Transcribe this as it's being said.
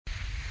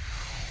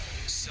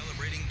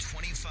celebrating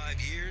 25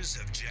 years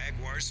of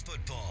Jaguars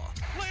football.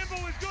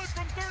 Lambeau is good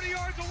from 30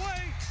 yards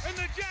away, and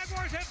the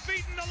Jaguars have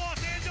beaten the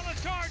Los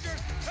Angeles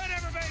Chargers at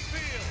Everbank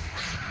Field.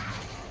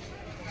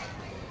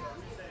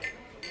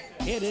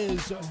 It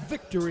is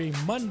Victory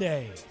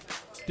Monday,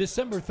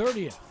 December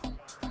 30th.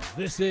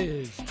 This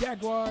is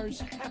Jaguars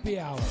Happy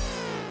Hour.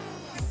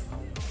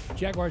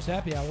 Jaguars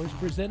Happy Hour is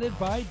presented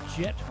by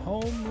Jet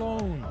Home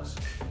Loans.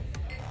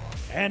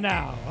 And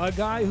now, a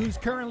guy who's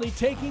currently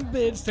taking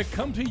bids to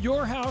come to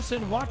your house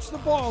and watch the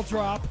ball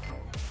drop,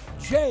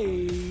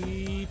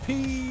 J.P.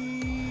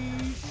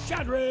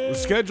 Shadrick. The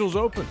schedule's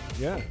open,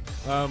 yeah.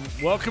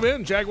 Welcome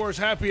in, Jaguars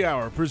Happy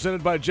Hour,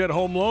 presented by Jet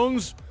Home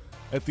Loans.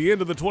 At the end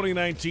of the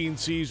 2019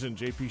 season,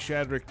 J.P.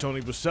 Shadrick,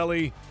 Tony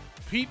Baselli,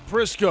 Pete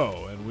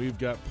Prisco, and we've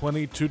got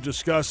plenty to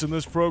discuss in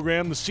this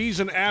program. The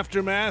season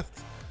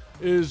aftermath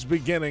is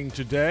beginning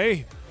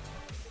today.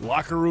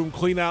 Locker room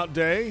clean-out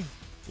day.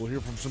 We'll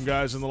hear from some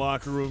guys in the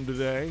locker room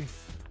today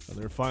on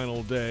their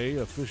final day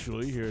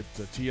officially here at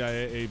the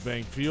TIAA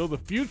Bank Field. The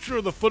future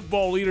of the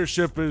football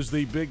leadership is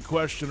the big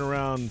question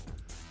around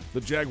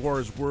the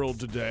Jaguars world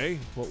today.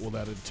 What will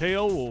that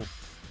entail? We'll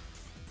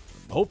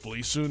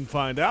hopefully soon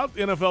find out.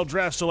 NFL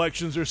draft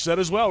selections are set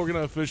as well. We're going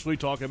to officially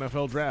talk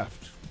NFL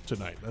draft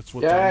tonight. That's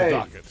what's on the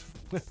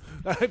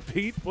docket.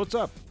 Pete, what's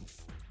up?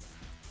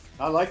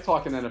 I like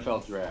talking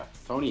NFL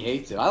draft. Tony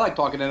hates it. I like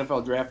talking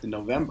NFL draft in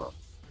November.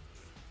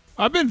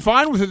 I've been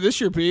fine with it this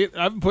year, Pete.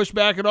 I haven't pushed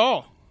back at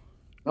all.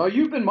 No,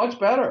 you've been much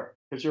better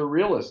because you're a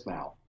realist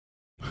now.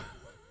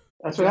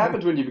 That's what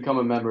happens when you become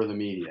a member of the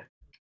media.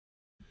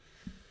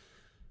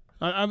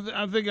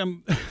 I think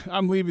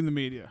I'm leaving the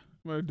media.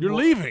 You're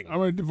leaving? I'm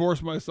going to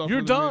divorce myself. You're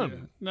from the done.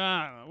 Media.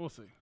 Nah, we'll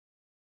see.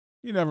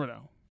 You never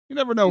know. You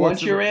never know.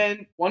 Once you're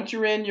in,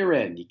 you're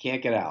in. You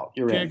can't get out.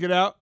 You're in. Can't get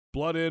out.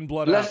 Blood in,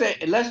 blood out.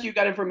 Unless you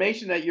got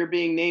information that you're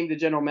being named the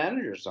general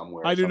manager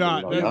somewhere. I do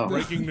not.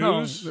 Breaking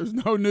news? There's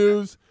no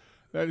news.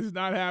 That is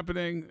not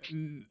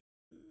happening.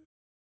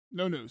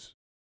 No news.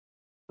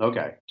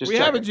 Okay. We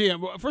have a GM.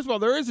 Well, first of all,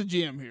 there is a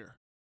GM here.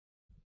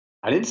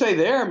 I didn't say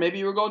there. Maybe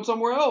you were going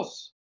somewhere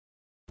else.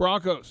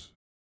 Broncos.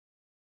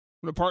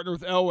 I'm going to partner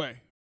with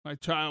Elway, my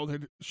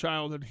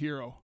childhood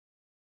hero.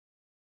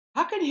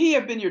 How could he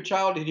have been your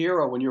childhood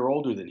hero when you're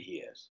older than he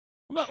is?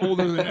 I'm not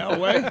older than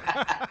Elway.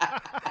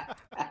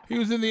 He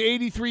was in the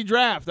 83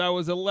 draft. I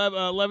was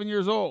 11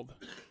 years old.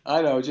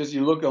 I know. It's just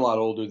you look a lot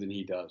older than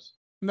he does.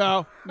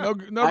 No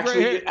actually,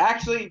 gray hair.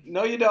 Actually,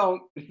 no, you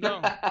don't. No,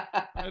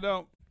 I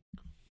don't.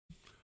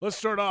 Let's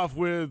start off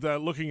with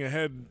looking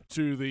ahead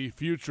to the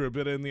future a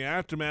bit. In the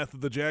aftermath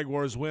of the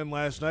Jaguars' win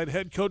last night,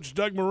 head coach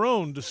Doug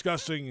Marrone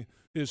discussing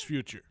his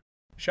future.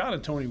 Sean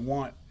and Tony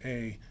want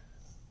a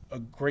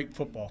great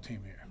football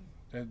team here.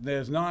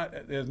 There's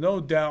no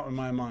doubt in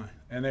my mind,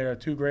 and they are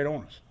two great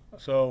owners.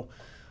 So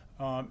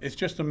it's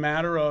just a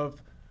matter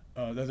of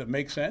does it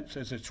make sense?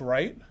 Is it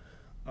right?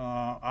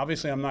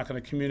 Obviously, I'm not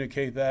going to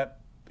communicate that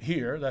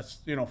here. That's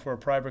for a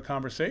private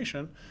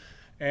conversation.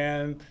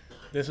 And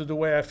this is the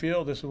way I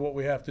feel. This is what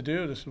we have to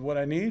do. This is what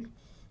I need,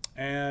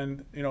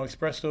 and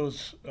express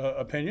those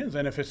opinions.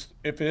 And if it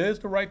is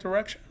the right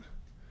direction,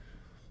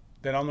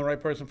 then I'm the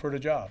right person for the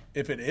job.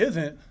 If it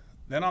isn't,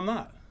 then I'm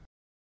not.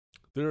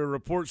 There are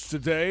reports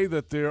today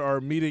that there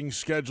are meetings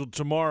scheduled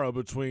tomorrow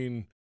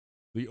between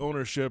the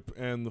ownership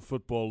and the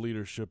football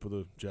leadership of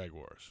the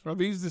Jaguars. Are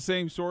these the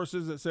same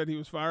sources that said he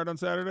was fired on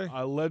Saturday?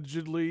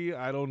 Allegedly,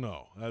 I don't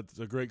know. That's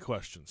a great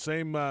question.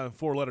 Same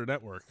four-letter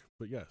network,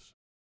 but yes.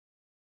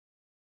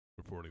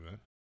 Reporting that.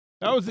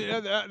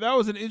 That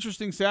was an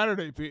interesting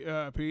Saturday,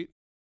 Pete.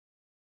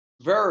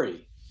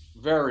 Very,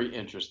 very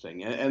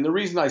interesting. And the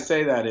reason I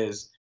say that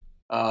is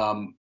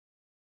the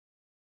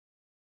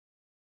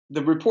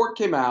report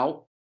came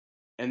out,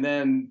 and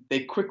then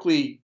they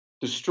quickly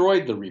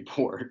destroyed the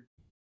report.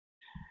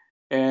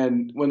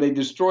 And when they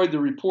destroyed the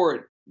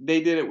report,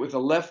 they did it with a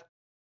left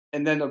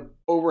and then an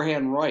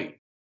overhand right,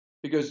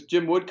 because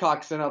Jim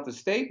Woodcock sent out the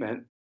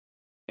statement,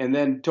 and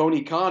then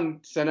Tony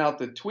Khan sent out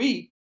the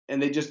tweet, and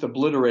they just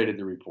obliterated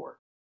the report.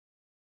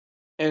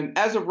 And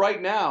as of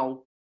right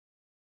now,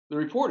 the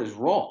report is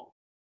wrong.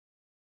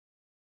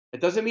 It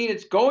doesn't mean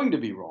it's going to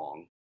be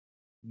wrong,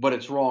 but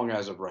it's wrong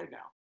as of right now.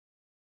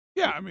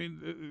 Yeah, I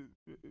mean,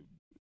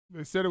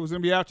 they said it was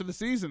going to be after the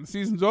season. The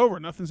season's over.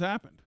 Nothing's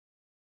happened.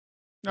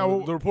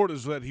 No, the report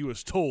is that he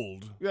was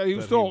told. Yeah, he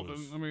was told.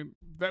 I mean,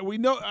 that we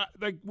know,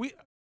 the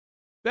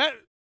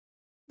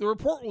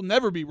report will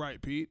never be right,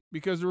 Pete,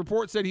 because the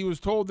report said he was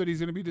told that he's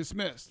going to be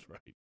dismissed.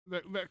 Right.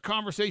 That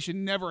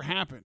conversation never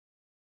happened.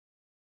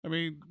 I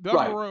mean, Doug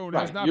Marrone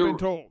has not been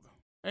told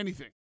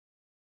anything.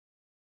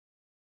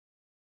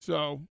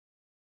 So,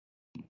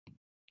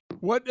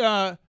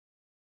 what?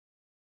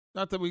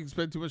 Not that we can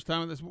spend too much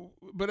time on this,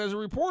 but as a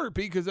reporter,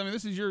 Pete, because, I mean,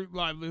 this is your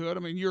livelihood. I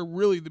mean, you're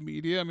really the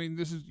media. I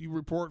mean, you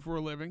report for a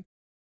living.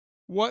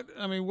 What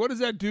does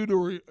that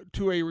do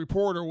to a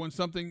reporter when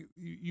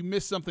you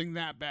miss something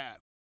that bad?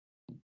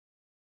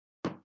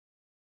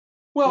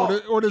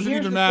 Well, or does it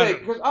even matter?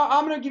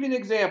 I'm going to give you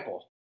an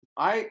example.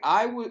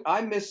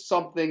 I missed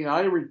something, and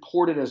I didn't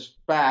report it as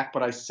fact,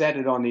 but I said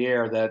it on the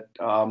air that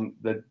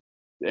the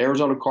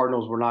Arizona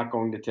Cardinals were not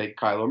going to take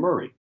Kyler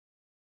Murray.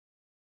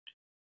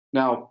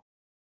 Now,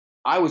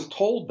 I was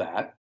told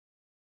that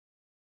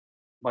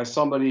by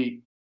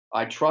somebody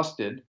I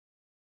trusted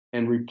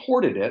and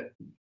reported it.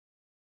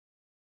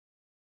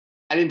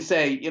 I didn't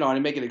say, I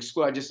didn't make it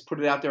exclusive. I just put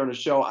it out there on the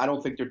show. I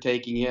don't think they're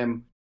taking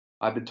him.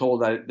 I've been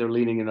told that they're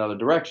leaning in another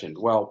direction.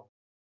 Well,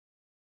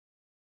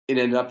 it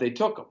ended up they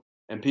took him,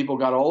 and people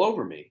got all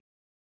over me.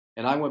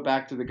 And I went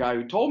back to the guy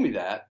who told me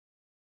that,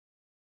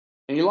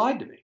 and he lied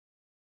to me.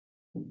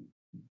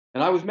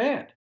 And I was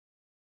mad,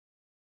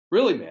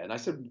 really mad. And I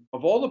said,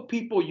 of all the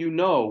people you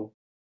know,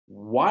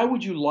 why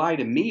would you lie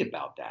to me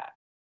about that?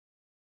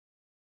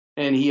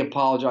 And he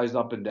apologized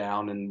up and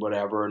down and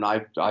whatever. And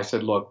I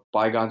said, look,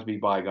 bygones be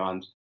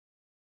bygones.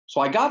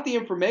 So I got the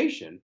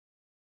information.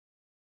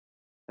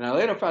 And I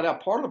later found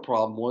out part of the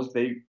problem was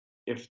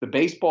if the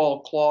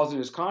baseball clause in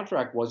his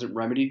contract wasn't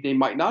remedied, they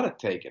might not have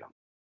taken him.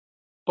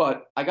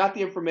 But I got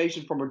the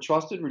information from a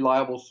trusted,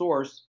 reliable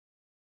source,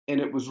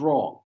 and it was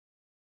wrong.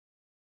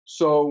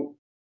 So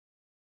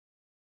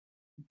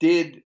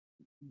did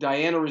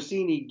Diana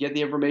Rossini get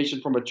the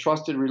information from a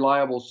trusted,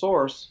 reliable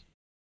source,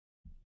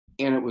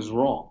 and it was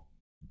wrong?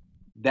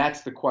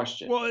 That's the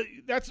question. Well,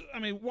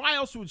 why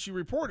else would she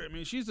report it? I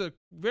mean, she's a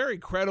very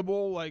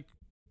credible,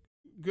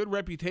 good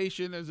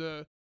reputation as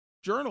a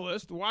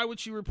journalist. Why would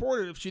she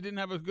report it if she didn't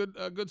have a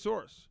good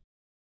source?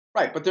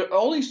 Right, but the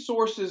only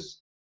sources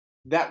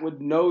that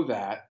would know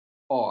that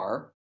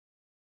are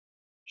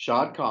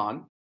Shad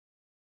Khan,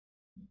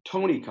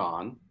 Tony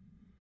Khan,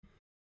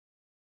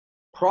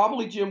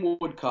 probably Jim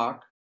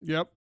Woodcock.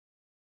 Yep.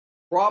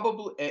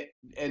 Probably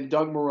and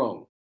Doug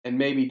Marrone and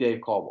maybe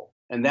Dave Caldwell,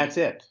 and that's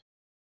it.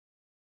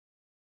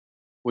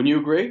 Wouldn't you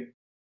agree?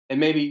 And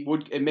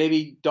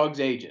maybe Doug's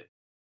agent.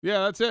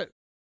 Yeah, that's it.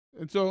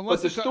 And so,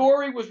 but the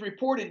story was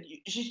reported.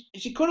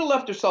 She could have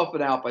left herself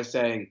an out by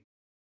saying,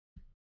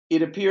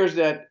 "It appears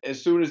that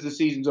as soon as the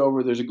season's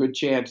over, there's a good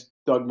chance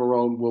Doug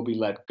Marrone will be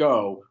let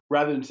go,"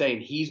 rather than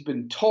saying he's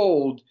been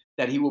told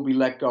that he will be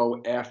let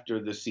go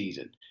after the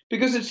season,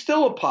 because it's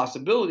still a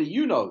possibility.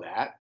 You know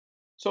that.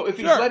 So if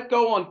he's let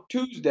go on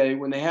Tuesday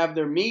when they have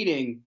their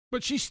meeting.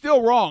 But she's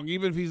still wrong,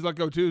 even if he's let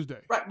go Tuesday.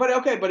 Right, but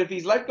if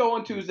he's let go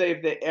on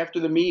Tuesday, after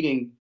the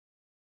meeting,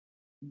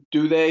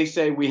 do they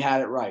say we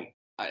had it right?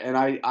 And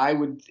I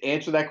would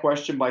answer that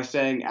question by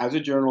saying, as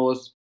a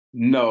journalist,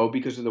 no,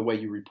 because of the way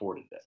you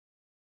reported it.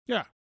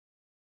 Yeah.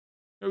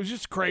 It was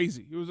just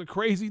crazy. It was a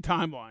crazy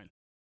timeline.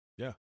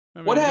 Yeah.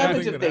 What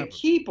happens if they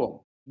keep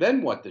him?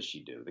 Then what does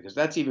she do? Because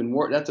that's even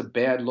worse. That's a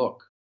bad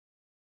look.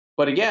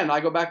 But again, I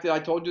go back to, I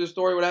told you the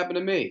story, what happened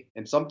to me.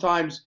 And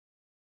sometimes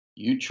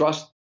you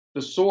trust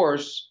the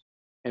source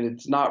and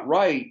it's not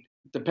right,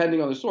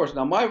 depending on the source.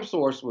 Now, my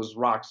source was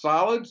rock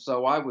solid,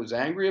 so I was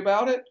angry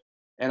about it.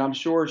 And I'm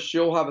sure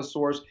she'll have a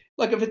source.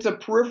 Like if it's a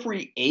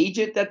periphery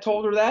agent that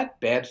told her that,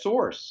 bad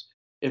source.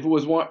 If it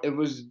was one of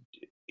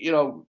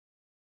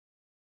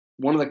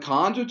the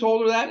cons who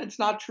told her that it's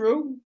not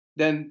true,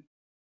 then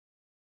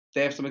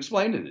they have some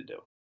explaining to do.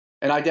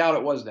 And I doubt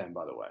it was them,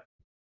 by the way.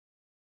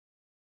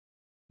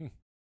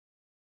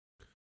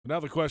 Now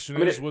the question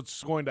is,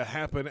 what's going to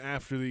happen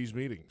after these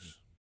meetings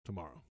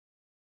tomorrow?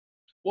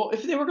 Well,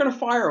 if they were going to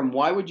fire him,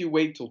 why would you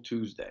wait till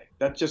Tuesday?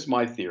 That's just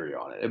my theory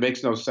on it. It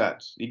makes no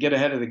sense. You get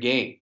ahead of the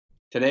game.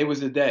 Today was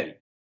the day.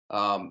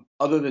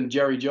 Other than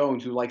Jerry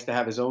Jones, who likes to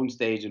have his own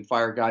stage and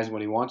fire guys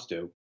when he wants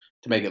to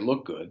make it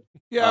look good.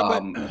 Yeah,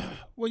 but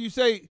when you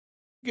say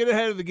get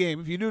ahead of the game,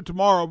 if you do it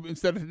tomorrow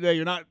instead of today,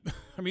 you're not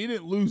 – I mean, you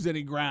didn't lose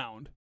any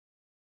ground.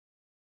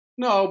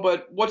 No,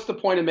 but what's the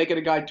point of making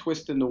a guy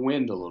twist in the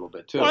wind a little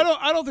bit too? Well,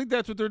 I don't think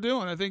that's what they're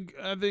doing. I think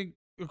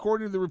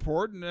according to the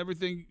report and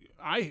everything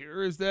I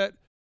hear is that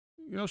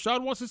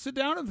Shad wants to sit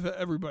down with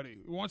everybody.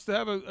 He wants to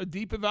have a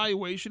deep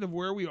evaluation of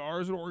where we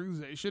are as an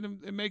organization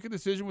and make a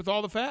decision with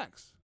all the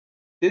facts.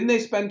 Didn't they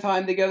spend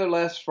time together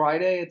last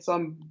Friday at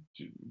some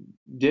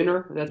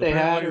dinner that they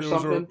had or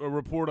something? There was a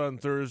report on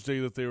Thursday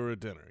that they were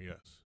at dinner.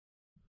 Yes.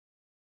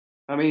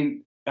 I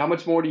mean, how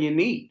much more do you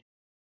need?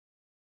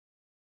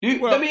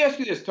 Let me ask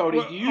you this,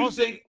 Tony. Do you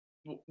think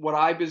what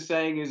I've been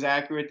saying is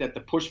accurate, that the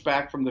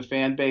pushback from the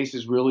fan base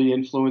is really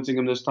influencing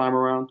him this time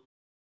around?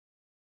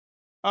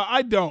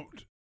 I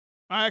don't.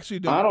 I actually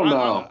don't. I don't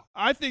know.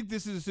 I think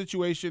this is a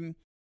situation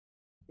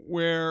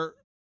where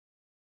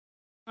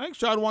I think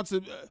Shad wants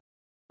to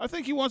I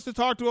think he wants to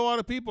talk to a lot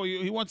of people.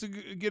 He wants to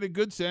get a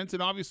good sense,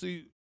 and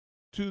obviously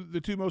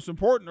the two most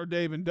important are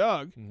Dave and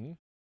Doug. Mm-hmm.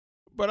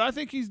 But I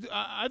think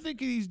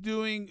he's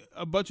doing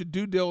a bunch of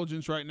due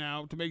diligence right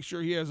now to make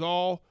sure he has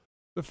all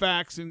the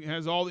facts and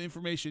has all the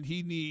information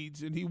he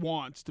needs and he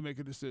wants to make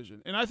a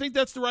decision. And I think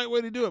that's the right way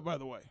to do it, by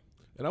the way.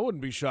 And I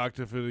wouldn't be shocked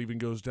if it even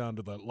goes down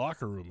to that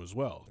locker room as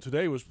well.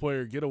 Today was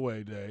player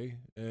getaway day,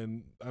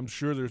 and I'm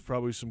sure there's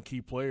probably some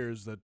key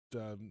players that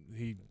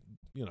he,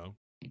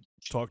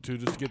 talked to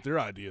just to get their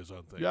ideas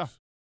on things. Yeah.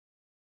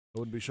 I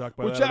wouldn't be shocked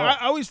by that at all. I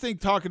always think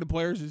talking to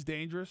players is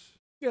dangerous.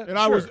 Yeah, and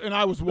I was one.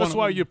 That's of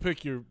why them. you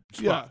pick your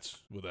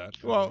spots with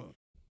that. Well,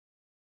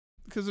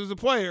 because as a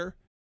player,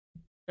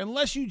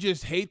 unless you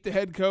just hate the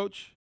head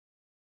coach,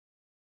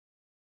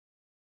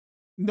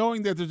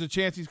 knowing that there's a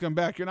chance he's come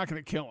back, you're not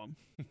going to kill him.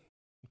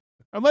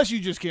 Unless you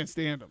just can't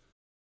stand him.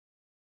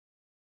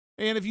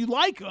 And if you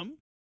like him,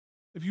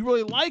 if you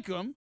really like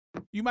him,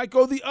 you might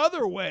go the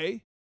other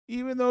way,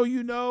 even though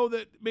you know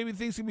that maybe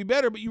things can be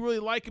better, but you really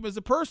like him as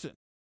a person.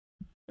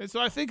 And so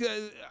I think,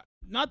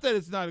 not that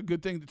it's not a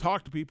good thing to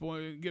talk to people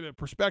and get a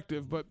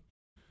perspective, but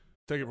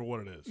take it for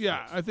what it is.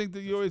 Yeah, yes. I think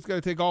that you always got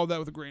to take all of that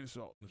with a grain of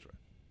salt. That's right.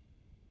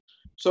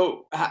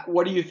 So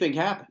what do you think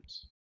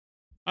happens?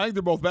 I think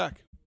they're both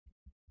back.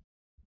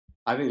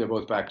 I think they're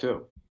both back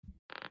too.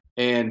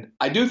 And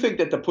I do think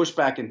that the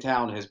pushback in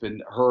town has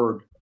been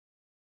heard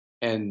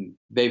and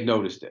they've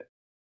noticed it.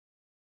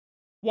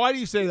 Why do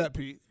you say that,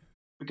 Pete?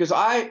 Because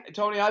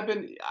Tony,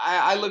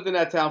 I lived in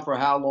that town for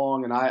how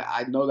long, and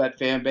I know that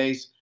fan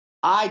base.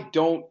 I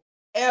don't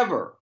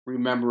ever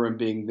remember him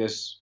being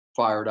this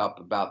fired up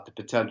about the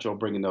potential of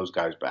bringing those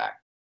guys back.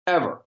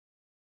 Ever.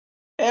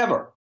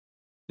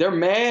 They're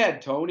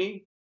mad,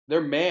 Tony.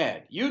 They're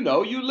mad. You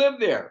know, you live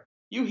there.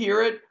 You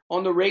hear it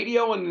on the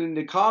radio and in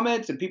the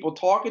comments and people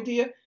talking to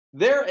you.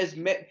 They're as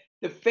mad.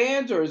 The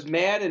fans are as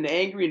mad and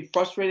angry and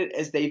frustrated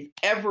as they've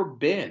ever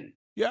been.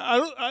 Yeah,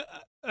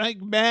 I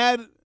think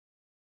mad.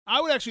 I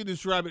would actually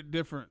describe it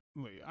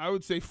differently. I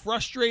would say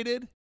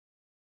frustrated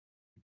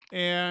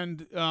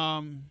and I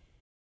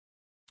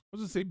was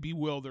going to say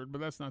bewildered, but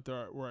that's not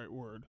the right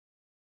word.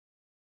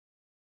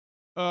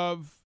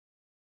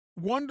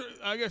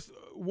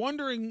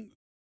 Wondering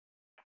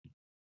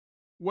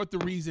what the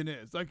reason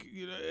is. Like,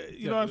 you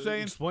know what I'm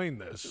saying? Explain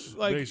this,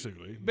 like,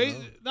 basically.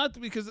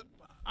 Not because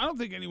I don't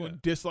think anyone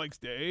dislikes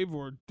Dave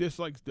or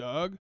dislikes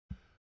Doug,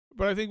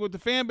 but I think what the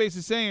fan base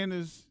is saying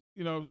is,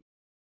 you know,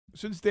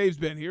 since Dave's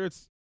been here,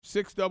 it's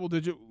 6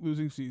 double-digit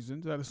losing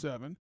seasons out of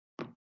 7.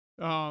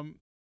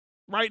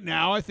 Right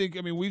now, I think,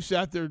 we've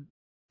sat there,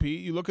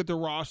 Pete. You look at the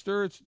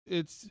roster;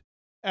 it's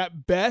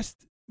at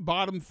best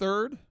bottom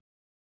third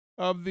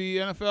of the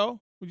NFL.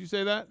 Would you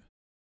say that?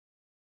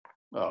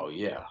 Oh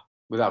yeah,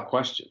 without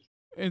question.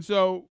 And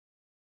so,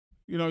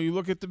 you know, you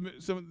look at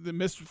some of the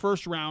missed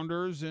first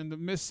rounders and the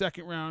missed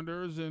second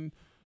rounders, and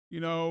you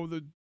know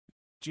the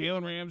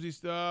Jalen Ramsey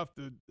stuff.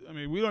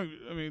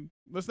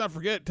 Let's not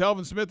forget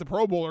Telvin Smith, the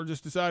Pro Bowler,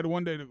 just decided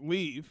one day to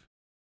leave.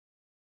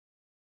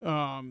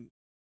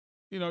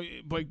 You know,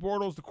 Blake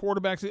Bortles, the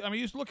quarterbacks.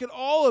 You just look at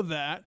all of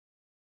that,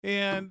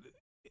 and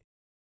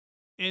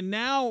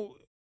now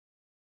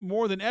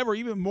more than ever,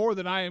 even more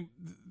than I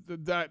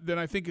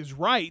think is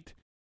right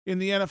in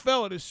the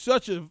NFL, it is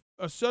such a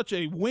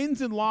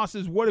wins and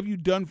losses. What have you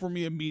done for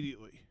me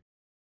immediately?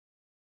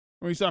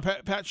 When we saw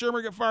Pat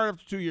Shurmur get fired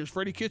after 2 years,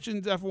 Freddie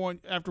Kitchens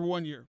after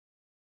 1 year.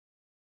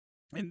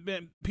 And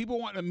then people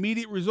want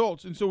immediate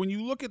results. And so when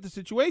you look at the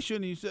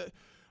situation, I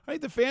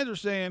think the fans are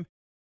saying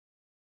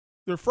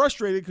they're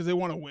frustrated because they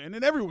want to win,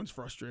 and everyone's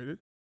frustrated.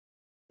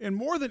 And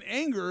more than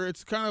anger,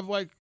 it's kind of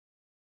like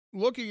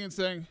looking and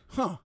saying,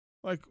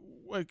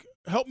 like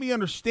help me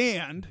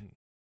understand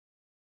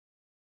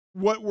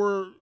what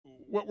we're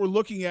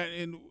looking at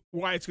and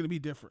why it's going to be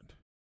different.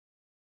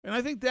 And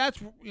I think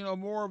that's, you know,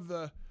 more of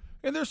the,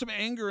 and there's some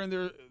anger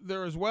in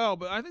there as well,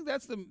 but I think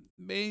that's the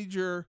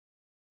major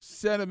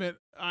sentiment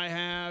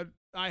I've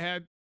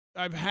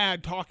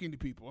had talking to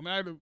people. I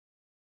had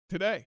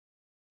today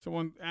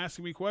someone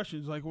asking me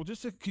questions like, well,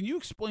 can you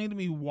explain to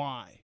me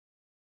why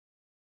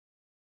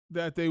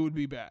that they would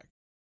be back?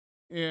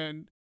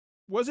 And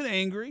wasn't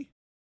angry,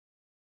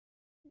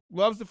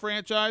 loves the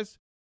franchise,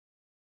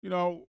 you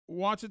know,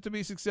 wants it to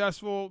be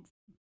successful,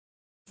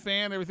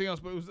 fan, everything else.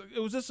 But it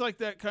was just like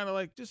that, kind of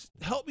like, just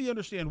help me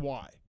understand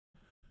why.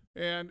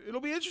 And it'll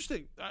be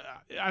interesting.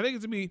 I think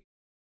it's going to be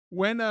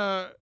when,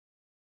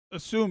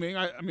 assuming,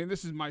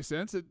 this is my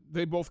sense, that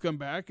they both come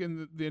back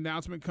and the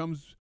announcement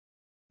comes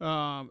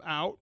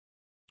out,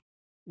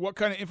 what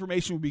kind of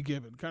information will be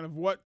given? Kind of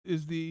what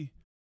is the,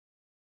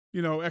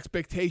 you know,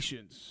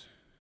 expectations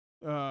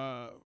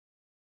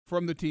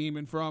from the team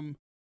and from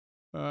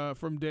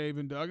Dave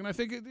and Doug. And I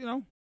think, you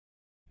know.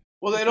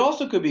 Well, it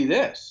also could be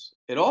this.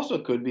 It also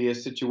could be a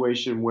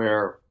situation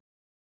where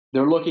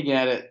they're looking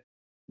at it.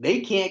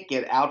 They can't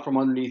get out from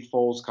underneath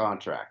Foles'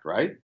 contract,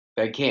 right?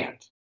 They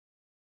can't.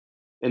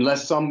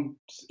 Unless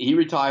he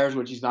retires,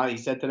 which he's not. He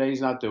said today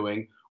he's not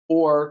doing.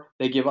 Or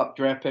they give up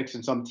draft picks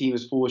and some team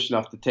is foolish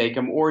enough to take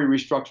him. Or he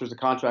restructures the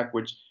contract,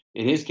 which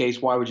in his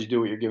case, why would you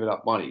do it? You're giving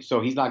up money.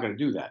 So he's not going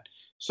to do that.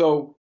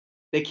 So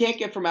they can't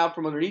get out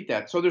from underneath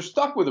that. So they're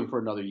stuck with him for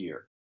another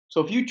year.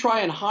 So if you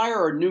try and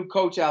hire a new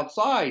coach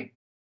outside,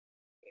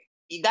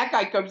 that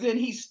guy comes in,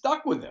 he's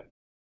stuck with him.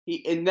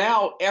 And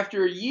now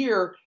after a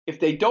year, if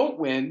they don't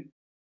win,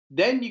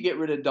 then you get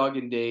rid of Doug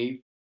and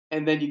Dave,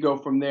 and then you go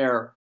from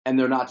there, and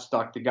they're not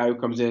stuck. The guy who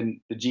comes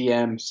in, the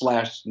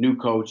GM/new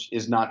coach,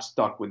 is not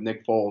stuck with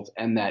Nick Foles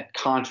and that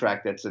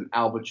contract that's an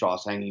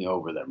albatross hanging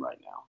over them right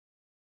now.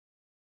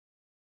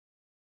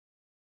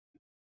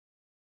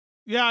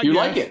 Yeah, you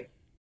like it.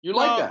 You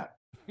like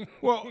that.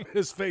 Well,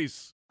 His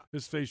face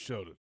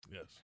showed it.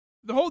 Yes.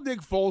 the whole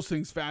Nick Foles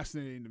thing's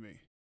fascinating to me.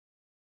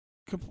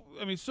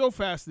 So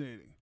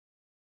fascinating.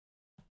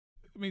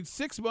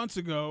 6 months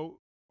ago,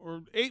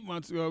 or 8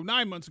 months ago,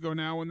 9 months ago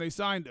now, when they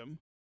signed him,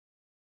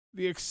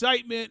 the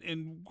excitement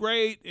and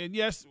great, and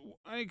yes,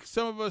 I think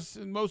some of us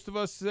and most of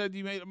us said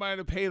you might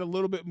have paid a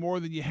little bit more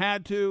than you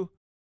had to,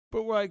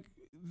 but we're like,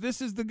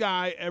 this is the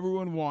guy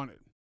everyone wanted.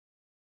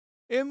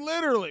 And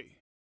literally,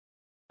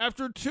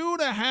 after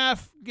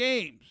 2.5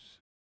 games,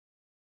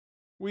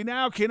 we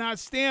now cannot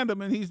stand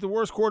him, and he's the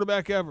worst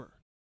quarterback ever.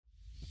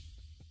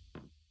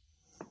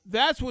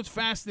 That's what's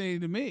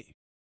fascinating to me.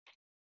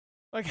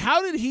 Like,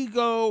 how did he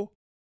go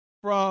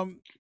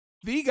from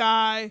the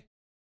guy,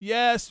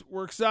 yes,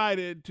 we're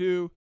excited,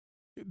 to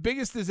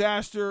biggest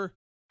disaster,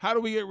 how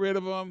do we get rid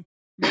of him,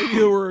 maybe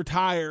he'll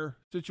retire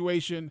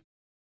situation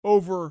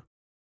over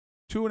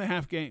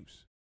 2.5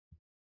 games?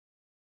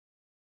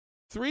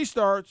 3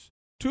 starts,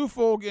 2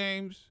 full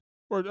games,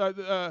 or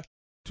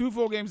 2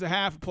 full games and a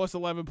half plus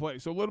 11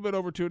 plays. So a little bit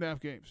over 2.5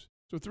 games.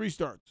 So 3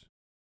 starts.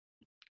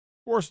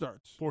 4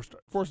 starts. 4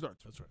 starts. 4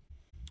 starts. That's right.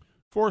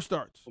 4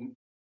 starts.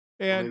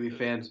 And maybe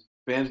fans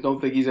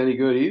don't think he's any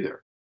good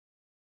either.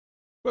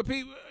 But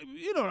people,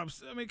 you know what I'm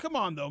saying? I mean, come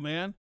on though,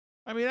 man.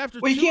 I mean, after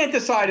you can't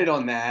decide it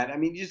on that. I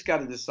mean, you just got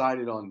to decide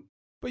it on.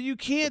 But you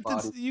can't.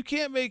 You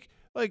can't make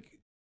like.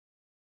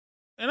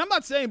 And I'm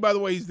not saying, by the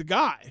way, he's the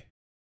guy.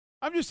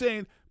 I'm just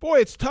saying, boy,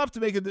 it's tough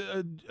to make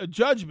a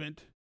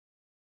judgment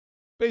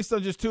based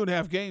on just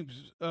 2.5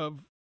 games of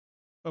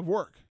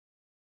work.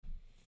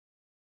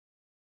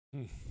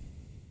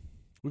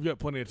 We've got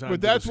plenty of time.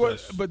 But that's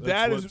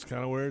that's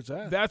kind of where it's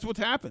at. That's what's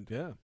happened.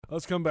 Yeah.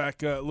 Let's come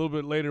back a little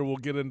bit later. We'll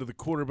get into the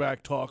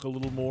quarterback talk a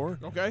little more.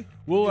 Okay.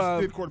 We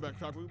did quarterback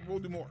talk. We'll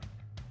do more.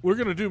 We're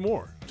going to do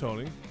more,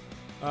 Tony.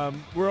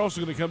 We're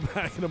also going to come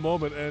back in a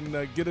moment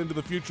and get into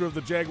the future of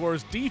the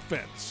Jaguars'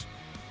 defense.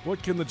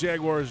 What can the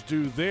Jaguars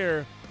do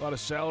there? A lot of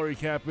salary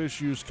cap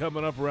issues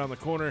coming up around the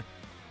corner.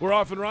 We're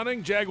off and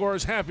running.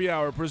 Jaguars Happy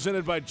Hour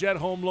presented by Jet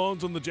Home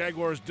Loans on the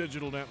Jaguars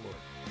Digital Network.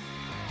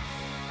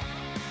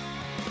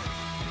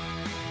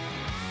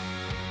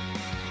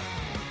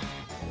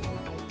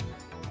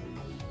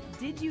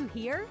 Did you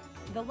hear?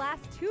 The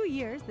last 2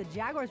 years, the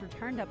Jaguars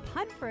returned a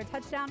punt for a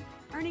touchdown,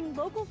 earning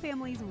local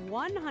families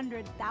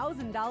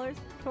 $100,000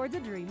 towards a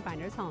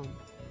Dreamfinders home.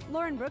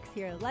 Lauren Brooks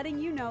here,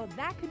 letting you know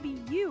that could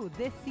be you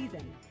this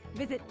season.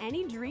 Visit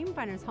any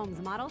Dreamfinders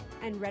Homes model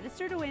and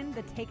register to win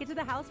the Take It to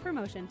the House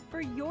promotion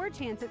for your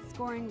chance at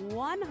scoring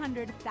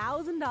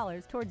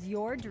 $100,000 towards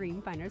your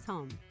Dreamfinders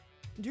home.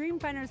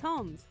 Dreamfinders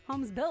Homes,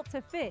 homes built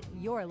to fit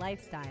your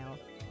lifestyle.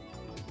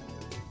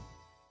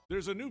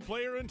 There's a new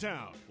player in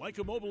town.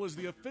 Leica Mobile is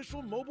the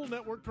official mobile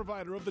network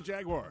provider of the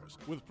Jaguars.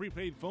 With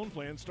prepaid phone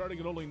plans starting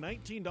at only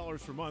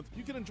 $19 per month,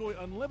 you can enjoy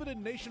unlimited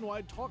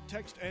nationwide talk,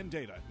 text, and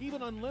data.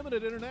 Even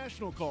unlimited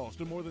international calls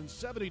to more than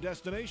 70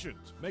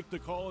 destinations. Make the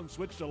call and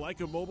switch to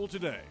Leica Mobile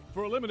today.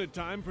 For a limited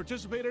time,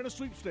 participate in a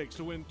sweepstakes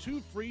to win 2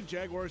 free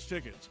Jaguars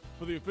tickets.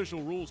 For the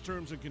official rules,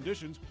 terms, and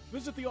conditions,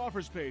 visit the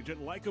offers page at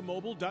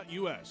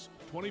leicamobile.us.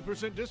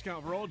 20%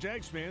 discount for all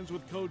Jags fans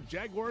with code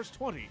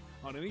JAGUARS20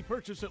 on any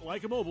purchase at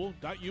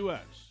leicamobile.us.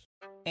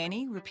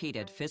 Any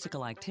repeated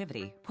physical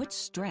activity puts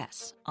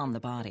stress on the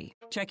body.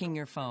 Checking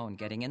your phone,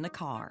 getting in the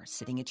car,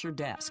 sitting at your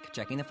desk,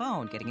 checking the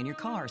phone, getting in your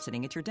car,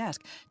 sitting at your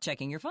desk,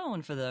 checking your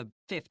phone for the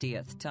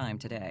 50th time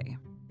today.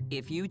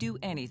 If you do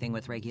anything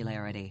with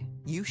regularity,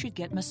 you should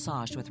get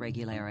massaged with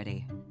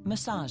regularity.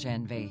 Massage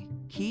Envy.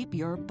 Keep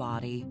your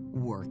body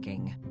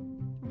working.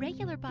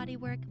 Regular body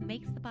work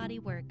makes the body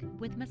work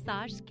with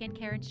massage,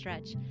 skincare, and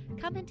stretch.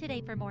 Come in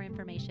today for more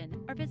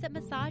information or visit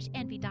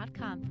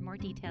massageenvy.com for more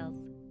details.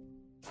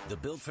 The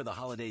Built for the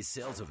Holidays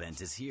sales event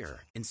is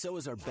here, and so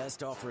is our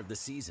best offer of the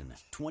season,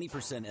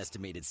 20%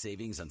 estimated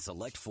savings on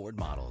select Ford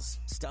models.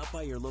 Stop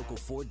by your local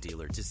Ford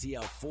dealer to see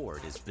how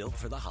Ford is built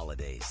for the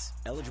holidays.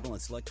 Eligible on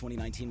select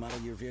 2019 model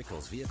year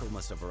vehicles. Vehicle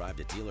must have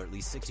arrived at dealer at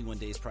least 61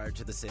 days prior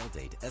to the sale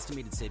date.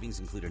 Estimated savings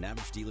include an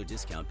average dealer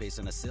discount based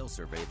on a sales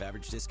survey of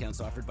average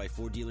discounts offered by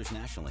Ford dealers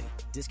nationally.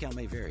 Discount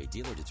may vary.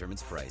 Dealer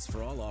determines price.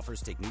 For all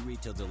offers, take new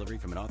retail delivery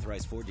from an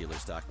authorized Ford dealer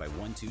stock by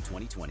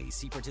 1/2/2020.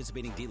 See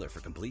participating dealer for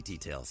complete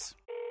details.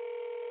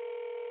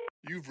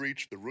 You've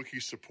reached the Rookie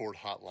Support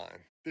Hotline.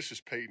 This is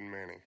Peyton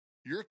Manning.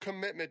 Your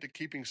commitment to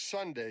keeping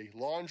Sunday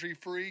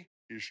laundry-free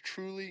is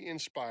truly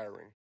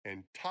inspiring,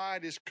 and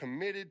Tide is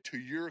committed to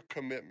your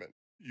commitment.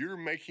 You're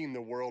making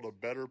the world a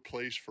better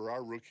place for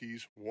our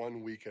rookies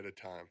 1 week at a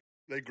time.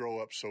 They grow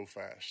up so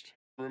fast.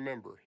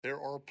 Remember,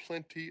 there are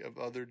plenty of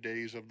other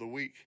days of the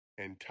week,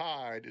 and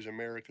Tide is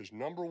America's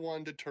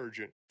 #1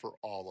 detergent for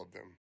all of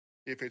them.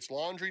 If it's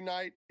laundry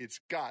night, it's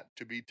got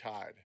to be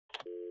Tide.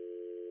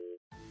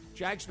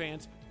 Jags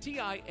fans,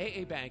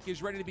 TIAA Bank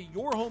is ready to be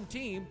your home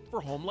team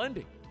for home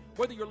lending.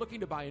 Whether you're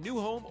looking to buy a new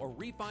home or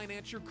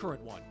refinance your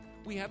current one,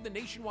 we have the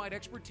nationwide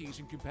expertise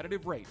and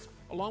competitive rates,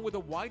 along with a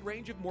wide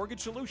range of mortgage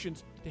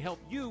solutions to help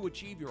you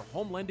achieve your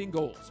home lending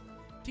goals.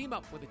 Team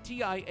up with a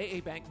TIAA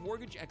Bank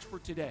mortgage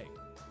expert today.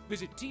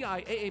 Visit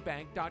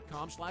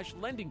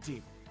TIAABank.com/lending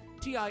team.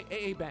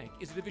 TIAA Bank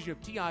is a division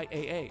of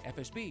TIAA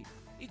FSB,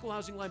 Equal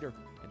Housing Lender,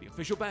 and the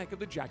official bank of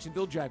the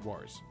Jacksonville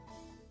Jaguars.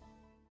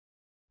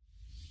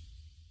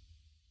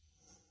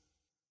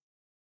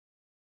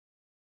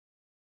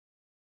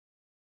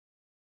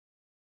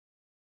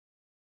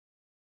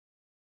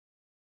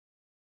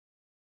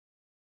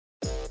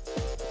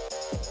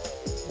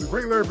 The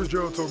great Larry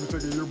Fitzgerald told me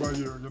take it year by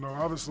year. You know,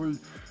 obviously,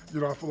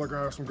 I feel like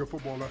I have some good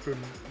football left in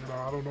me.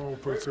 I don't know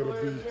if it's going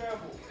to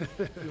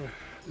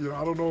be,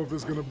 I don't know if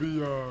it's going to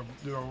be,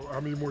 how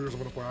many more years I'm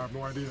going to play. I have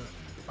no idea.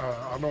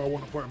 I know I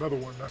want to play another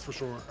one, that's for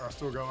sure. I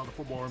still got a lot of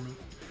football in me.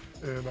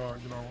 And,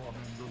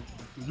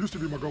 it used to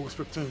be my goal was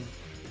 15,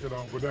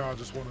 but now I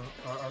just want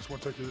to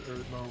take it,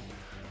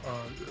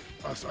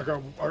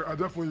 I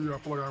definitely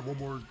feel like I have one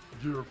more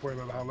year playing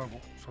at a high level.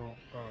 So,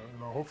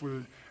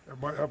 hopefully I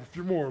might have a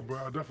few more, but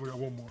I definitely got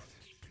one more.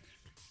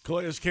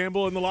 Calais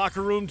Campbell in the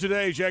locker room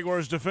today,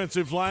 Jaguars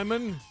defensive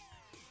lineman.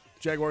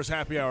 Jaguars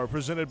Happy Hour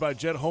presented by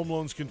Jet Home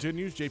Loans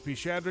continues. JP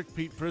Shadrick,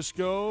 Pete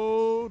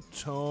Prisco,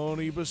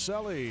 Tony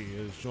Baselli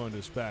has joined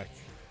us back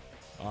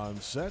on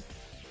set.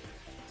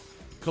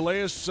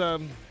 Calais,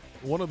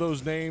 one of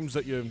those names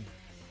that you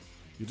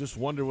just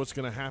wonder what's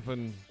going to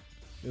happen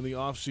in the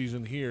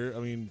offseason here. I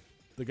mean,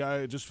 the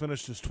guy just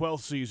finished his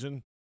 12th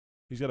season.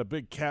 He's got a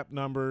big cap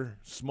number,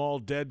 small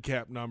dead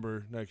cap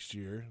number next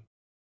year.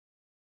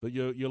 But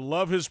you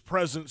love his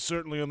presence,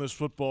 certainly, on this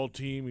football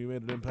team. He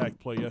made an impact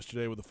play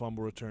yesterday with a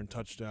fumble return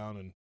touchdown,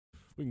 and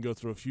we can go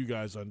through a few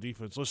guys on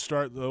defense. Let's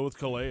start, though, with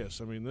Calais.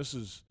 I mean, this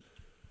is,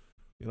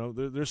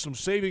 there's some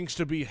savings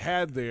to be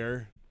had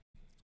there,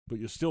 but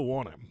you still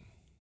want him.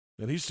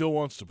 And he still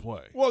wants to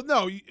play. Well,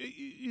 no,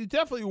 you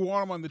definitely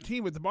want him on the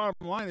team, but the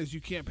bottom line is you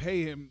can't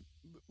pay him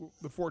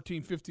the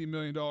 $14, $15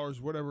 million,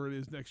 whatever it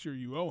is next year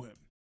you owe him.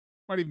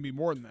 Might even be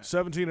more than that.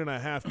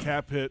 17.5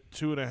 cap hit,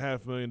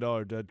 $2.5 million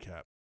dead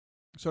cap.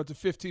 So it's a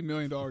 $15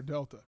 million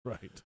delta.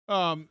 Right.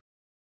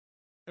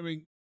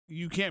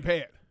 You can't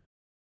pay it.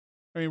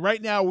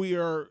 Right now we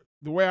are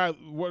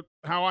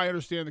how I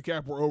understand the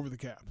cap, we're over the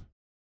cap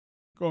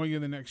going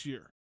in the next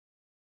year.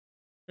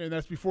 And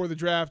that's before the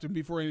draft and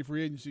before any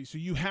free agency. So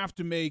you have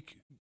to make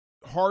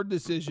hard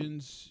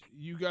decisions.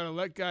 You got to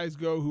let guys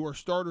go who are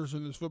starters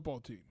in this football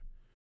team.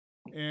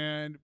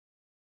 And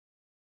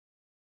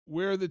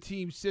where the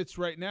team sits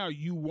right now,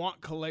 you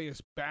want Calais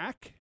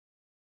back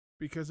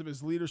because of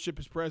his leadership,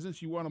 his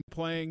presence. You want him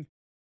playing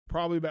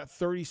probably about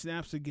 30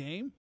 snaps a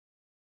game.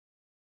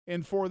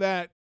 And for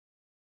that,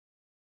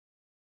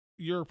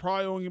 you're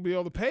probably only going to be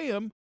able to pay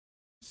him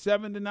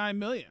 $7 to $9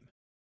 million.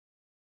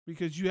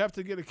 Because you have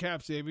to get a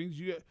cap savings.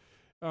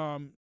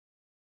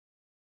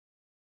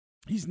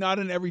 He's not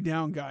an every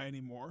down guy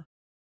anymore.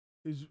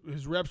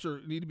 His reps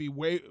need to be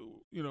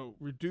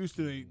reduced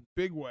in a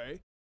big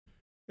way.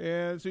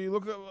 And so you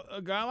look at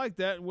a guy like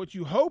that, and what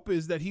you hope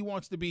is that he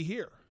wants to be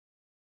here.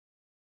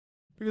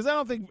 Because I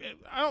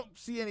don't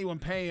see anyone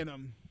paying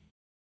him,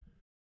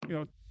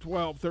 $12,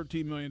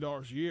 $13 million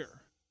a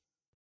year.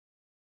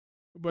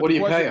 But what do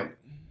you pay him?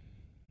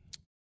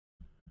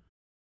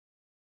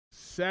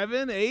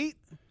 7, 8.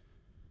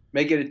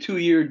 Make it a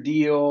 2-year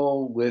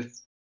deal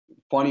with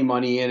funny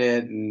money in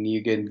it, and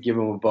you can give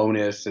him a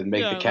bonus and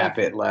make the cap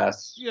hit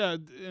less. Yeah,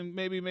 and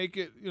maybe make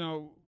it,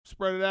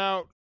 spread it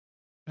out,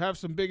 have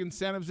some big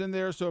incentives in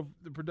there, so if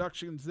the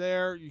production's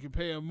there, you can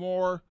pay him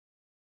more.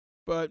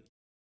 But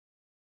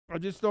I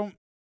just don't.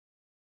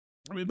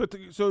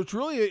 So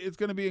it's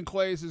going to be in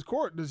Calais'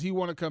 court. Does he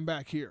want to come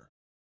back here?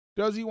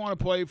 Does he want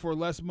to play for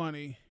less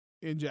money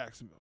in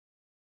Jacksonville?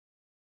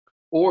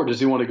 Or does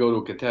he want to go to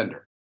a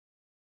contender?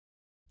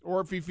 Or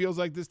if he feels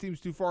like this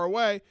team's too far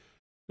away,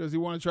 does he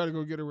want to try to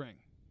go get a ring?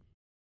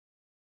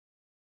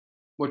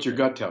 What's your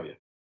gut tell you?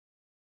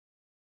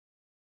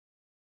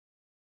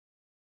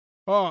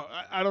 Oh,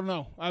 I don't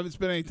know. I haven't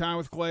spent any time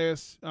with Calais.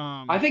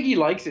 I think he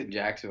likes it in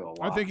Jacksonville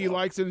a lot. I think he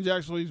likes it in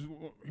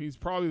Jacksonville. He's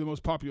probably the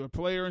most popular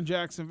player in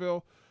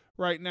Jacksonville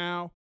right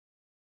now.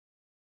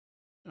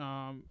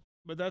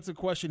 But that's a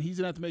question. He's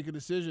going to have to make a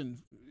decision.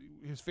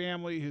 His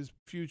family, his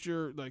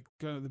future, like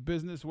kind of the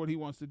business, what he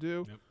wants to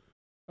do.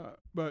 Yep.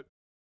 But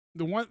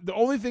the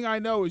only thing I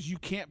know is you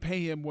can't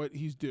pay him what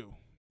he's due.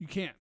 You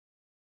can't.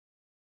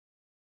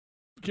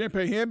 You can't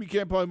pay him. You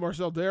can't pay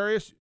Marcel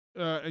Darius.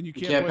 And you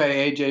can't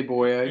pay AJ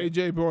Boye.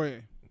 AJ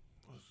Boye.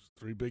 Those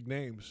 3 big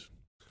names.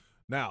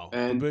 Now,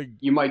 and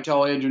you might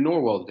tell Andrew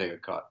Norwell to take a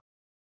cut.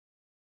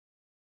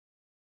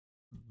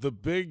 The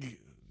big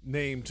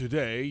name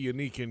today,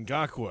 Yannick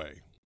Ngakoue.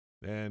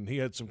 And he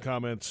had some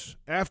comments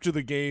after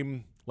the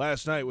game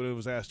last night when it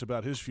was asked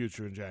about his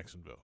future in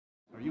Jacksonville.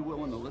 Are you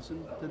willing to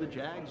listen to the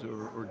Jags,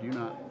 or do you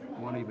not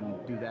want to even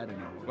do that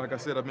anymore? Like I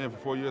said, I've been here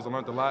for 4 years. I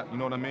learned a lot. You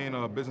know what I mean?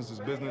 Business is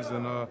business,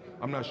 and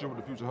I'm not sure what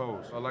the future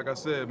holds. Like I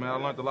said, man, I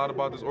learned a lot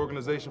about this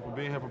organization for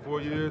being here for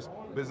 4 years.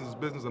 Business is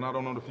business, and I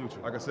don't know the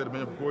future. Like I said, I've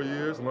been here for 4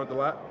 years. I learned a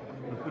lot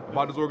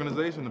about this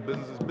organization. The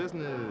business is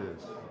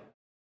business.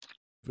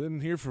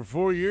 Been here for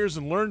 4 years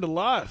and learned a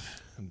lot.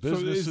 And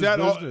business is that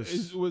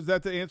business. Was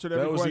that the answer to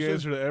every question? That was the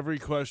answer to every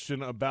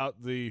question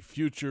about the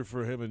future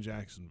for him in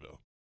Jacksonville.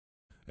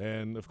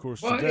 And, of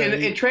course, Well,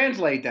 today... and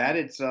translate that.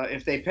 It's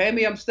if they pay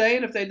me, I'm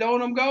staying. If they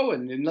don't, I'm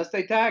going, unless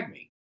they tag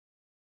me.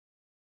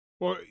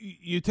 Well,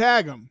 you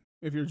tag them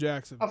if you're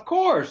Jackson. Of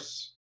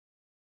course.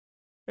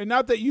 And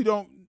not that you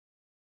don't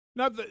 –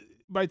 not that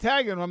by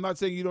tagging them, I'm not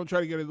saying you don't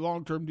try to get a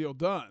long-term deal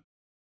done.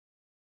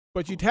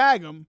 But you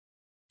tag them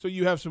so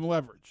you have some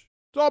leverage.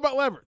 It's all about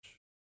leverage.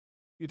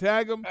 You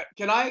tag them.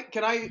 Can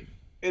I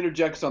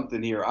interject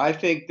something here? I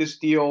think this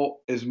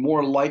deal is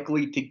more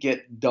likely to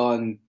get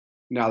done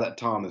now that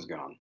Tom is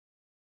gone.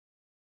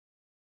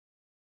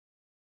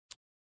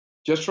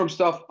 Just from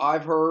stuff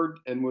I've heard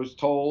and was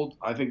told,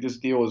 I think this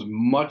deal is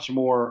much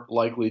more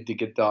likely to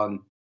get done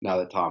now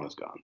that Tom is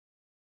gone.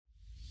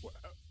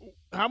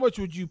 How much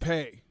would you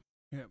pay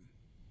him?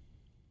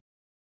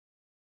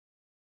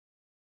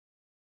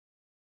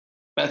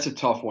 That's a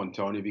tough one,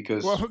 Tony,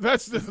 because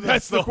that's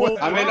the whole.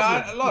 I mean,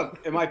 look,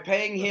 am I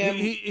paying him?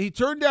 He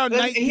turned down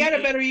 19. He had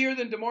a better year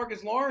than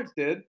DeMarcus Lawrence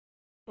did.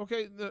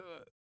 Okay,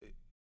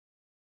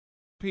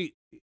 Pete,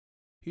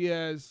 he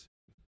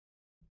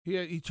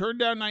turned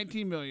down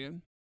 $19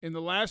 million. In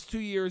the last 2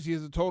 years, he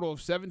has a total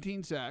of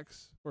 17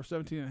 sacks or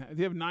 17 and a half. Did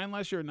he have 9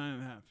 last year or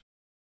 9.5?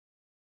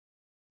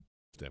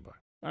 Stand by.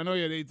 I know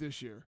he had 8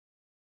 this year.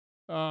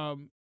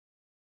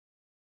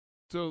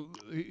 So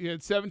he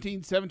had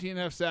 17 and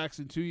a half sacks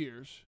in 2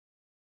 years.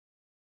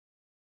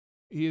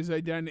 He is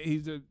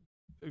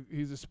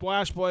he's a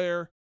splash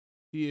player.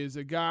 He is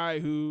a guy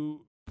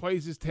who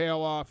plays his tail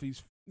off.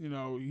 He's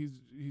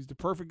the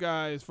perfect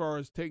guy as far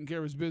as taking care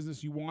of his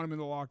business. You want him in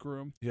the locker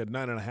room. He had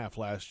 9.5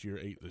 last year,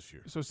 8 this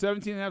year. So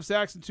 17 and a half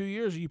sacks in 2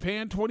 years. Are you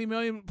paying $20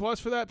 million plus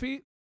for that,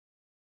 Pete?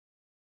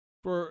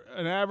 For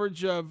an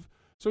average of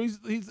he's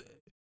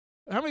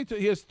how many?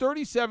 He has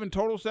 37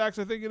 total sacks,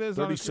 I think it is.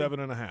 37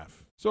 and a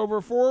half. So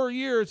over 4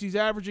 years, he's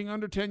averaging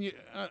under 10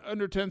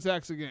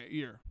 sacks a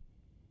year.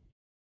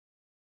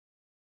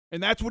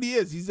 And that's what he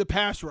is. He's a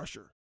pass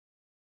rusher.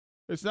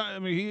 It's not. I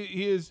mean,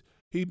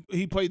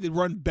 he played the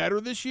run better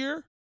this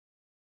year,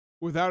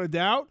 without a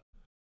doubt.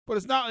 But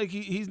it's not like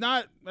he's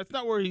not. That's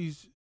not where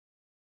he's.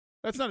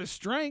 That's not his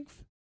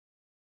strength.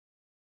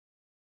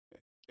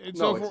 And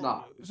no, it's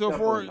not. So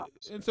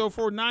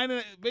for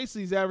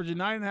basically he's averaging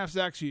 9.5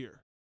 sacks a year.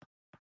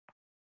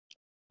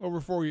 Over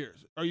 4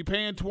 years. Are you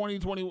paying 20?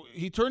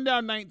 He turned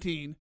down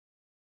 19.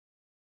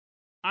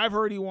 I've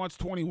heard he wants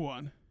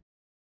 21.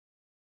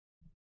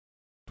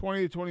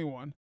 20 to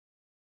 21.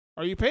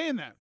 Are you paying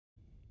that?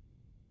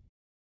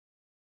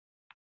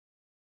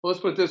 Well, let's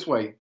put it this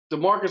way.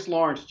 DeMarcus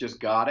Lawrence just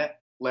got it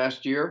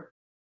last year,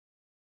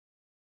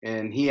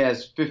 and he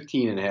has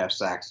 15 and a half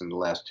sacks in the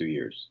last 2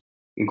 years,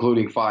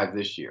 including 5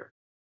 this year.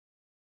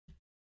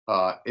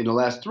 In the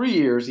last 3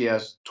 years, he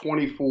has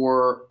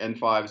 24 and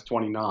 5 is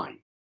 29.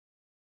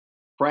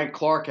 Frank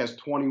Clark has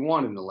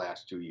 21 in the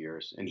last 2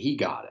 years, and he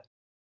got it.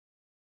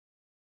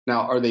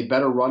 Now, are they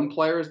better run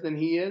players than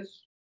he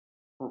is?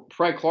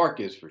 Frank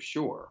Clark is for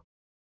sure.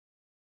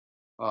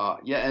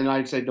 Yeah, and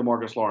I'd say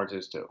DeMarcus Lawrence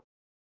is too.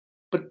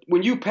 But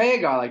when you pay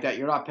a guy like that,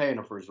 you're not paying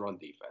him for his run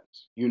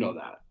defense. You know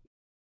that.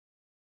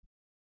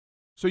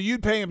 So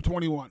you'd pay him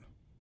 21?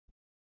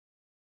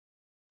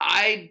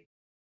 I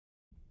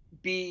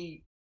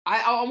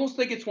almost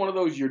think it's one of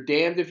those you're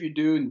damned if you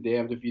do and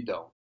damned if you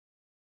don't.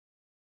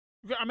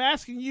 I'm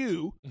asking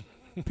you,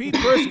 Pete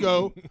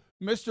Prisco,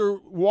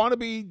 Mr.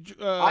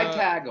 Wannabe. I'd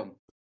tag him.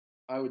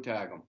 I would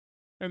tag him.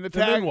 And the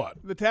tag, what?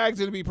 The tag's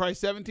going to be probably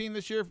 17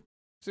 this year,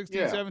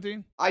 16,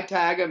 17? I'd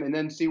tag him and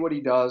then see what he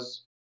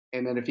does.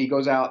 And then if he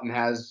goes out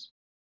and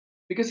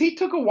because he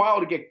took a while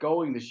to get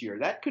going this year.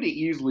 That could have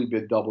easily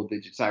been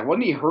double-digit sack.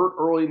 Wasn't he hurt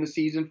early in the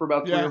season for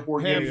about 3 or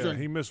 4 games? Yeah,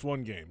 he missed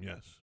 1 game,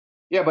 yes.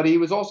 Yeah, but he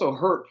was also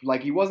hurt.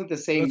 Like, he wasn't the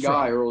same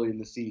guy early in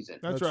the season.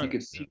 That's right. You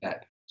could see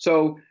that.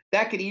 So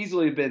that could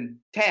easily have been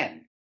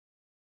 10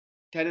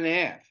 and a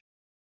half.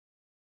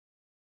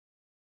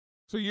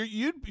 So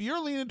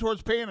you're leaning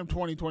towards paying him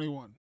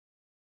 2021.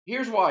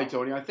 Here's why,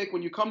 Tony. I think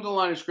when you come to the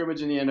line of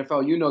scrimmage in the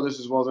NFL, you know this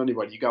as well as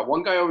anybody. You got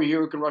one guy over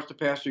here who can rush the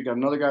passer. You got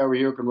another guy over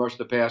here who can rush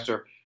the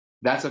passer.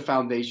 That's a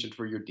foundation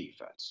for your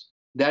defense.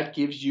 That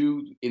gives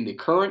you, in the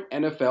current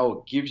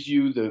NFL, gives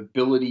you the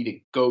ability to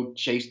go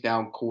chase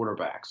down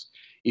quarterbacks.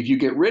 If you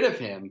get rid of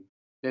him,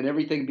 then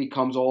everything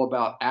becomes all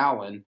about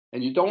Allen,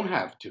 and you don't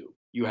have 2.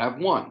 You have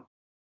 1.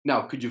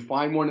 Now, could you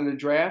find one in the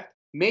draft?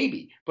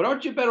 Maybe. But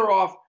aren't you better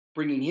off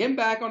bringing him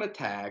back on a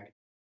tag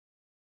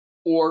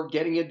or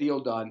getting a deal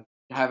done,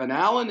 have an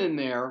Allen in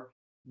there,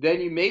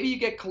 then maybe you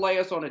get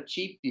Calais on a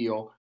cheap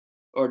deal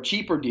or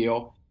cheaper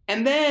deal,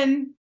 and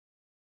then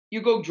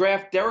you go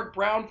draft Derek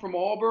Brown from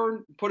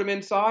Auburn, put him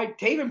inside.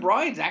 Taven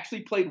Bryan's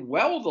actually played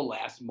well the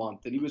last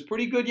month, and he was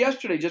pretty good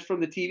yesterday just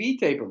from the TV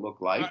tape, it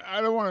looked like.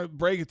 I don't want to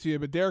break it to you,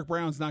 but Derek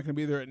Brown's not going to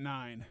be there at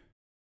 9.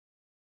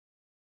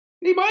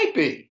 He might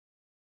be.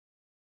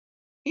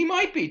 He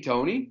might be,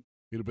 Tony.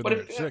 He'd have been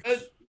there at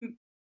 6.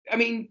 I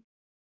mean,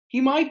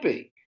 he might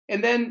be.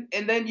 And then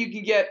you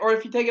can get, or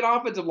if you take an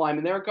offensive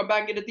lineman there and come back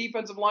and get a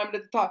defensive lineman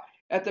at the top,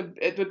 at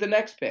the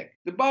next pick.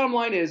 The bottom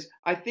line is,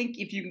 I think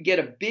if you can get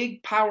a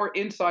big power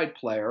inside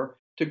player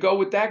to go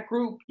with that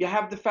group, you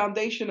have the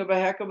foundation of a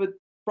heck of a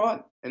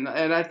front, and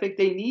I think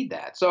they need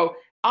that. So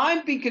I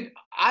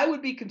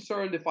would be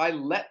concerned if I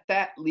let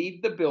that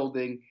leave the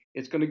building.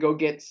 It's going to go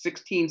get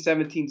 16,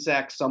 17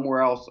 sacks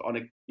somewhere else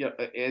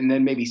and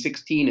then maybe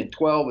 16 and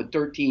 12 and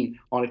 13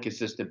 on a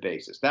consistent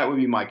basis. That would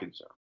be my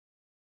concern.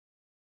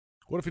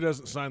 What if he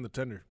doesn't sign the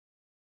tender?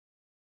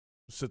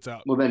 Sits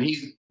out. Well, then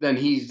he's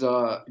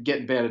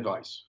getting bad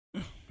advice.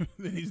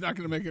 Then he's not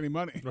going to make any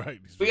money. Right.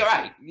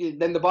 Right.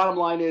 Then the bottom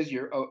line is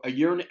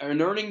an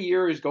earning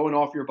year is going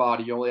off your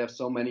body. You only have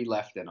so many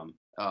left in them.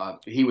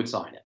 He would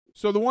sign it.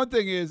 So the one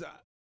thing is,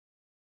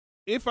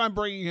 if I'm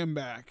bringing him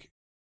back,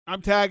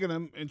 I'm tagging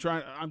him and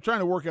I'm trying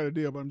to work out a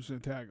deal, but I'm just going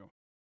to tag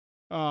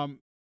him.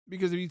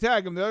 Because if you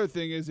tag him, the other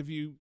thing is if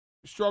you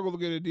struggle to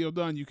get a deal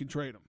done, you can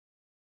trade him.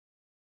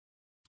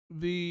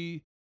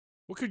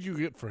 What could you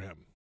get for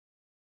him?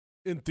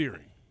 In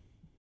theory.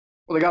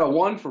 Well, they got a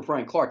 1 for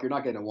Frank Clark. You're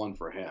not getting a 1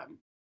 for him.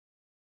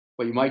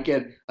 But you might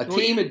get a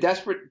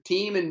desperate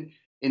team in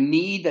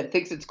need that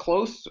thinks it's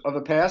close of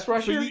a pass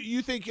rusher. So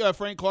you think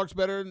Frank Clark's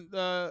better than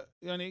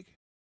Yannick?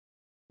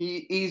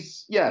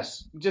 He's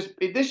yes. Just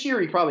this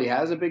year he probably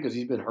hasn't been because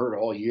he's been hurt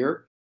all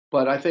year.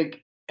 But I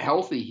think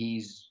healthy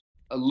he's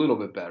a little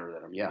bit better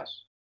than him.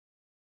 Yes.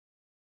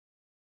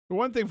 The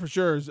one thing for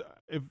sure is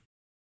if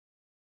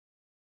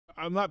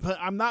I'm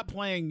not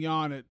playing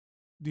Jan at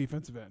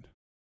defensive end.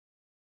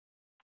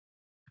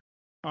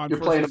 You're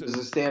playing him as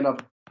a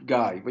stand-up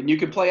guy, but you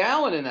can play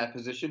Allen in that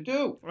position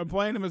too. I'm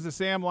playing him as a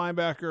Sam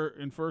linebacker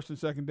in first and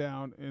second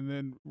down, and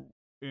then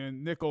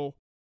in nickel,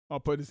 I'll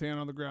put his hand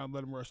on the ground,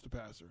 let him rush the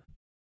passer.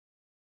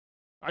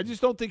 I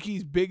just don't think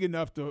he's big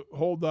enough to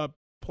hold up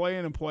play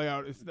in and play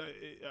out.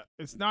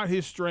 It's not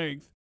his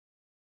strength.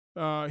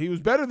 He was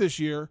better this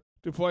year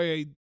to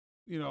play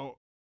a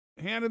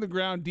hand in the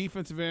ground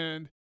defensive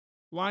end.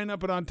 Line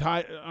up it on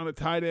a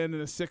tight end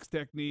in a 6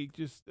 technique.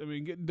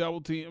 Getting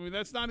double team.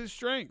 That's not his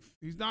strength.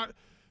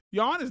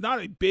 Jan is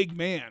not a big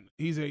man.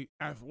 He's a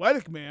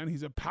athletic man.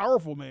 He's a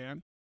powerful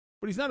man,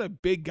 but he's not a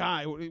big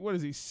guy. What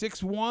is he?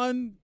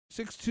 6'1",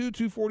 6'2",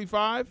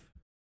 245?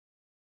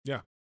 Yeah,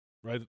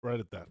 right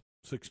at that.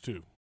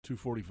 6'2",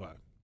 245.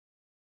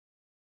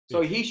 So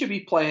he should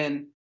be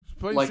playing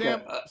like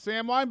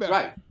Sam linebacker.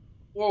 Right.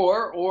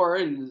 Or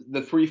in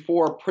the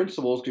 3-4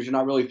 principles, because you're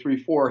not really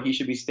 3-4, he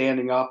should be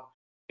standing up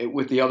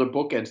with the other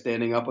bookend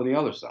standing up on the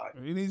other side.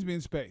 He needs to be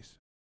in space.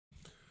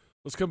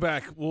 Let's come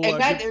back.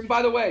 And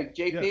by the way,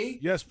 JP,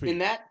 yes, Pete. In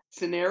that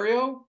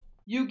scenario,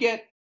 you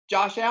get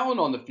Josh Allen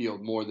on the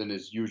field more than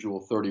his usual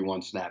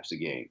 31 snaps a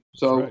game.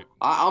 So right.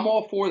 I'm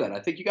all for that.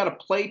 I think you got to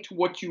play to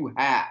what you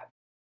have.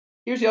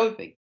 Here's the other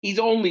thing. He's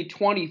only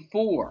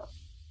 24.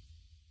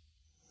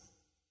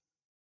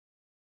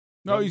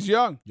 No, he's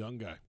young. Young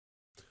guy.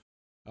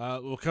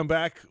 We'll come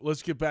back.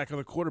 Let's get back on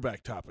the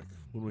quarterback topic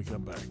when we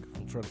come back.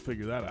 We'll try to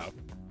figure that out.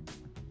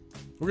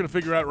 We're going to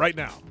figure out right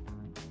now,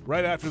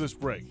 right after this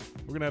break.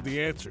 We're going to have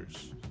the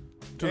answers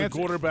to the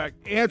quarterback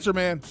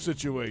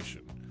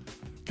situation.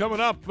 Coming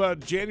up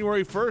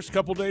January 1st,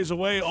 couple days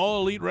away,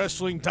 All Elite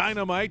Wrestling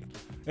Dynamite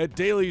at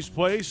Daly's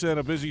Place, and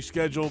a busy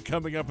schedule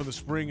coming up in the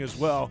spring as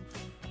well.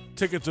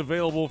 Tickets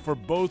available for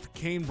both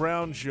Kane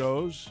Brown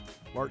shows,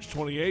 March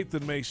 28th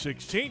and May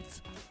 16th.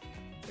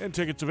 And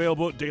tickets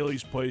available at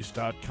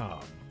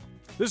dailysplace.com.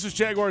 This is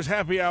Jaguars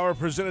Happy Hour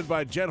presented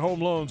by Jet Home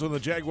Loans on the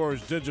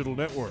Jaguars Digital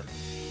Network.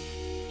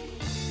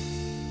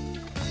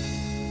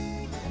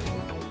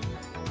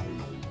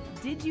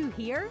 Did you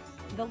hear?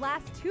 The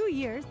last 2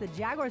 years, the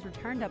Jaguars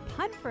returned a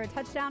punt for a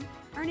touchdown,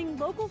 earning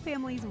local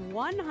families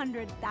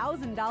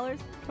 $100,000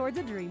 towards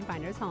a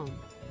Dreamfinders home.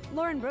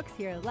 Lauren Brooks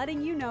here,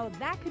 letting you know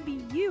that could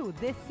be you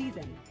this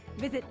season.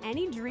 Visit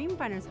any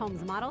Dreamfinders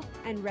Homes model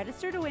and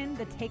register to win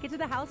the Take It to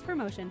the House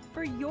promotion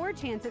for your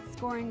chance at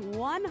scoring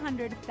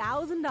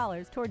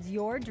 $100,000 towards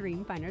your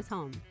Dreamfinders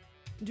home.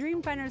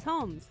 Dreamfinders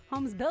Homes,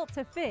 homes built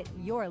to fit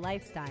your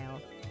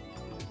lifestyle.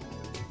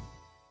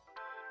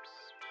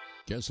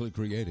 Kessler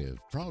Creative,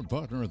 proud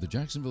partner of the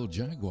Jacksonville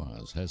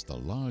Jaguars, has the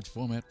large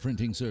format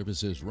printing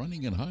services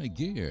running in high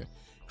gear,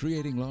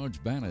 creating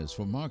large banners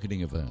for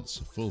marketing events,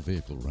 full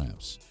vehicle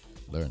wraps.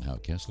 Learn how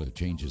Kessler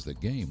changes the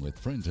game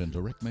with print and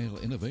direct mail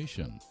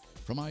innovation.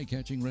 From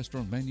eye-catching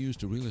restaurant menus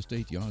to real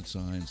estate yard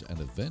signs and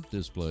event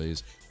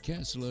displays,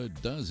 Kessler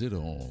does it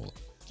all.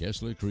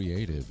 Kessler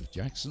Creative,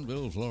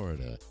 Jacksonville,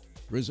 Florida.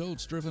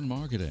 Results-driven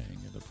marketing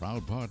and a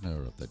proud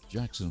partner of the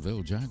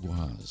Jacksonville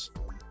Jaguars.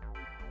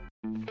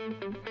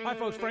 Hi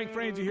folks, Frank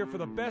Frangie here for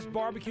the best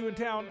barbecue in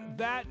town.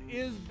 That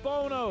is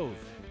Bono's.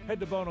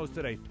 Head to Bono's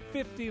today.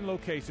 15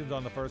 locations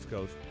on the First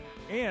Coast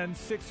and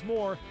 6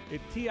 more at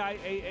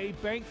TIAA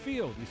Bank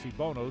Field. You see,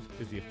 Bono's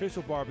is the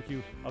official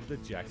barbecue of the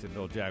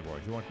Jacksonville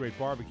Jaguars. You want great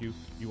barbecue,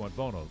 you want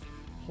Bono's.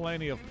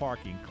 Plenty of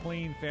parking,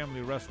 clean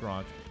family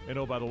restaurants, and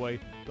oh, by the way,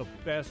 the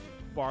best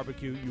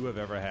barbecue you have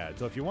ever had.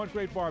 So if you want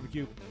great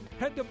barbecue,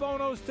 head to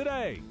Bono's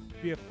today,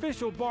 the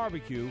official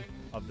barbecue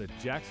of the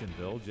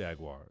Jacksonville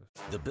Jaguars.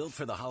 The Built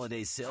for the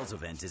Holidays sales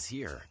event is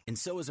here, and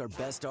so is our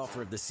best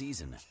offer of the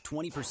season,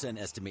 20%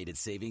 estimated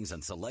savings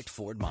on select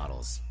Ford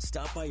models.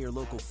 Stop by your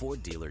local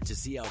Ford dealer to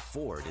see how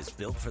Ford is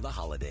built for the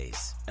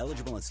holidays.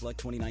 Eligible on select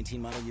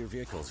 2019 model year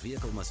vehicles.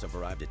 Vehicle must have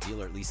arrived at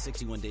dealer at least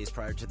 61 days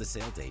prior to the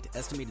sale date.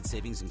 Estimated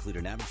savings include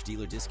an average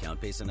dealer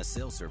discount based on a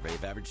sales survey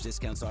of average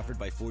discounts offered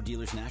by Ford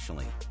dealers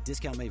nationally.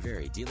 Discount may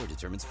vary. Dealer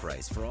determines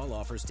price. For all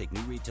offers, take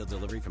new retail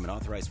delivery from an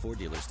authorized Ford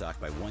dealer stock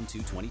by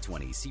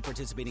 1/2/2020. See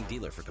participating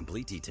dealer for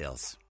complete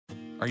details.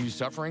 Are you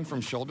suffering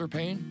from shoulder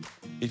pain?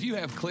 If you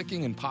have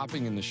clicking and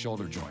popping in the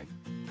shoulder joint,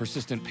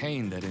 persistent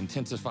pain that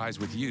intensifies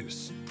with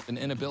use, an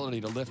inability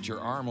to lift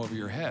your arm over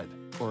your head,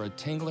 or a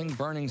tingling,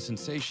 burning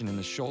sensation in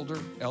the shoulder,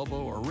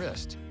 elbow, or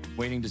wrist,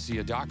 waiting to see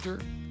a doctor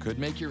could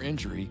make your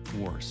injury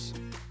worse.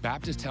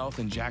 Baptist Health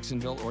and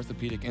Jacksonville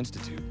Orthopedic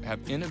Institute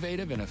have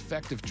innovative and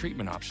effective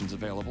treatment options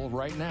available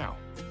right now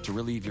to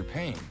relieve your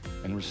pain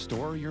and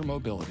restore your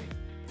mobility.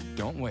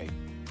 Don't wait.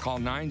 Call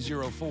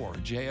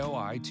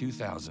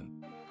 904-JOI-2000.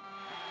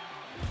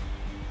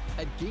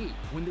 At Gate,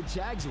 when the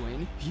Jags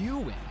win, you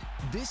win.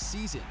 This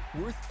season,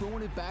 we're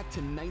throwing it back to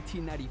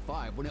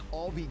 1995 when it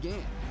all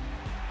began.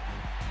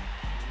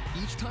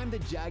 Each time the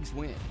Jags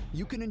win,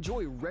 you can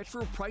enjoy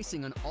retro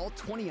pricing on all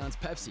 20-ounce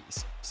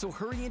Pepsis. So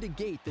hurry into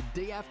Gate the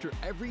day after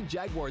every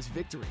Jaguars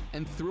victory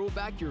and throw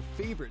back your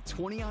favorite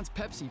 20-ounce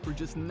Pepsi for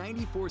just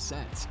 94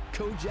 cents.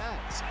 Go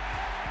Jags!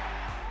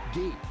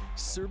 Gate,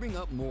 serving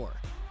up more.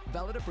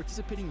 Valid at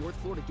participating North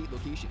Florida Gate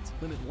locations.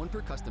 Limit 1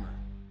 per customer.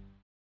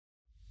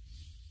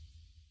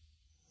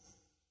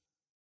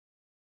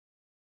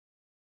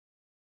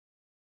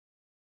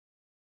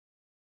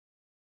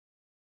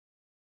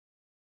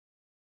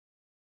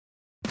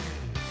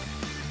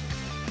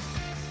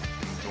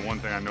 One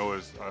thing I know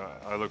is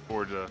I look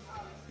forward to,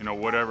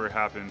 whatever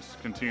happens,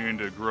 continuing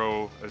to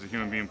grow as a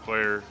human being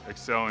player,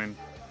 excelling,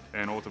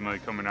 and ultimately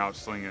coming out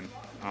slinging.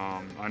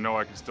 I know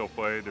I can still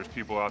play. There's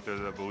people out there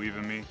that believe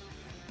in me,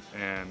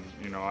 and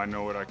I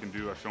know what I can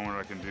do. I've shown what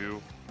I can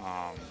do.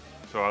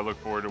 So I look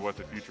forward to what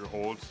the future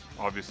holds.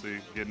 Obviously,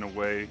 getting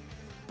away,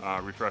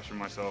 refreshing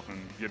myself,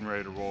 and getting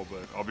ready to roll.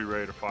 But I'll be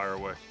ready to fire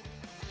away.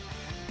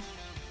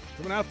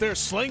 Coming out there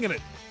slinging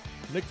it,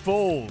 Nick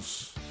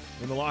Foles.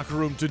 In the locker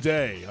room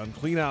today on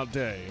clean-out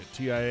day at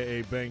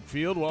TIAA Bank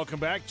Field. Welcome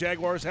back,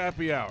 Jaguars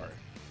Happy Hour.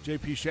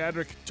 J.P.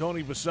 Shadrick,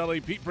 Tony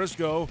Baselli, Pete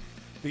Prisco.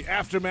 The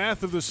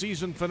aftermath of the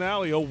season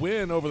finale, a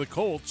win over the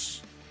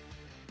Colts.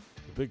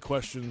 The big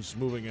questions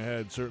moving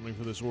ahead, certainly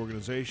for this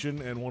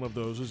organization, and one of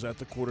those is at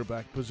the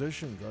quarterback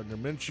position. Gardner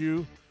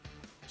Minshew,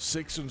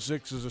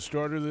 6-6 as a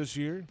starter this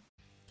year.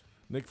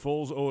 Nick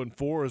Foles,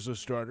 0-4 as a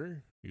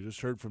starter. You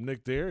just heard from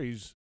Nick there.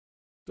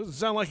 Doesn't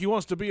sound like he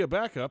wants to be a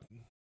backup.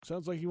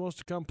 Sounds like he wants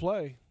to come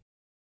play.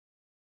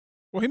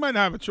 Well, he might not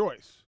have a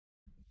choice.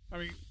 I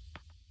mean,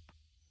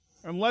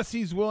 unless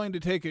he's willing to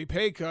take a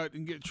pay cut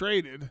and get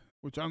traded,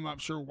 which I'm not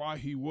sure why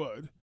he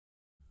would,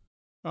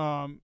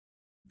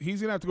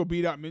 he's going to have to go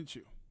beat out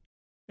Minshew.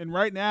 And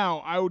right now,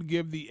 I would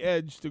give the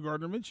edge to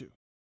Gardner Minshew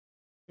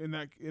in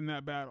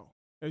that battle.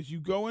 As you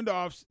go into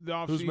the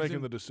offseason. Who's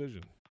making the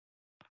decision?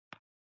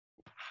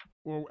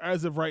 Well,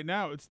 as of right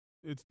now, it's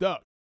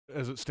Doug.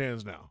 As it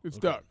stands now. It's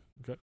Doug.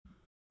 Okay.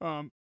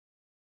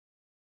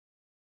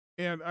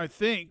 And I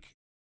think,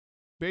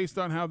 based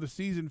on how the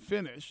season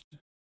finished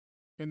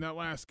in that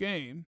last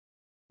game,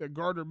 that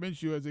Gardner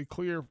Minshew has a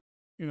clear,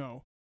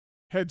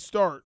 head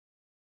start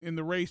in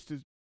the race to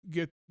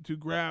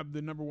grab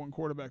the number 1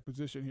 quarterback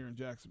position here in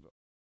Jacksonville.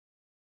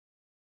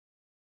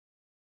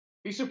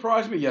 He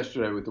surprised me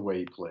yesterday with the way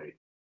he played.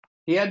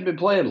 He hadn't been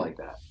playing like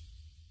that.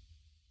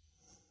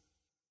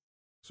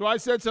 So I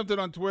said something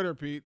on Twitter,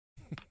 Pete.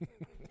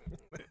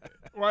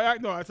 Well,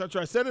 no, that's not true.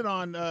 I said it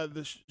on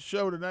the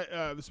show tonight,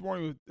 this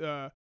morning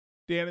with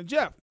Dan and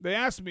Jeff. They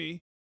asked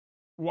me,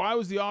 why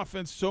was the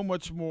offense so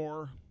much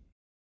more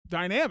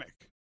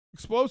dynamic,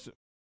 explosive?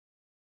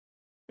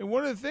 And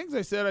one of the things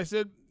I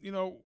said,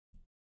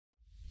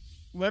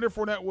 Leonard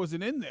Fournette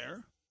wasn't in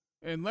there,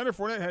 and Leonard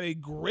Fournette had a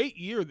great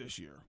year this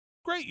year.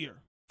 Great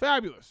year.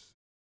 Fabulous.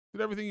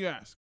 Did everything you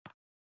asked.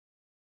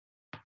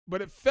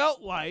 But it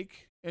felt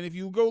like, and if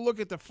you go look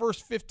at the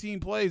first 15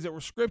 plays that were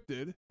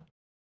scripted,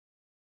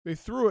 they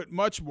threw it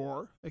much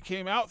more. They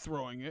came out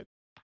throwing it,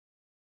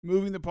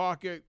 moving the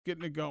pocket,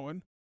 getting it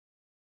going.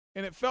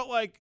 And it felt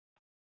like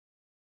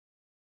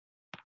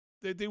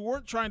they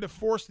weren't trying to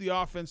force the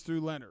offense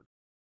through Leonard.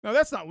 Now,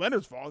 that's not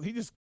Leonard's fault. He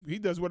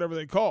does whatever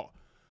they call.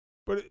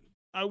 But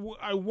I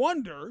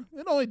wonder,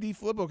 and only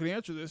DeFilippo can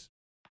answer this,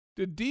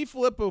 did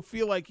DeFilippo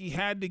feel like he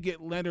had to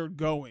get Leonard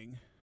going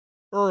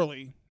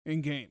early in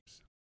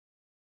games?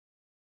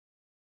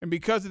 And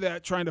because of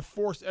that, trying to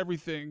force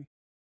everything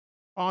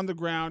on the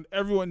ground,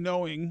 everyone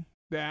knowing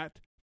that,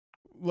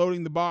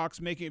 loading the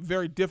box, making it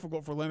very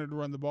difficult for Leonard to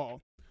run the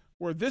ball.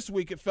 Where this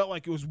week it felt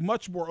like it was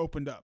much more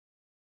opened up.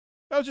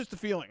 That was just the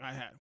feeling I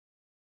had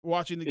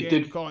watching the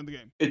game and calling the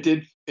game. It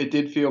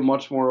did feel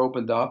much more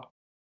opened up.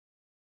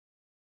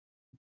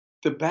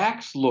 The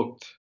backs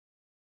looked,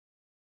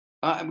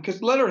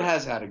 because Leonard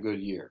has had a good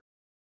year,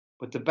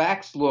 but the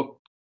backs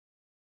looked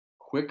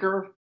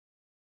quicker,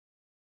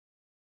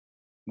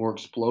 more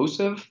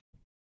explosive.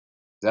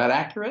 Is that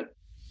accurate?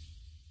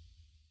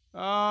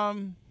 I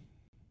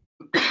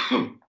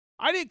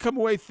didn't come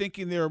away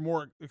thinking they were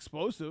more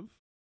explosive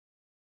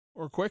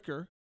or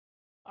quicker.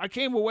 I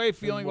came away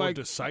feeling more like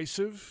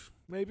decisive,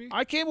 maybe.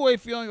 I came away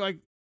feeling like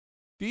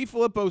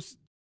DeFilippo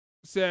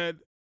said,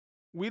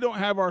 "We don't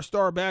have our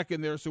star back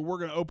in there, so we're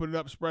going to open it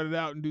up, spread it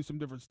out, and do some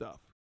different stuff."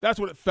 That's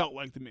what it felt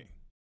like to me.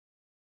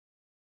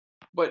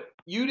 But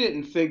you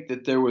didn't think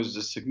that there was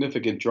a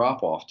significant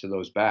drop off to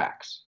those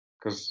backs,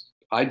 because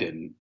I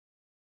didn't.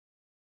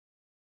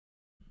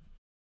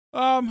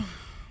 I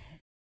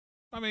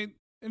mean,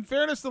 in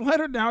fairness to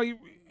Leonard, now he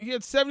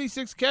had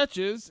 76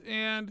 catches,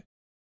 and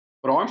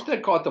but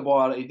Armstead caught the ball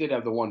out. He did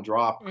have the one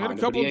drop. He had a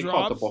couple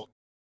drops.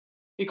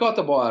 He caught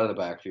the ball out of the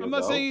backfield. I'm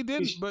not saying he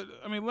didn't, but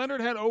I mean,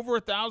 Leonard had over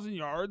 1,000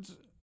 yards.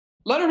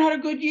 Leonard had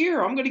a good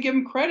year. I'm going to give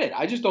him credit.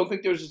 I just don't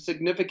think there's a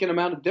significant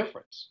amount of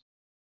difference.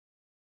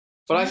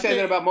 But I say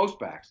that about most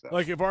backs, though.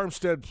 Like if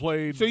Armstead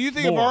played. So you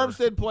think more, if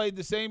Armstead played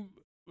the same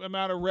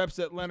amount of reps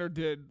that Leonard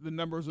did, the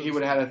numbers would he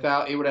would have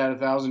had he would have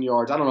had 1,000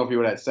 yards. I don't know if he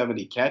would have had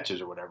 70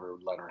 catches or whatever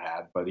Leonard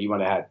had, but he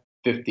would have had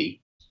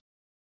 50.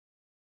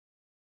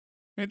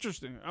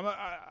 Interesting.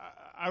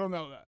 I don't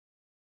know that.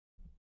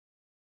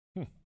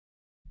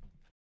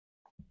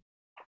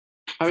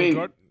 I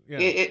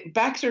mean,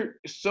 backs are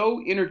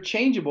so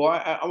interchangeable.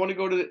 I want to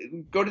go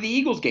to the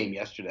Eagles game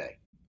yesterday.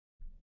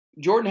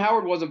 Jordan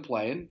Howard wasn't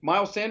playing.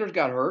 Miles Sanders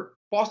got hurt.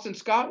 Boston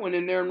Scott went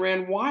in there and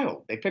ran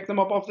wild. They picked them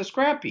up off the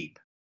scrap heap.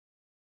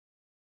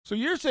 So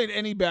you're saying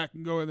any back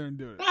can go in there and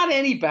do it? Not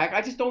any back.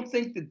 I just don't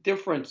think the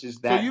difference is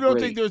that. So you don't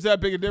great. think there's that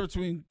big a difference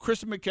between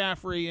Christian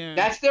McCaffrey and?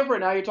 That's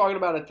different. Now you're talking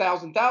about a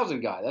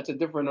 1,000 guy. That's a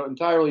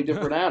entirely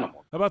different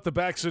animal. How about the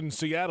backs in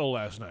Seattle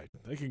last night?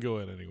 They can go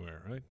in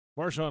anywhere, right?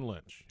 Marshawn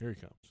Lynch, here he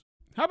comes.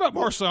 How about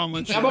Marshawn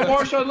Lynch? How about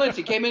Marshawn Lynch?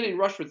 He came in and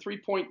rushed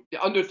for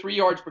under 3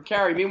 yards per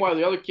carry. Meanwhile,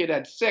 the other kid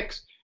had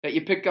 6 that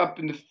you pick up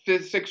in the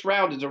 5th, 6th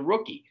round as a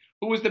rookie.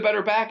 Who was the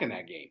better back in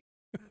that game?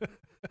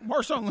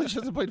 Marshawn Lynch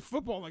hasn't played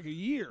football in like a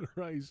year.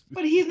 Right.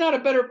 But he's not a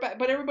better back.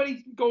 But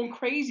everybody's going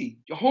crazy.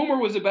 Homer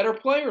was a better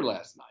player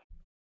last night.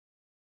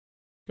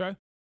 Okay.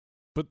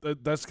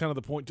 But that's kind of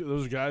the point too.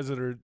 Those are guys that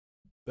are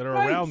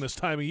Right. around this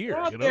time of year.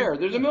 They're out you know? there.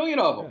 There's a million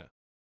of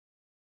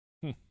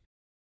them.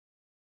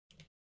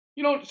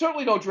 You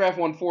certainly don't draft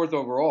 1/4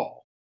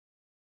 overall.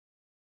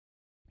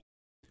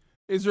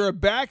 Is there a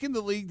back in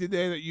the league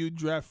today that you'd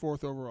draft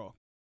 4th overall?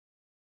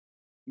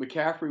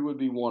 McCaffrey would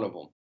be one of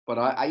them. But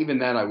I even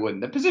then I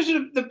wouldn't.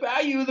 The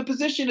value of the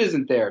position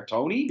isn't there,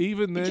 Tony.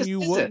 Even then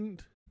you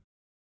wouldn't?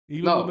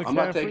 Even no, with I'm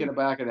not McCaffrey? taking it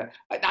back of that.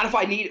 Not if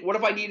I need. What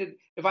if I needed?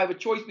 If I have a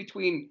choice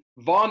between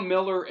Von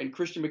Miller and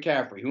Christian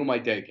McCaffrey, who am I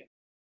taking?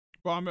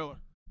 Von Miller.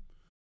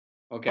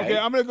 Okay.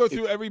 I'm going to go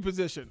through every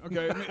position.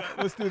 Okay,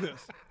 let's do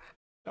this.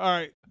 All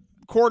right,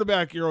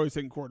 quarterback. You're always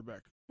taking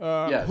quarterback.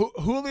 Yes.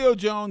 Julio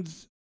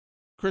Jones,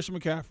 Christian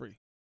McCaffrey.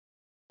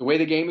 The way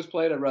the game is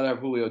played, I'd rather have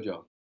Julio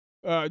Jones.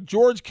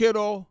 George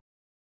Kittle,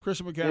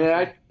 Christian McCaffrey.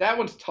 Yeah, that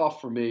one's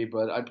tough for me,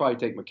 but I'd probably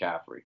take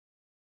McCaffrey.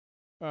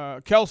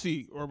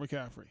 Kelsey or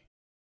McCaffrey.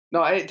 No,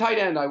 tight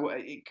end.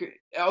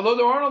 Although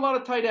there aren't a lot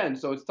of tight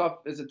ends, so it's tough.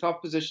 It's a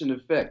tough position to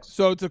fix.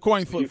 So it's a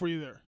coin flip for you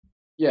there.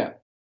 Yeah.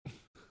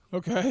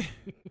 Okay.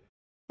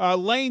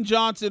 Lane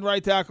Johnson,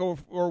 right tackle,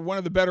 or one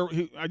of the better.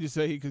 I just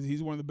say because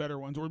he's one of the better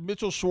ones, or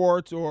Mitchell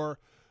Schwartz, or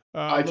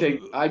I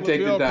take the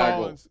tackle.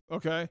 Collins.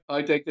 Okay.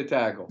 I take the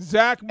tackle.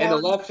 Zach Martin,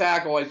 and the left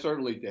tackle, I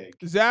certainly take.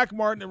 Zach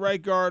Martin at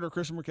right guard, or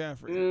Christian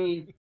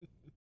McCaffrey.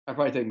 I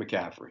probably take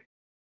McCaffrey.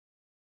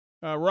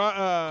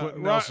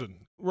 Quentin Nelson.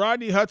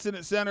 Rodney Hudson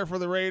at center for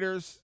the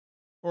Raiders,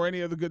 or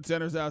any of the good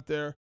centers out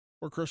there,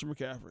 or Christian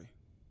McCaffrey.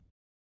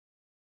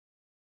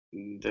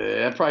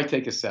 I'd probably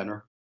take a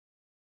center.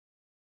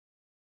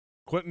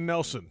 Quentin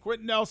Nelson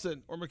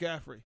or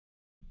McCaffrey.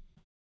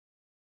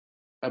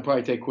 I'd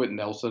probably take Quentin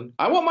Nelson.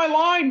 I want my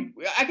line.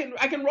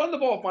 I can run the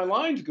ball if my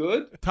line's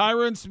good.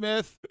 Tyron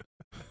Smith.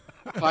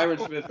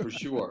 Tyron Smith for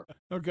sure.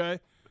 Okay.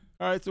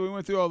 All right, so we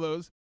went through all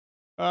those.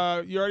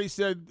 You already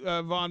said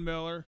Von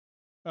Miller.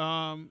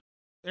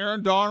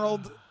 Aaron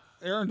Donald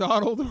or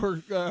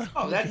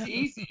oh, that's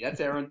easy. That's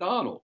Aaron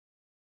Donald.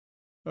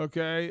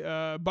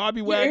 Okay.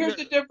 Bobby Wagner. Here's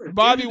the difference.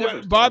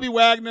 Bobby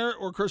Wagner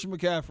or Christian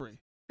McCaffrey.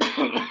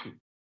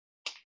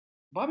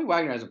 Bobby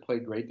Wagner hasn't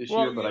played great this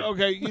year, but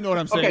okay, you know what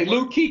I'm saying. Okay,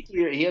 Luke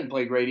Kuechly, he hasn't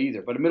played great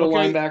either, but a middle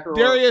linebacker.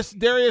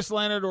 Darius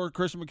Leonard or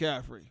Christian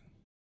McCaffrey.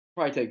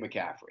 Probably take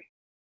McCaffrey.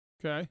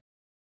 Okay.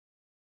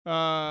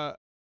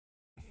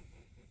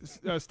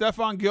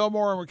 Stephon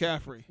Gilmore or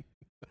McCaffrey.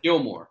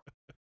 Gilmore.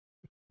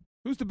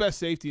 Who's the best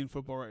safety in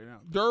football right now?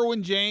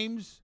 Derwin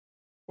James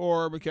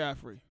or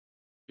McCaffrey?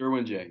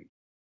 Derwin James.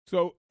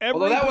 So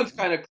although that one's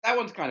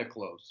kind of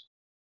close.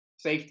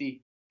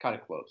 Safety kind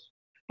of close.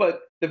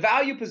 But the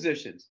value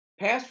positions,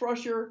 pass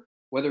rusher,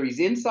 whether he's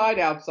inside,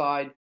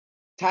 outside,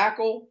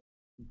 tackle,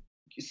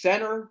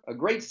 center, a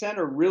great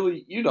center,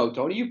 really,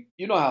 Tony,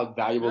 you know how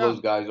valuable those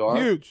guys are.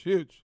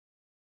 Huge.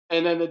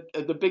 And then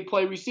the big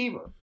play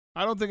receiver.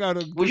 I don't think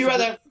I'd. Would you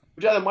rather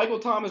Michael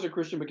Thomas or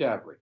Christian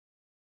McCaffrey?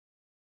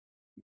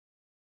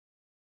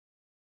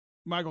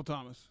 Michael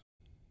Thomas.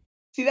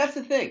 See, that's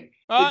the thing.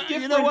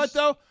 You know what,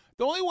 though?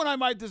 The only one I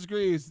might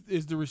disagree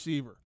is the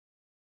receiver.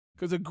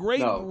 Because a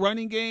great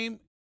running game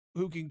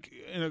who can,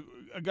 and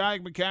a guy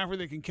like McCaffrey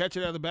that can catch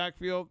it out of the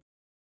backfield,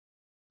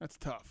 that's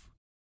tough.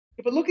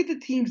 Yeah, but look at the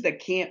teams that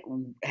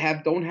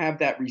don't have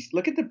that.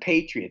 Look at the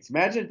Patriots.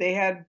 Imagine if they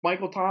had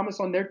Michael Thomas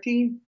on their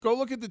team. Go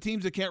look at the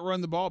teams that can't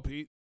run the ball,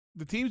 Pete.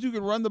 The teams who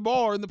can run the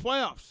ball are in the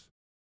playoffs.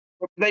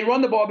 They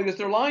run the ball because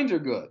their lines are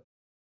good.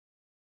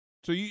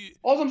 So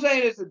all I'm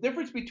saying is the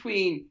difference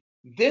between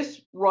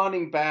this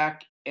running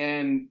back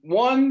and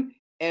 1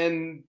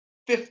 and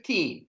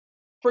 15.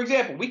 For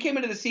example, we came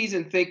into the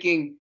season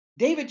thinking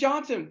David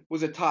Johnson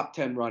was a top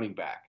 10 running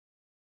back.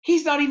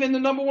 He's not even the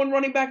number 1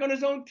 running back on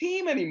his own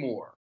team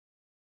anymore.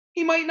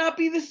 He might not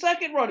be the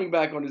second running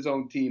back on his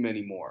own team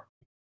anymore.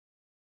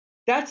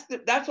 That's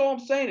all I'm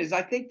saying is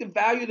I think the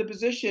value of the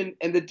position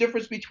and the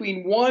difference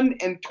between 1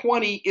 and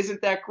 20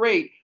 isn't that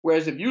great.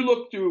 Whereas if you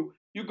go to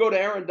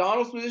Aaron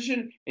Donald's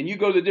position and you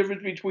go to the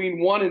difference between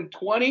 1 and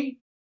 20,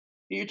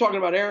 you're talking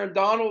about Aaron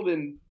Donald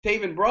and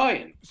Taven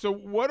Bryan. So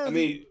what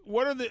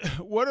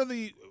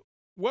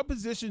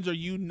positions are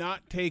you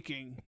not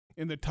taking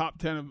in the top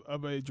 10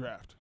 of a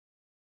draft?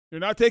 You're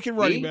not taking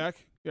running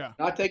back. Yeah.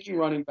 Not taking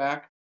running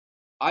back.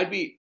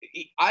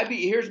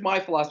 Here's my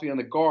philosophy on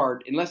the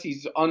guard, unless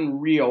he's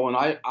unreal,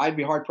 and I'd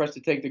be hard pressed to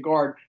take the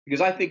guard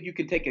because I think you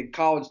could take a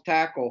college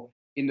tackle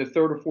in the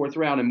 3rd or 4th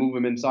round and move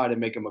him inside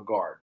and make him a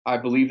guard. I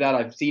believe that.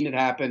 I've seen it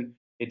happen.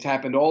 It's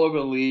happened all over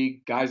the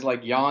league. Guys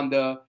like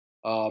Yonda,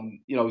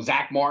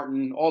 Zach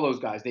Martin, all those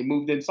guys, they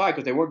moved inside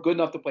because they weren't good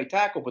enough to play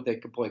tackle, but they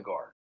could play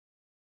guard.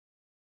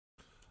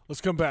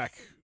 Let's come back.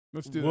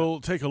 Let's do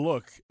We'll take a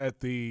look at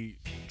the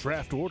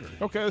draft order.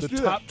 Okay, let's do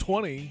the that. top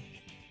 20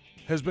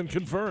 has been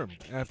confirmed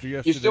after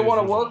yesterday. You still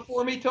want to work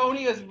for me,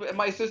 Tony, as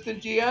my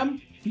assistant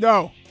GM?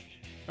 No.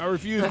 I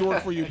refuse to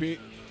work for you, Pete.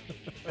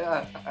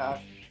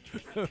 Back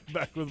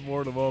with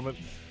more in a moment.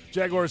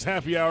 Jaguars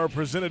Happy Hour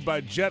presented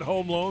by Jet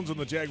Home Loans on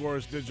the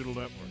Jaguars Digital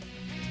Network.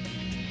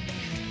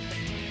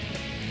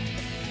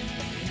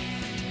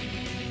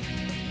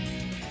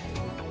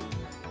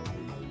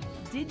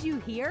 Did you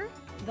hear?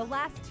 The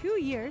last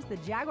 2 years, the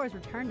Jaguars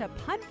returned a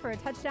punt for a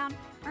touchdown,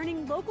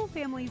 earning local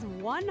families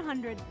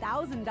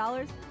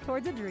 $100,000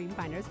 towards a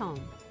Dreamfinders home.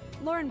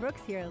 Lauren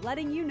Brooks here,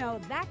 letting you know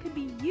that could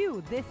be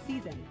you this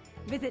season.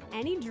 Visit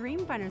any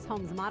Dreamfinders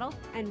Homes model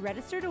and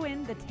register to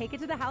win the Take It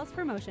to the House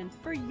promotion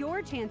for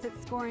your chance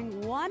at scoring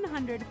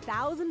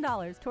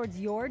 $100,000 towards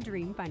your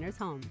Dreamfinders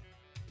home.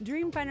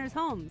 Dreamfinders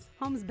Homes,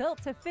 homes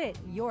built to fit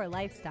your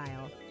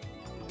lifestyle.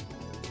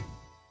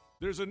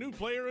 There's a new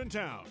player in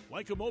town.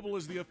 Leica Mobile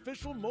is the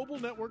official mobile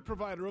network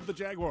provider of the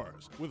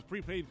Jaguars. With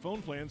prepaid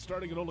phone plans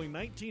starting at only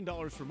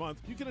 $19 per month,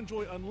 you can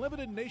enjoy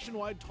unlimited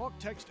nationwide talk,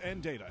 text,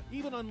 and data.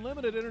 Even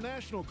unlimited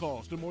international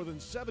calls to more than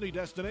 70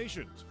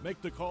 destinations.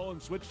 Make the call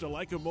and switch to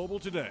Leica Mobile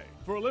today.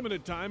 For a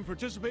limited time,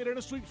 participate in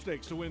a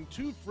sweepstakes to win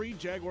 2 free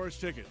Jaguars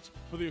tickets.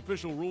 For the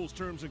official rules,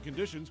 terms, and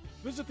conditions,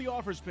 visit the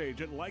offers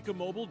page at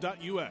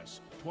leicamobile.us.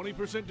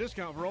 20%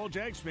 discount for all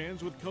Jags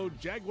fans with code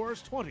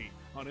JAGUARS20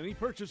 on any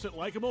purchase at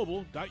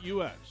leicamobile.us.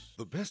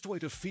 The best way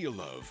to feel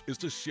love is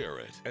to share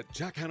it. At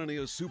Jack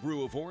Hanania's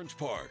Subaru of Orange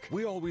Park,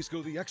 we always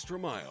go the extra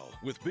mile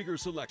with bigger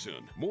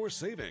selection, more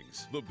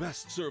savings, the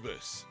best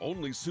service.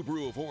 Only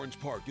Subaru of Orange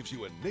Park gives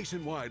you a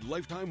nationwide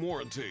lifetime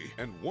warranty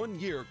and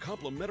 1-year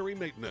complimentary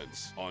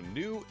maintenance on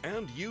new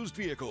and used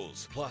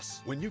vehicles. Plus,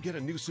 when you get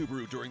a new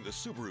Subaru during the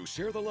Subaru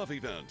Share the Love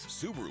event,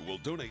 Subaru will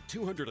donate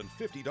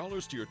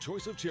 $250 to your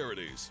choice of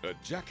charities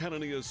at Jack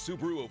Hanania's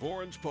Subaru of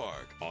Orange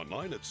Park.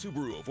 Online at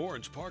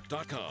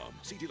SubaruofOrangePark.com.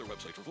 See dealer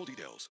website for full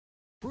details.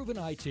 Proven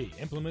IT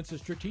implements a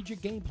strategic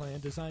game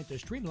plan designed to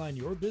streamline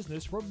your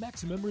business for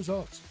maximum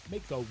results.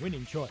 Make the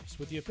winning choice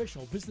with the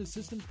official business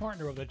systems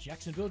partner of the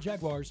Jacksonville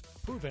Jaguars,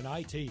 Proven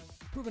IT.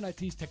 Proven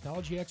IT's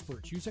technology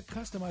experts use a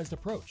customized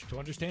approach to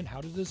understand how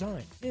to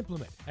design,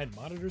 implement, and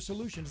monitor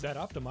solutions that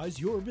optimize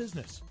your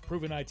business.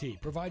 Proven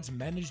IT provides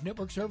managed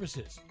network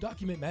services,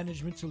 document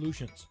management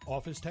solutions,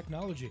 office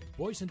technology,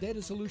 voice and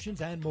data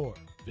solutions, and more.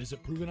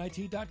 Visit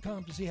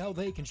ProvenIT.com to see how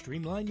they can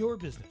streamline your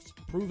business.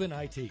 Proven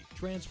IT,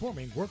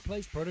 transforming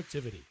workplace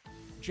productivity.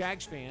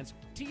 Jags fans,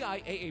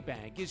 TIAA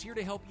Bank is here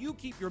to help you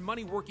keep your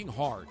money working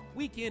hard,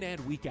 week in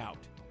and week out.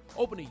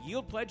 Open a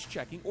Yield Pledge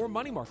checking or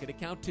money market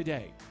account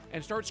today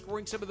and start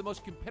scoring some of the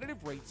most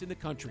competitive rates in the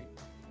country.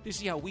 To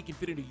see how we can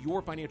fit into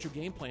your financial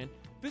game plan,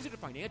 visit a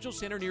financial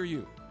center near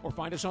you or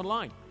find us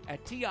online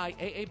at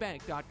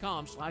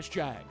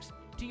TIAABank.com/Jags.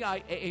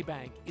 TIAA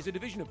Bank is a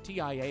division of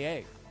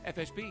TIAA,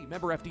 FSB,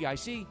 member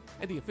FDIC,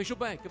 and the official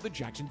bank of the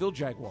Jacksonville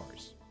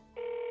Jaguars.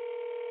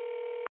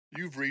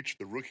 You've reached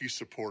the Rookie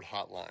Support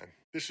Hotline.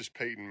 This is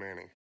Peyton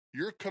Manning.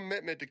 Your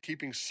commitment to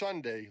keeping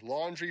Sunday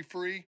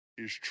laundry-free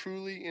is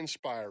truly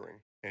inspiring,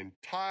 and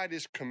Tide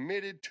is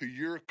committed to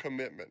your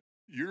commitment.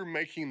 You're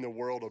making the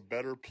world a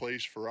better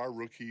place for our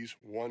rookies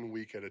 1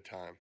 week at a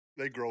time.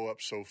 They grow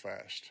up so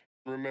fast.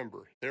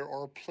 Remember, there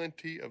are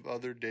plenty of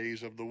other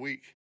days of the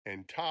week,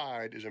 and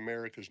Tide is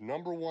America's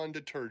 #1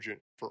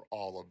 detergent for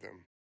all of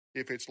them.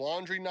 If it's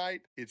laundry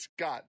night, it's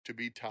got to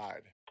be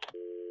Tide.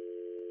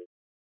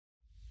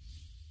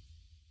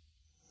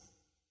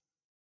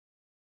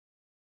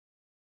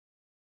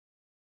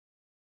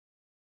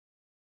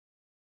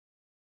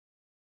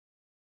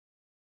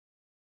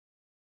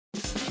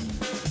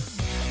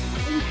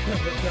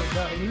 That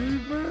guy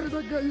leave, man.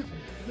 That guy,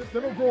 they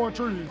don't grow on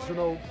trees, you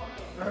know.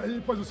 He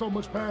plays with so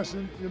much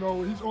passion, you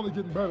know. He's only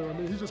getting better. I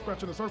mean, he's just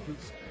scratching the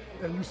surface,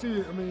 and you see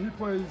it. I mean, he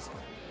plays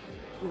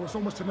with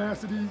so much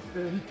tenacity,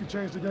 and he can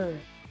change the game.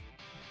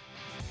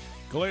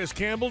 Calais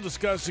Campbell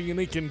discussing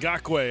Yannick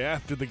Ngakoue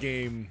after the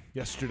game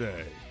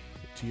yesterday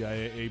at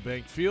TIAA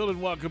Bank Field.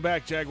 And welcome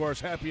back,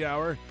 Jaguars Happy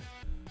Hour.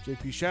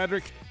 JP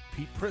Shadrick,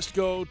 Pete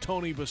Prisco,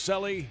 Tony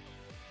Baselli.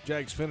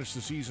 Jags finished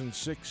the season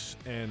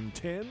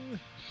 6-10.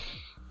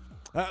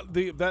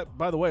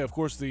 By the way, of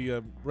course,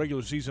 the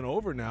regular season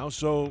over now,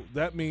 so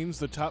that means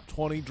the top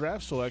 20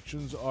 draft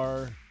selections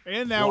are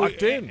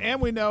locked in. And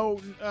we know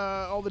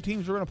all the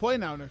teams are going to play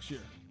now next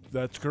year.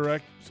 That's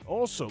correct.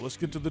 Also, let's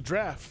get to the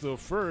draft, though.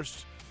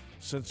 First,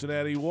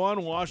 Cincinnati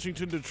 1,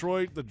 Washington,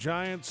 Detroit, the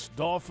Giants,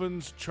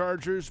 Dolphins,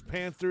 Chargers,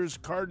 Panthers,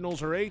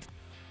 Cardinals are 8.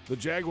 The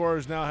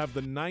Jaguars now have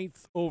the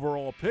 9th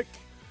overall pick.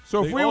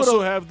 So they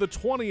also have the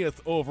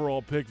 20th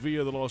overall pick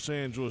via the Los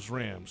Angeles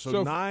Rams.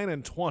 So 9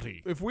 and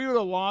 20. If we would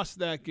have lost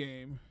that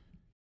game,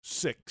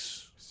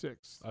 6.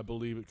 I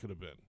believe it could have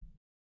been.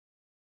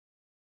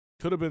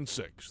 Could have been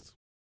 6th.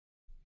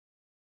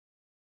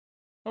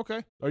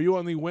 Okay. Are you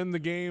on the win the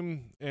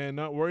game and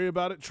not worry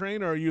about it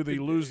train, or are you the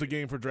lose the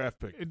game for draft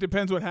pick? It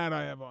depends what hat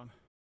I have on.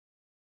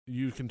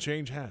 You can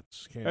change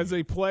hats, can't As you?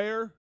 a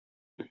player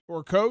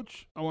or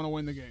coach, I want to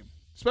win the game,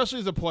 especially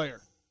as a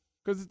player.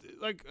 Because,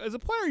 like, as a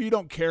player, you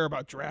don't care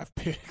about draft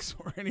picks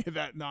or any of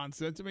that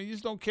nonsense. I mean, you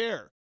just don't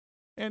care.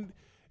 And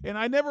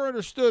I never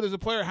understood as a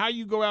player how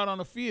you go out on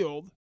a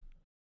field,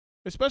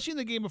 especially in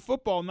the game of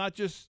football, not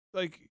just,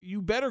 like,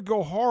 you better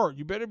go hard.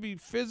 You better be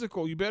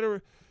physical. You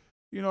better,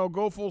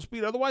 go full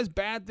speed. Otherwise,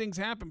 bad things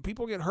happen.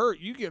 People get hurt.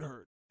 You get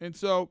hurt. And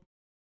so,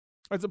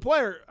 as a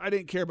player, I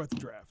didn't care about the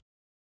draft.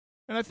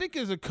 And I think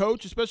as a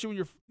coach, especially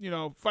when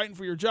you're, fighting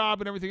for your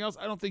job and everything else,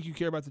 I don't think you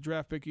care about the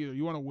draft pick either.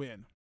 You want to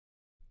win.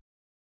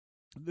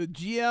 The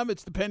GM,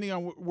 it's depending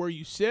on where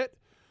you sit.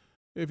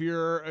 If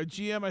you're a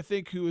GM, I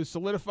think, who is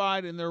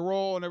solidified in their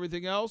role and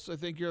everything else, I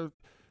think you're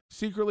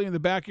secretly in the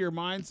back of your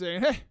mind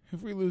saying, hey,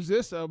 if we lose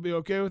this, I'll be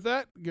okay with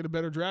that, get a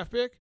better draft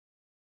pick.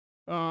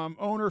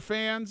 Owner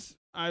fans,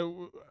 I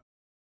would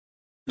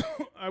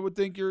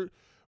think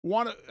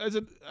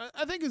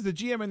I think as the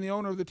GM and the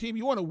owner of the team,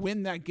 you want to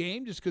win that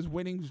game just because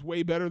winning is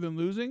way better than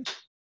losing.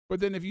 But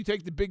then if you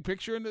take the big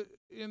picture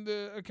in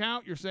the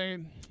account, you're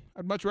saying,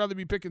 I'd much rather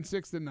be picking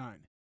 6 than 9.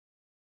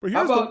 But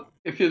how about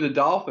if you're the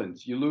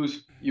Dolphins,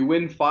 you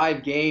win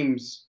 5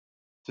 games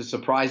to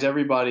surprise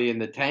everybody,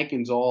 and the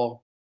tanking's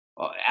all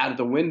out of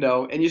the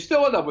window, and you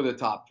still end up with a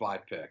top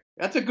 5 pick.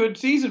 That's a good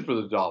season for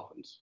the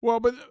Dolphins. Well,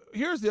 but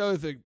here's the other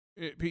thing,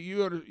 Pete.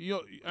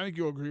 I think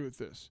you'll agree with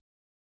this.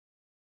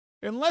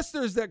 Unless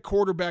there's that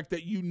quarterback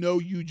that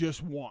you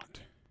just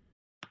want,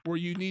 where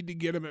you need to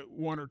get him at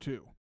 1 or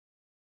 2,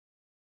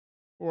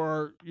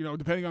 or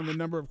depending on the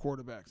number of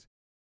quarterbacks.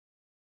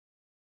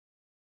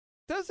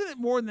 Doesn't it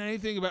more than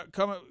anything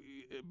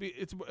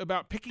it's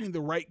about picking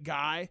the right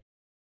guy?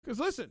 Because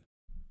listen,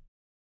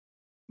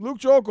 Luke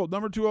Jokel,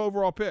 number 2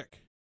 overall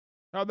pick.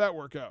 How'd that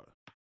work out?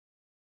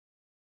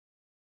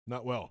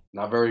 Not well.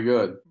 Not very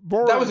good.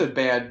 That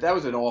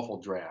was an awful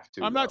draft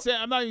too. I'm not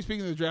even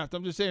speaking of the draft.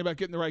 I'm just saying about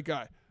getting the right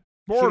guy.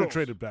 Should have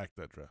traded back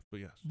that draft,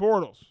 but yes.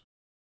 Bortles.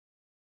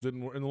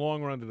 In the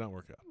long run, did not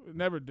work out. It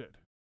never did.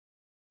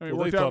 I mean,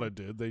 well, they thought it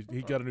did.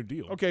 He got a new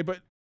deal. Okay, but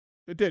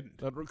it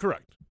didn't.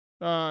 Correct.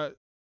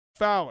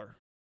 Fowler.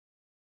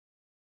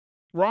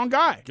 Wrong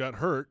guy. Got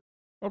hurt.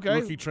 Okay.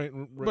 Rookie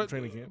training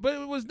camp.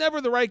 But it was never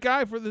the right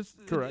guy for this.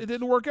 Correct. It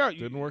didn't work out.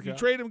 Didn't work out. You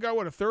traded him, got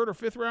what, a 3rd or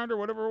 5th rounder,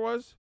 whatever it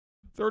was?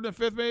 3rd and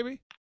 5th, maybe?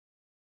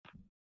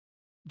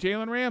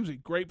 Jalen Ramsey,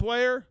 great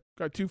player.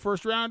 Got 2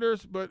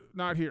 first-rounders, but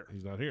not here.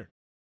 He's not here.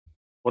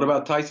 What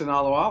about Tyson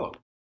Alualu?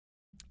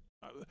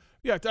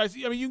 Yeah,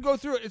 Tyson. I mean, you can go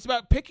through it. It's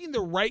about picking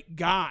the right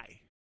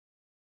guy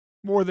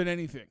more than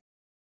anything.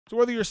 So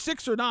whether you're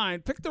 6 or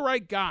 9, pick the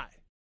right guy.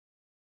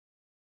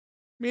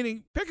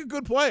 Meaning, pick a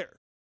good player.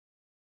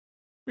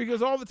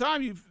 Because all the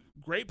time,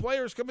 great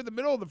players come in the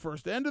middle of the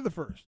first, the end of the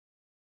first.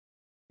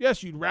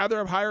 Yes, you'd rather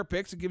have higher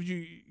picks. It gives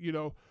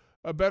you,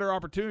 a better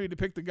opportunity to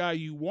pick the guy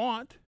you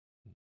want.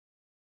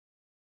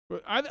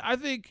 But I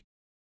think,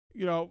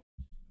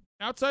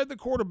 outside the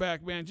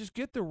quarterback, man, just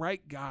get the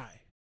right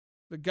guy.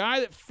 The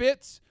guy that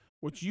fits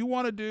what you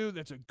want to do,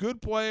 that's a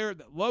good player,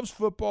 that loves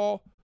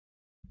football.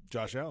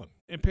 Josh Allen.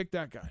 And pick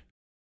that guy.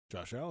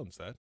 Josh Allen's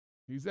that.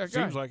 He's that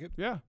guy. Seems like it.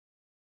 Yeah.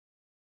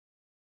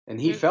 And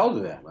he fell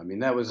to them. I mean,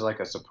 that was like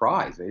a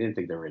surprise. They didn't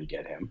think they were going to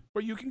get him.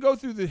 But you can go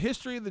through the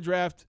history of the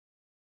draft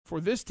for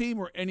this team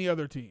or any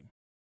other team.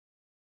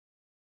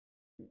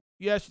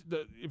 Yes,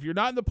 if you're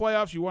not in the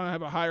playoffs, you want to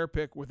have a higher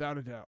pick without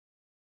a doubt.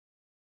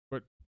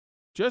 But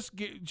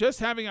just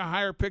having a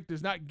higher pick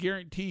does not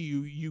guarantee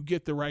you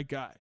get the right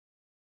guy.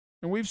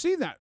 And we've seen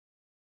that.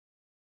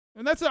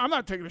 And I'm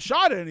not taking a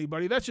shot at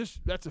anybody. That's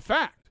a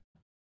fact.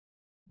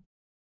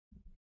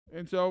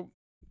 And so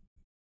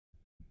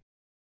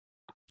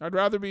I'd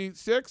rather be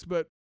 6,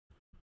 but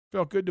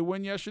felt good to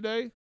win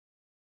yesterday.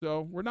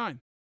 So we're 9.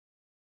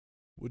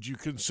 Would you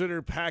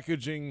consider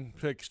packaging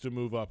picks to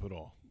move up at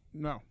all?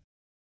 No.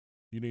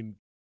 You need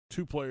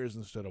 2 players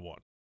instead of 1.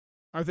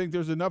 I think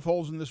there's enough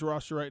holes in this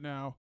roster right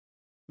now,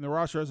 and the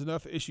roster has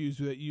enough issues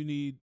that you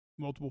need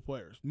multiple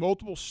players,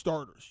 multiple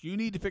starters. You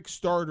need to pick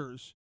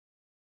starters.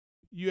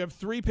 You have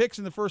 3 picks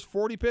in the first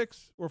 40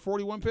 picks or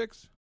 41 picks.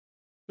 Is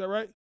that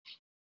right?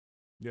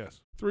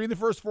 Yes. 3 in the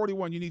first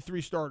 41. You need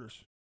 3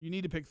 starters. You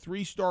need to pick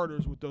 3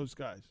 starters with those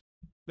guys.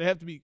 They have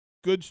to be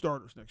good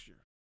starters next year.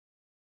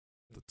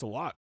 That's a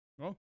lot.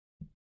 Well,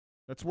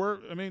 that's where,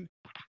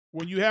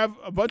 when you have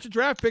a bunch of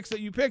draft picks that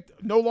you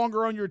picked no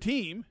longer on your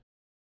team.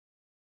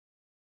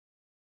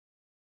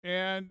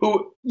 And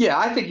yeah,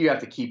 I think you have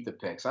to keep the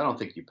picks. I don't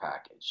think you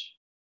package.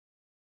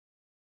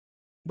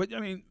 But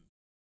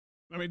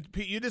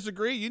Pete, you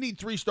disagree? You need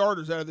 3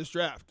 starters out of this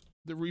draft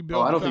to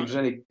rebuild. I don't think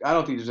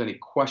there's any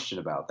question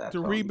about that.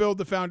 To rebuild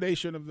the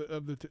foundation of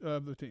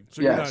the team.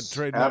 So you're not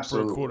trading up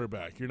for a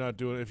quarterback. You're not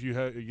doing if you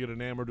get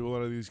enamored with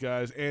one of these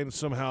guys, and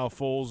somehow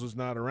Foles is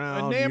not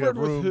around. Enamored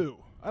with who?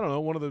 I don't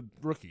know. One of the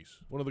rookies.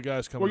 One of the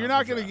guys coming. Well, you're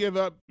not going to give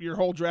up your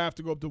whole draft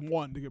to go up to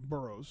 1 to get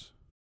Burrows.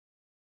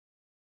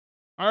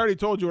 I already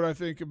told you what I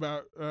think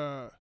about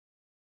Tua.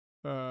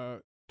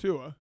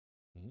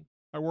 Mm-hmm.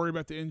 I worry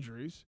about the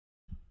injuries.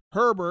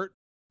 Herbert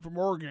from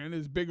Oregon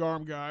is big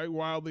arm guy,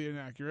 wildly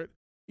inaccurate.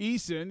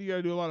 Eason, you got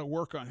to do a lot of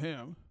work on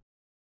him.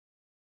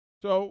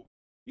 So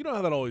you know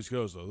how that always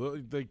goes, though.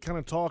 They kind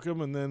of talk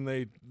him, and then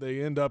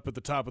they end up at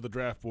the top of the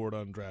draft board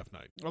on draft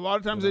night. A lot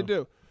of times they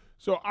do.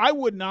 So I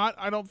would not.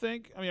 I don't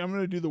think. I'm going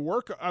to do the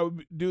work. I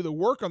would do the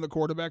work on the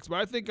quarterbacks, but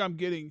I think I'm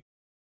getting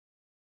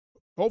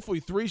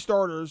hopefully 3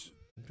 starters.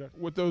 Okay.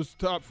 With those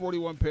top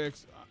 41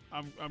 picks,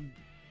 I'm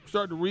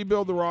starting to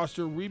rebuild the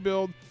roster,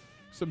 rebuild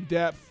some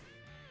depth,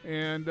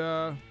 and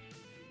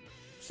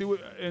see what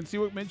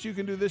Minshew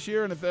can do this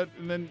year, and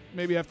then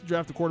maybe have to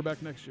draft a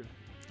quarterback next year.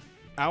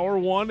 Hour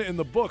 1 in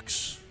the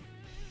books.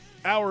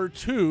 Hour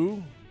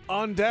 2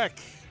 on deck.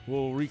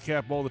 We'll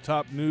recap all the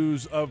top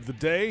news of the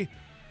day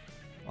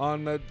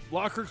on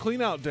locker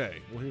cleanout day.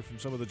 We'll hear from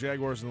some of the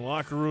Jaguars in the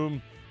locker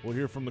room. We'll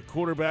hear from the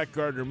quarterback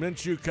Gardner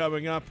Minshew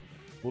coming up.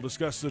 We'll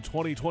discuss the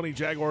 2020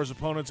 Jaguars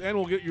opponents, and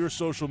we'll get your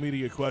social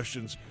media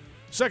questions.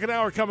 Second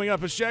hour coming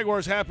up is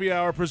Jaguars Happy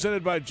Hour,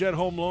 presented by Jet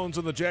Home Loans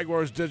on the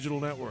Jaguars Digital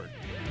Network.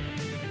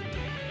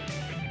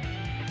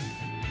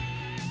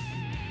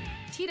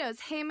 Tito's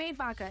Handmade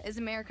Vodka is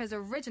America's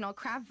original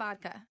craft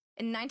vodka.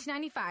 In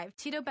 1995,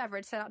 Tito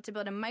Beverage set out to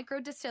build a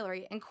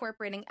micro-distillery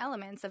incorporating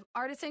elements of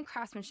artisan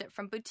craftsmanship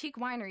from boutique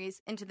wineries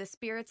into the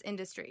spirits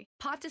industry.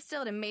 Pot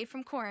distilled and made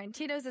from corn,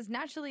 Tito's is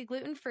naturally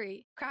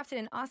gluten-free, crafted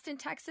in Austin,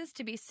 Texas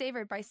to be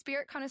savored by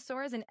spirit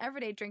connoisseurs and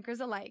everyday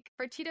drinkers alike.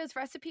 For Tito's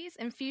recipes,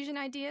 infusion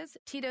ideas,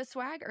 Tito's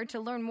swag, or to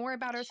learn more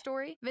about our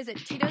story, visit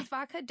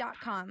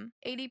Tito'sVodka.com.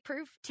 80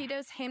 proof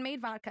Tito's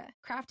Handmade Vodka,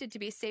 crafted to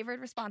be savored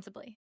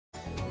responsibly.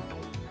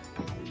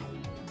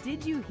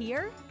 Did you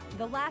hear?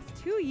 The last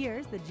 2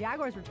 years, the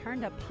Jaguars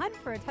returned a punt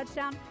for a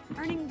touchdown,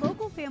 earning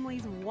local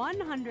families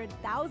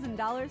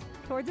 $100,000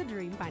 towards a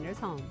Dreamfinders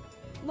home.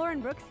 Lauren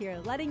Brooks here,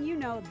 letting you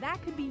know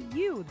that could be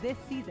you this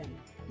season.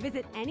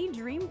 Visit any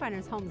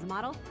Dreamfinders homes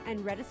model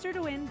and register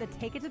to win the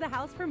Take It to the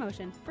House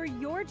promotion for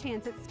your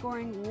chance at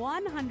scoring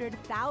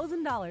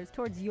 $100,000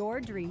 towards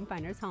your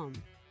Dreamfinders home.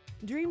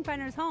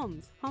 Dreamfinders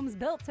Homes, homes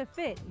built to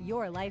fit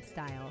your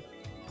lifestyle.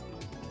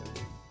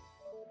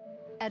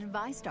 At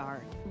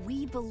ViStar,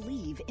 we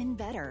believe in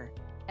better.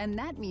 And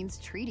that means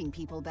treating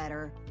people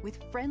better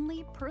with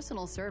friendly,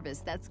 personal service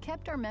that's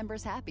kept our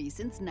members happy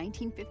since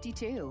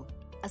 1952.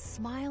 A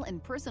smile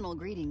and personal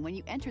greeting when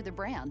you enter the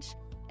branch,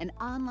 an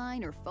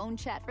online or phone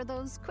chat for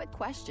those quick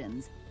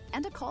questions,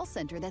 and a call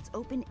center that's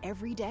open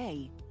every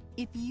day.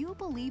 If you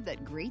believe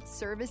that great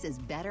service is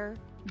better,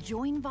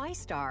 join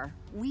ViStar.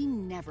 We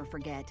never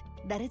forget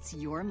that it's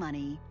your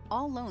money.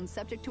 All loans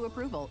subject to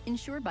approval,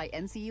 insured by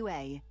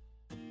NCUA.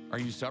 Are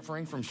you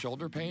suffering from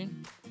shoulder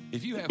pain?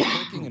 If you have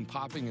clicking and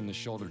popping in the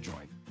shoulder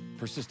joint,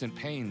 persistent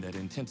pain that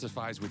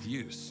intensifies with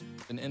use,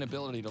 an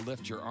inability to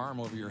lift your arm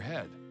over your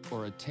head,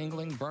 or a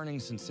tingling, burning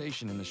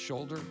sensation in the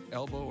shoulder,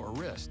 elbow, or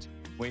wrist,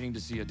 waiting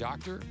to see a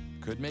doctor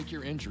could make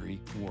your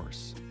injury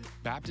worse.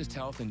 Baptist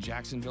Health and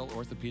Jacksonville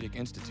Orthopedic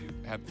Institute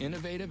have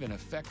innovative and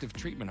effective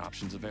treatment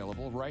options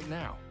available right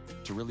now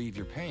to relieve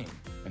your pain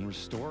and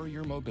restore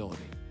your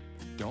mobility.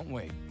 Don't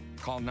wait.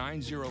 Call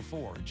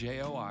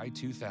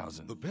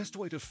 904-JOI-2000. The best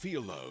way to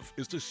feel love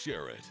is to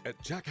share it. At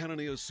Jack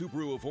Hanania's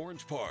Subaru of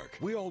Orange Park,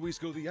 we always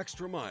go the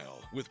extra mile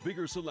with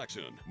bigger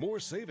selection, more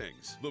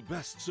savings, the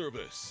best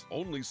service.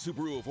 Only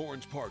Subaru of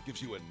Orange Park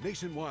gives you a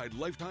nationwide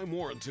lifetime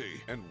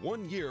warranty and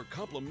 1-year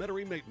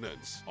complimentary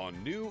maintenance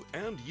on new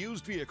and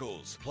used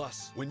vehicles.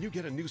 Plus, when you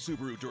get a new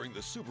Subaru during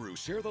the Subaru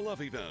Share the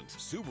Love event,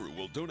 Subaru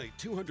will donate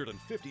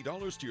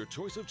 $250 to your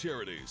choice of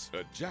charities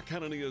at Jack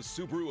Hanania's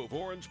Subaru of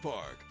Orange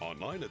Park.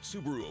 Online at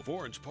Subaru of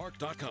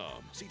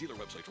SubaruofOrangePark.com. See dealer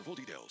website for full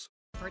details.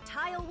 For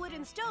tile, wood,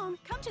 and stone,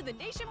 come to the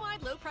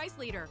nationwide low price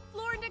leader,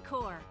 Floor &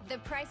 Decor. The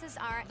prices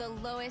are the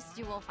lowest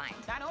you will find.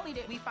 Not only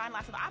did we find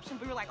lots of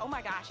options, we were like, oh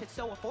my gosh, it's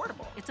so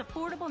affordable. It's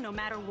affordable no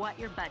matter what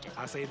your budget.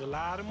 I saved a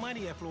lot of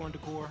money at Floor &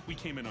 Decor. We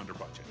came in under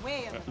budget.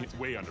 Way under budget.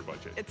 Way under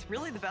budget. It's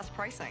really the best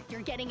pricing.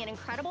 You're getting an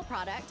incredible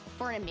product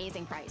for an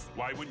amazing price.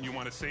 Why wouldn't you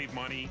want to save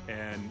money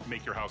and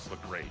make your house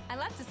look great? I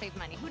love to save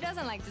money. Who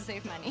doesn't like to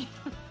save money?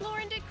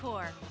 Floor &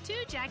 Decor, 2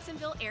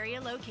 Jacksonville area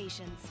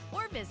locations,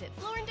 or visit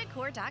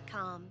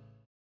flooranddecor.com.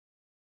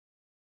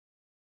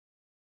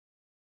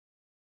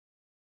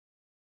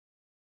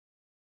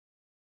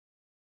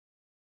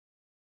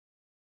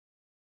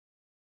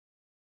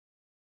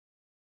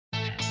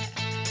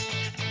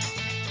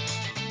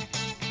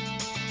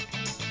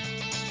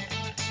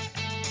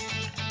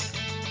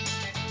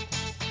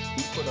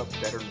 Put up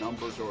better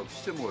numbers or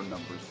similar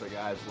numbers to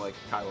guys like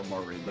Kyler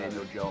Murray,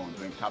 Daniel Jones.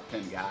 I mean, top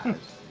 10 guys.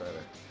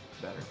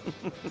 Better.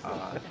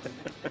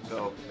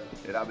 So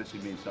it obviously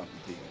means something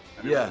to you.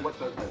 I mean, what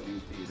does that mean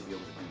to you to be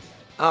able to do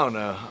that? I don't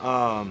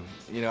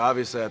know.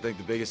 Obviously, I think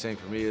the biggest thing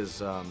for me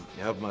is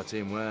helping my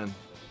team win.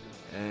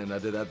 And I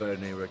did that better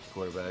than any rookie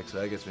quarterback, so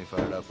that gets me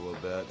fired up a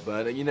little bit.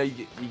 But, you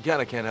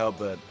kind of can't help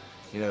but,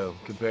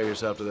 compare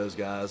yourself to those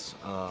guys,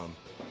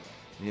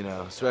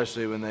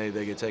 especially when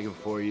they get taken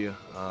before you.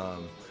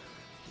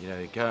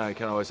 You kind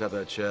of always have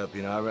that chip.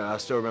 I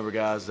still remember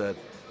guys that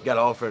got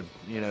offered,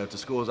 to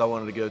schools I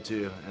wanted to go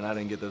to, and I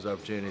didn't get those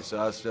opportunities. So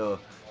I still,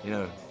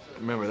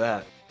 remember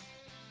that.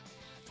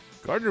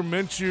 Gardner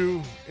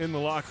Minshew in the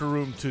locker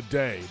room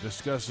today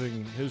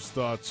discussing his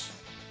thoughts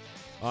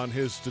on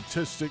his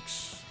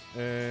statistics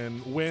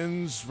and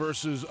wins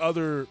versus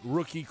other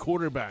rookie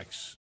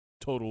quarterbacks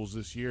totals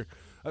this year.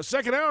 A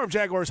second hour of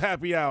Jaguars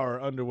Happy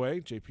Hour underway.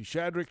 J.P.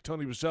 Shadrick,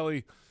 Tony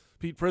Baselli,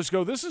 Pete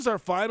Prisco. This is our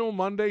final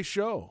Monday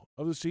show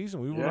of the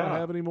season. We will not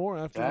have any more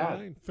after the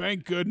rain.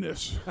 Thank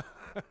goodness.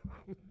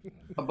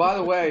 By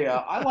the way,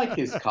 I like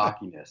his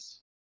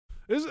cockiness.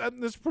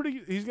 It's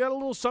pretty. He's got a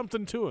little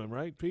something to him,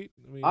 right, Pete?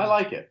 I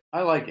like it.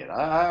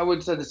 I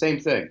would say the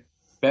same thing.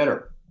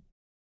 Better.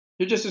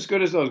 You're just as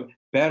good as those.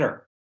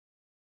 Better.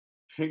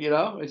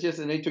 It's just,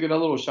 and they took it a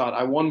little shot.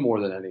 I won more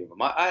than any of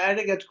them. I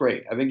think that's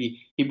great. I think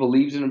he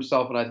believes in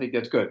himself, and I think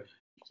that's good.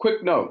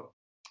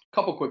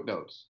 Couple quick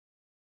notes.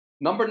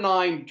 Number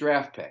 9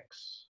 draft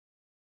picks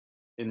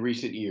in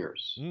recent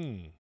years.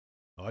 I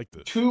like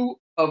this. 2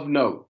 of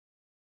note.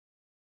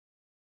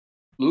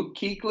 Luke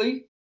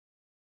Kuechly,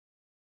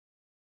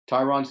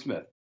 Tyron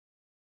Smith.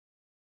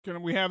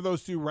 Can we have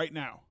those 2 right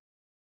now?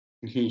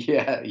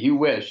 Yeah, you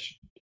wish.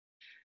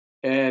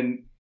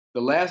 And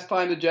the last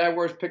time the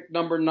Jaguars picked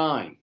number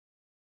 9,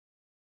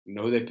 you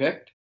know who they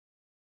picked?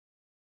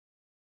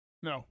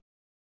 No.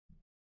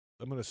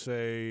 I'm gonna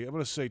say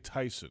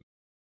Tyson.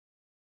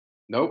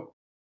 Nope.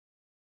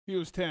 He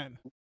was 10.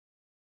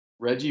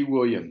 Reggie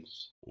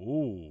Williams.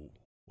 Ooh,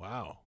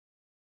 wow.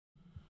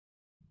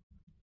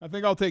 I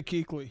think I'll take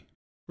Kuechly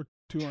for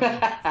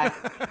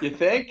 200. You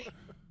think?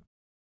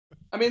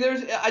 I mean,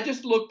 I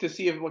just looked to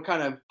see what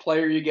kind of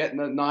player you get in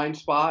the 9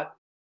 spot.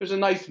 There's a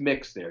nice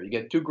mix there. You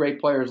get 2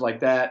 great players like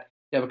that.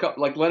 You have a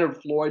couple, like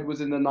Leonard Floyd was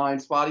in the 9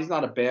 spot. He's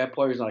not a bad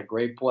player. He's not a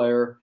great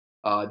player.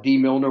 D.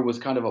 Milner was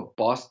kind of a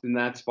bust in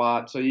that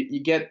spot. So you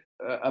get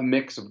a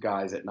mix of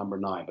guys at number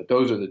 9. But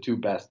those are the 2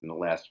 best in the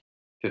last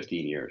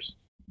 15 years.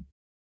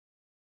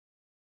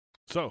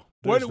 So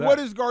what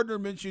does Gardner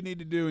Minshew need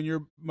to do in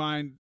your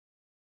mind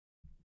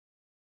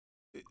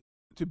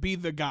to be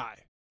the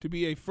guy, to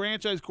be a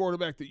franchise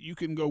quarterback that you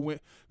can go win?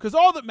 Because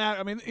all that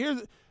matters, I mean,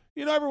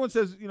 everyone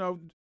says,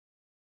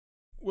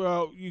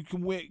 well, you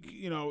can win,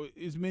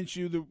 is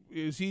Minshew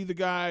is he the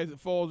guy that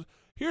falls?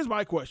 Here's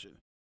my question.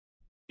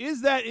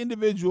 Is that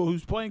individual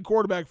who's playing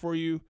quarterback for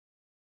you,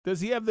 does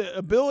he have the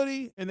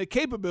ability and the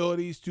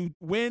capabilities to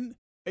win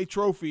a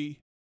trophy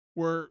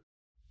where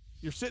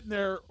you're sitting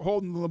there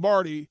holding the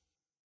Lombardi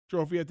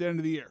trophy at the end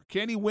of the year?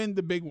 Can he win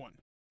the big one?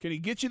 Can he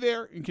get you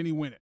there, and can he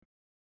win it?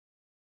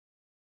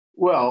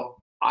 Well,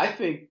 I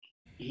think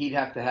he'd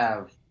have to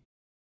have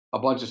a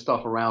bunch of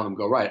stuff around him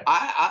go right.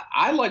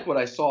 I like what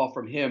I saw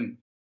from him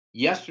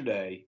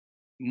yesterday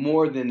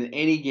more than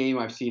any game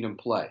I've seen him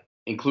play,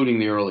 including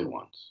the early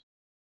ones.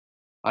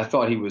 I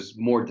thought he was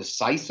more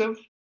decisive.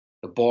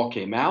 The ball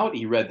came out.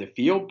 He read the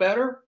field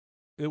better.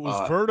 It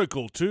was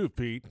vertical too,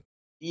 Pete.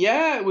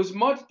 Yeah, it was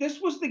much. This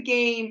was the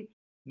game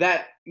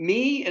that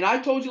and I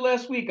told you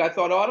last week, I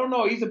thought, I don't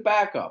know, he's a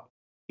backup.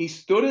 He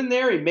stood in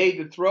there. He made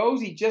the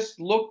throws. He just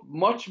looked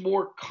much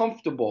more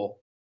comfortable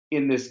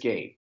in this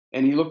game.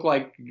 And he looked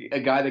like a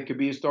guy that could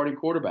be a starting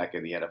quarterback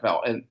in the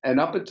NFL. And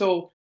up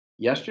until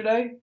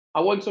yesterday,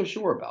 I wasn't so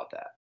sure about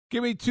that.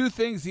 Give me 2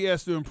 things he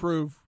has to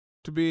improve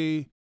to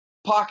be.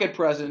 Pocket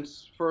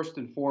presence, first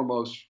and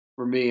foremost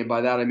for me. And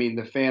by that, I mean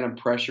the phantom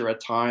pressure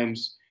at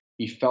times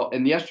he felt.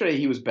 And yesterday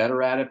he was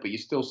better at it, but you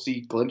still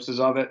see glimpses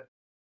of it.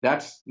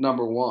 That's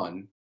number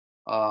 1.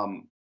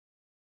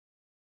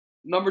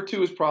 Number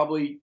 2 is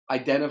probably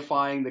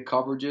identifying the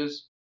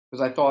coverages,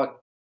 because I thought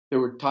there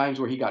were times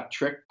where he got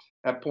tricked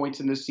at points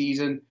in this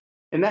season.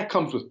 And that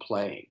comes with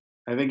playing.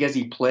 I think as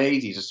he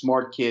plays, he's a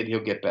smart kid. He'll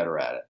get better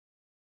at it.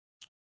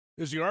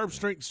 Is the arm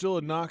strength still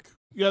a knock?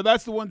 Yeah,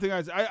 that's the one thing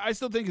I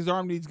still think his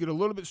arm needs to get a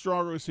little bit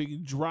stronger so he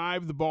can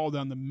drive the ball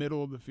down the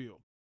middle of the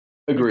field.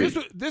 Agreed.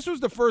 This was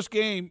the first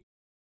game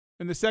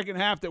in the second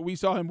half that we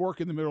saw him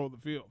work in the middle of the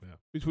field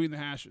between the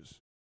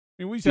hashes.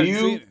 I mean, we hadn't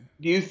seen it.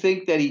 Do you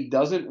think that he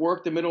doesn't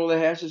work the middle of the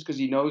hashes because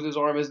he knows his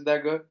arm isn't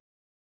that good?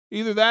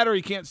 Either that or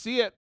he can't see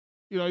it.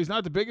 He's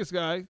not the biggest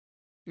guy.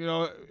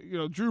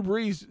 Drew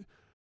Brees.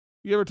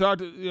 You ever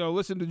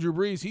listen to Drew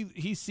Brees?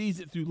 He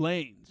sees it through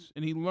lanes,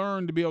 and he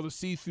learned to be able to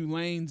see through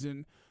lanes,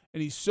 and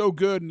he's so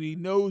good, and he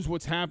knows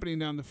what's happening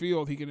down the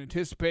field. He can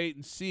anticipate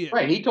and see it.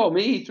 Right. He told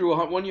me he threw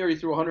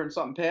 100 and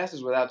something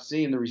passes without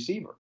seeing the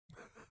receiver.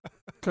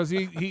 Because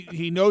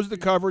he knows the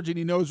coverage and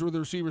he knows where the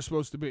receiver's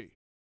supposed to be.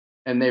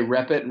 And they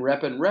rep it and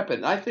rep it and rep it.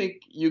 And I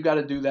think you got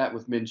to do that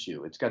with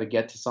Minshew. It's got to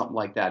get to something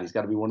like that. He's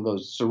got to be one of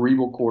those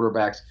cerebral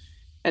quarterbacks.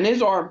 And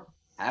his arm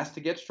has to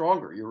get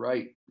stronger. You're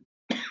right.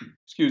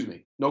 Excuse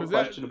me. No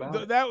question about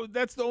it.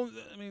 That's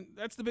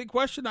the big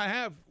question I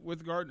have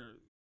with Gardner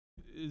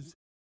is,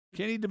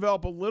 can he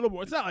develop a little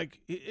more? It's not like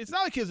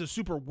he has a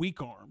super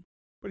weak arm,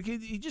 but can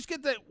he just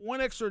get that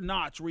one extra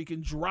notch where he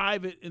can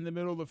drive it in the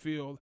middle of the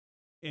field,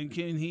 and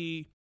can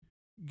he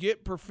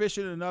get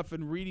proficient enough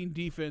in reading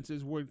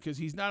defenses because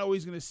he's not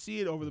always going to see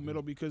it over the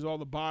middle because all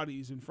the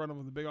bodies in front of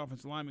him, the big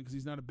offensive lineman, because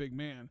he's not a big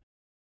man,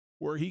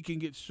 where he can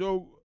get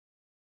so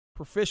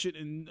proficient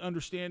in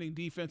understanding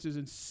defenses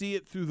and see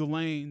it through the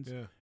lanes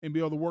and be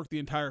able to work the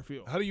entire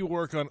field. How do you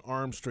work on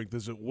arm strength?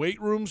 Is it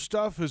weight room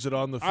stuff? Is it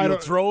on the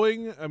field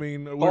throwing? I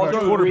mean, we're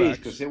not quarterbacks.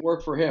 Because it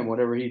worked for him,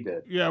 whatever he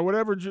did. Yeah,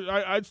 whatever.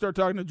 I'd start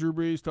talking to Drew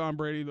Brees, Tom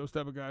Brady, those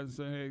type of guys, and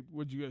say, hey,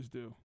 what'd you guys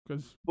do?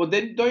 Well,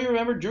 then don't you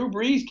remember Drew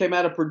Brees came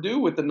out of Purdue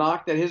with the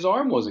knock that his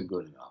arm wasn't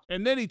good enough?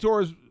 And then he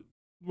tore his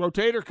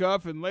rotator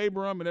cuff and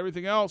labrum and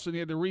everything else, and he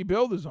had to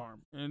rebuild his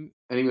arm. And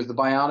he was the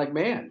bionic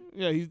man.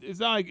 Yeah, it's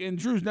not like, and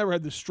Drew's never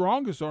had the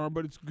strongest arm,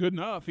 but it's good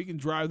enough. He can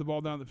drive the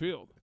ball down the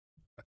field.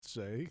 I'd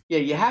say. Yeah,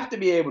 you have to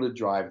be able to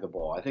drive the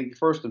ball. I think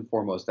first and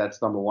foremost,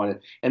 that's number one.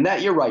 And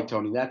that, you're right,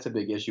 Tony, that's a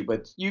big issue.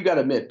 But you got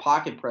to admit,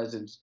 pocket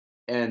presence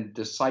and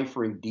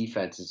deciphering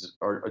defenses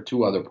are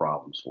two other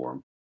problems for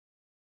him.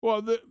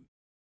 Well, the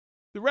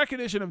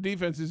recognition of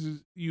defenses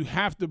is, you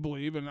have to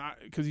believe, and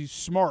because he's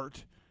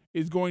smart,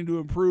 is going to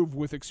improve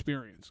with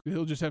experience.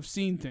 He'll just have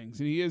seen things,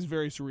 and he is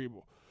very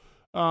cerebral.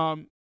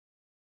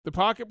 The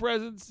pocket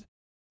presence,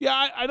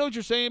 yeah, I know what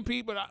you're saying,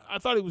 Pete, but I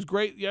thought he was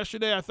great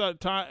yesterday. I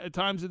thought at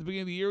times at the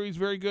beginning of the year he was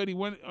very good. He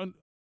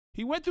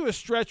went through a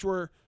stretch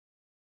where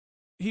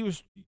he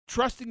was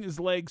trusting his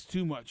legs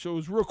too much, so it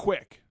was real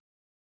quick.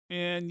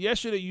 And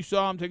yesterday you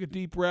saw him take a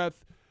deep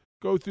breath,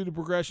 go through the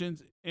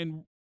progressions,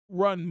 and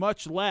run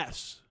much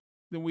less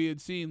than we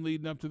had seen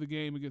leading up to the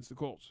game against the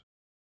Colts.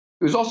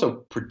 It was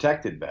also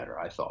protected better,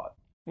 I thought.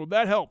 Well,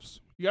 that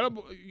helps. You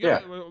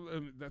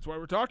gotta, that's why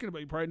we're talking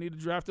about. You probably need to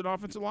draft an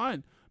offensive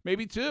line,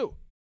 maybe two.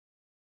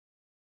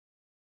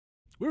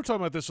 We were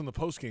talking about this on the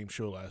postgame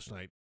show last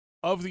night.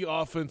 Of the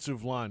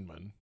offensive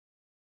linemen,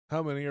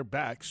 how many are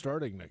back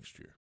starting next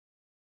year?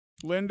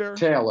 Linder,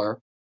 Taylor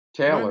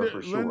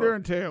for sure. Linder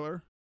and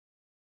Taylor.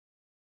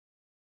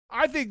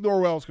 I think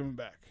Norwell's coming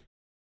back.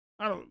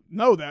 I don't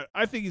know that.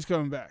 I think he's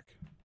coming back.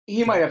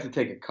 He might have to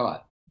take a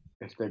cut,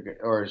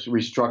 or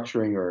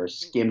restructuring, or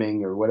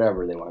skimming, or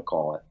whatever they want to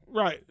call it.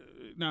 Right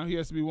now, he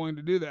has to be willing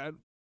to do that.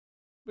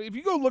 But if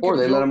you go look, or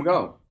they let him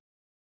go.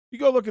 You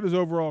go look at his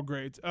overall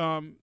grades.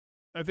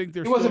 I think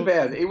he wasn't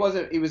bad. He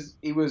wasn't.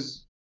 He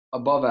was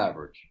above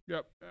average.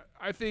 Yep.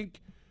 I think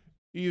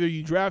either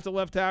you draft a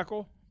left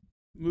tackle,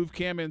 move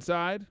Cam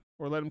inside,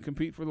 or let him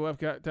compete for the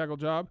left tackle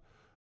job,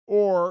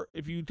 or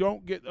if you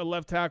don't get a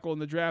left tackle in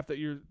the draft that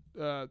you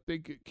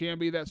think can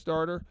be that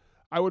starter,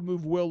 I would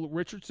move Will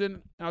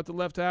Richardson out to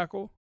left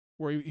tackle,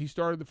 where he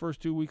started the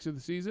first 2 weeks of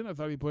the season. I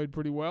thought he played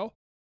pretty well,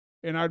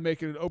 and I'd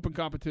make it an open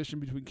competition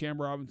between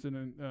Cam Robinson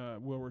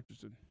and Will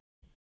Richardson.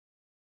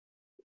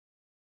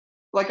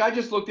 Like, I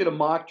just looked at a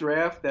mock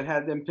draft that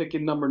had them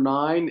picking number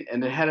 9,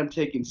 and it had them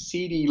taking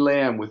CeeDee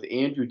Lamb with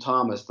Andrew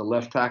Thomas, the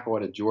left tackle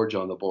out of Georgia,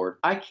 on the board.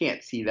 I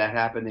can't see that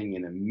happening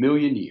in a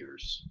million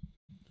years.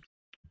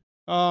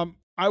 I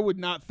would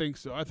not think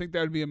so. I think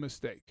that would be a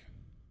mistake.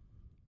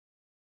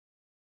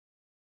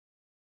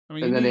 I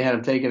mean, and then they had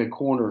him taking a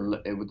corner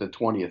with the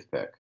 20th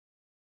pick.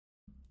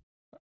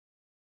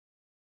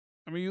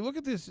 I mean, you look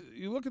at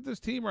this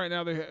team right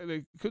now.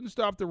 They couldn't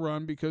stop the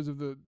run because of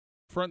the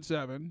front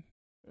seven.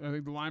 I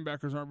think the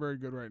linebackers aren't very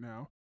good right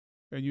now.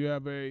 And you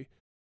have a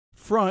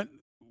front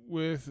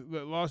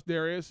that lost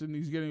Darius, and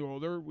he's getting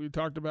older. We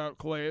talked about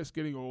Calais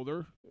getting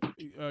older.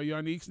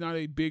 Yannick's not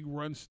a big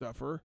run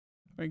stuffer.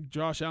 I think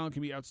Josh Allen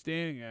can be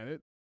outstanding at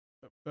it.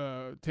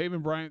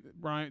 Taven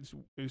Bryant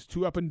is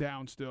too up and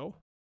down still.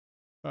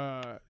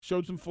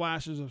 Showed some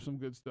flashes of some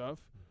good stuff.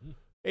 Mm-hmm.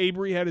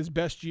 Avery had his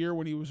best year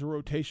when he was a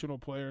rotational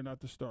player,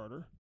 not the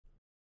starter.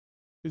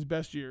 His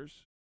best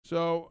years.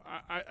 So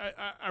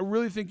I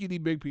really think you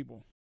need big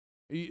people.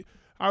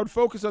 I would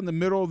focus on the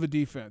middle of the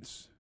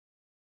defense.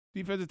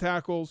 Defensive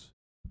tackles.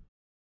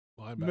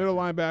 Middle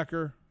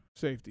linebacker,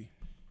 safety.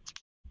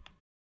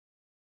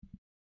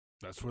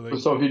 That's where they.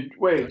 So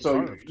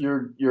if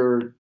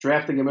you're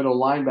drafting a middle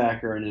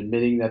linebacker and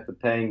admitting that the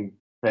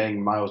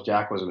paying Miles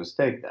Jack was a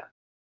mistake, then.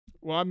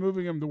 Well, I'm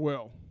moving him to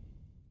Will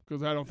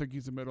because I don't think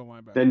he's a middle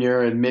linebacker. Then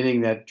you're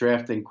admitting that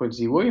drafting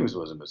Quincy Williams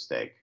was a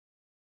mistake.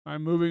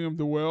 I'm moving him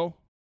to Will.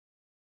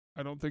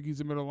 I don't think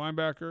he's a middle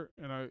linebacker,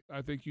 and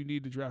I think you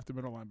need to draft a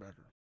middle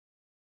linebacker.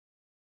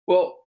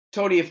 Well,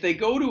 Tony, if they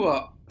go to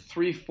a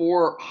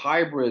 3-4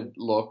 hybrid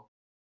look,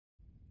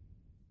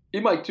 he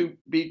might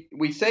be.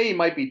 We say he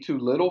might be too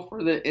little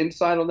for the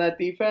inside on that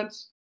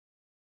defense,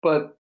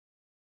 but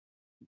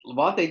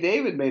Levante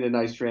David made a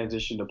nice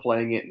transition to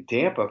playing it in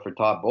Tampa for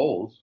Todd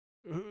Bowles.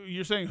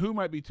 You're saying who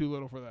might be too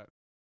little for that?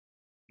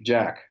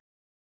 Jack.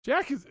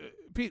 Jack is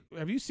Pete.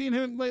 Have you seen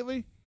him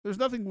lately? There's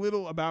nothing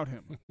little about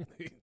him.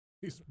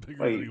 He's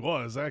bigger than he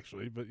was,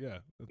 actually, but yeah.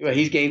 Well,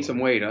 he's gained some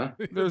weight, huh?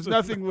 There's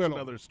nothing little.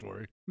 Another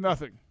story.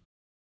 Nothing.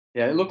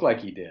 Yeah, it looked like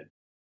he did.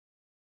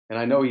 And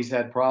I know he's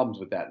had problems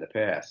with that in the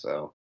past,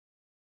 so.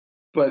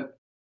 But,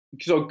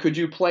 so could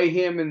you play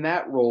him in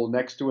that role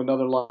next to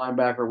another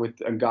linebacker with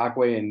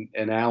Ngakoue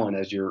and Allen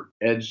as your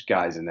edge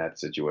guys in that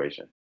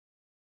situation?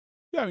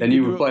 Yeah, I mean, then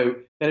you would play.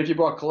 Then if you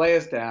brought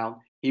Calais down,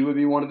 he would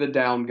be one of the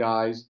down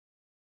guys.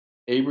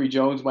 Avery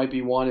Jones might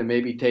be one, and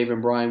maybe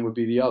Taven Bryan would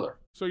be the other.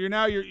 So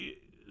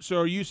So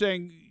are you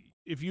saying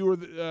if you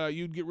were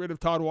you'd get rid of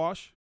Todd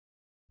Wash?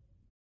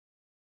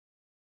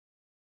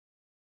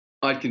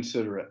 I'd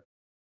consider it.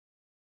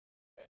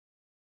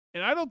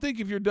 And I don't think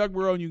if you're Doug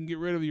Marrone, you can get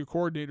rid of your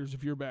coordinators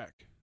if you're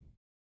back.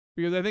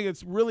 Because I think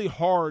it's really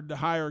hard to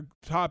hire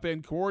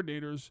top-end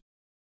coordinators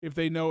if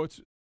they know it's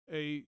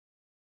a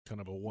kind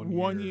of a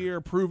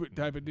one-year prove-it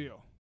type of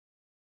deal.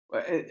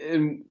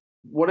 And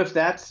what if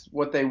that's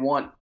what they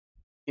want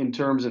in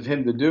terms of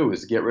him to do,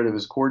 is get rid of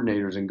his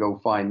coordinators and go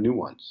find new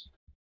ones?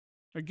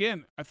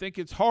 Again, I think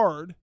it's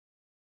hard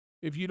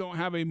if you don't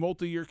have a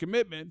multi-year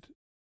commitment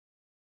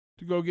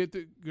to go get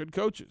the good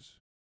coaches.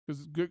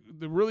 Because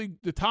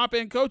the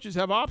top-end coaches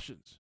have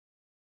options.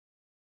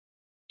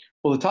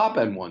 Well, the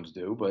top-end ones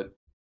do, but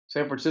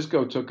San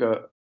Francisco took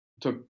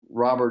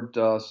Robert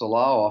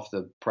Salah off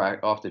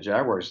the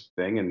Jaguars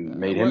thing and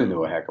made him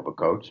into a heck of a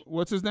coach.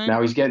 What's his name?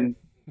 Now he's getting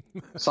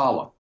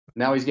Salah.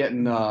 Now he's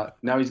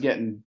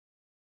getting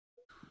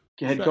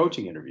head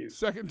coaching interviews.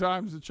 Second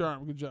time's the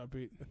charm. Good job,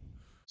 Pete.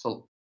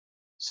 So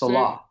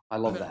Salah, I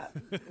love that.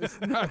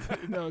 It's not.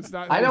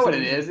 I know what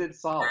it is.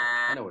 It's Salah.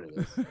 I know what it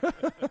is.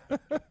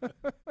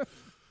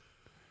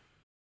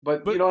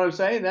 But you know what I'm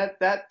saying?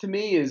 That to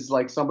me is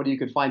like somebody you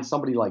could find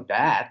somebody like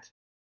that.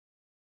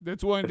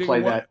 That's willing to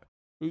play that.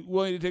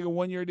 Willing to take a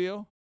 1-year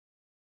deal?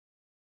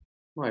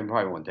 Well, he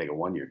probably won't take a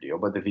 1-year deal,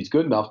 but if he's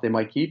good enough, they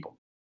might keep him.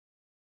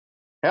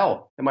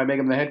 Hell, they might make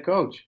him the head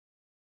coach.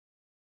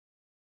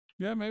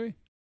 Yeah, maybe.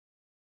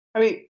 I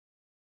mean,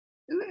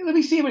 let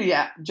me see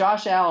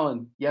Josh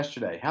Allen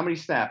yesterday. How many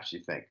snaps do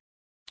you think?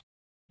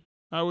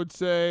 I would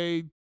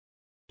say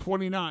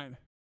 29.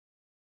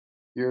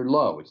 You're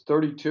low. It's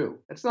 32.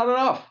 That's not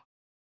enough.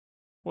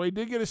 Well, he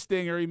did get a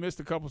stinger. He missed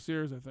a couple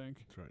series, I think.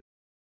 That's right.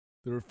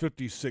 There were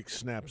 56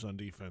 snaps on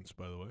defense,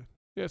 by the way.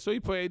 Yeah, so he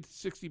played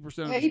 60% of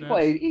the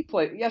snaps. He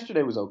played.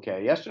 Yesterday was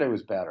okay. Yesterday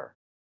was better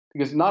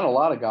because not a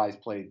lot of guys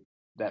played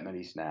that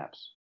many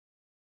snaps.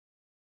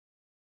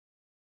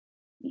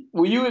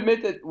 Will you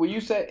admit that? Will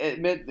you say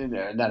admit?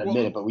 Not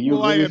admit it, but will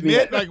you agree with me?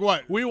 Like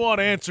what? We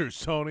want answers,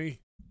 Tony.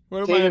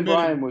 Taven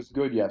Bryan was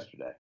good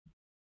yesterday.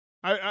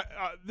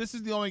 This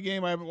is the only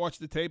game I haven't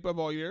watched the tape of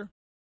all year.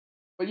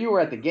 But you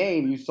were at the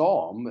game. You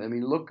saw him. I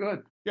mean, he looked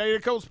good. Yeah, he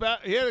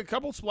had a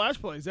couple splash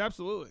plays.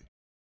 Absolutely.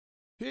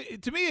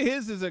 To me,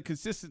 his is a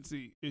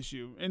consistency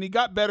issue, and he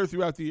got better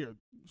throughout the year.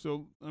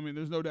 So, I mean,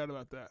 there's no doubt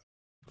about that.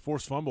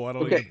 Forced fumble, I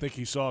don't even think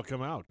he saw it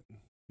come out.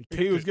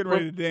 He was getting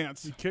ready to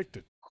dance. He kicked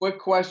it. Quick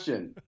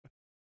question.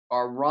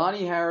 Are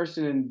Ronnie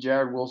Harrison and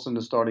Jared Wilson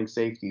the starting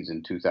safeties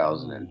in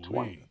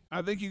 2020?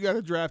 I think you got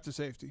to draft a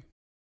safety.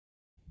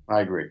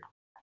 I agree.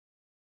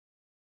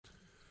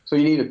 So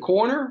you need a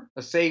corner,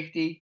 a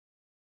safety,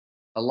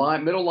 a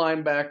middle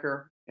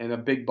linebacker, and a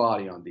big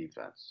body on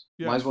defense.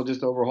 Yes. Might as well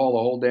just overhaul the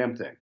whole damn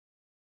thing.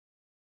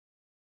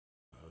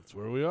 That's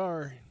where we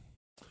are.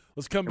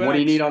 Let's come back. What do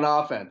you need on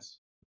offense?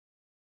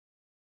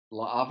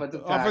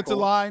 Offensive tackle, offensive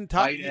line,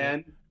 tight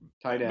end.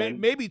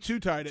 Maybe 2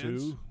 tight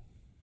ends.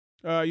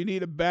 You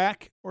need a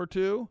back or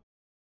 2.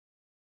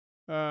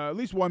 At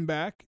least 1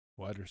 back.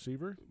 Wide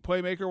receiver?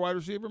 Playmaker, wide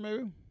receiver,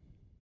 maybe?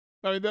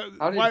 I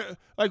mean,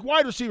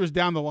 wide receivers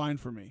down the line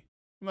for me.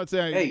 I'm not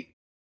saying. Hey,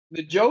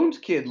 the Jones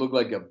kid looked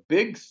like a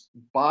big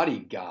body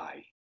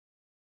guy.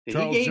 Did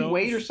he gain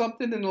weight or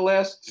something in the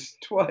last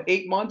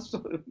 8 months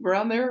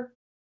around there?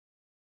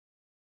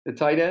 The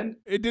tight end?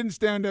 It didn't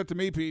stand out to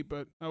me, Pete,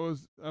 but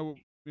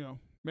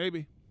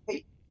maybe.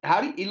 Hey,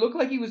 he looked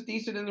like he was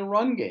decent in the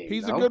run game?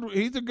 He's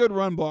a good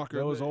run blocker.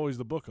 That was always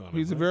the book on him.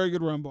 He's a very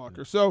good run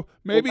blocker. So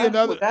maybe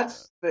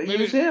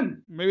use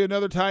him. Maybe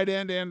another tight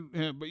end and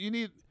him. But you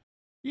need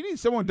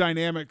someone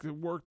dynamic to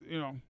work.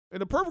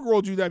 In a perfect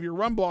world, you'd have your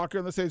run blocker,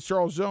 and let's say it's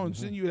Charles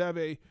Jones. Then you'd have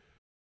a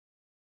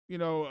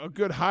a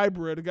good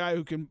hybrid, a guy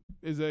who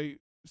is a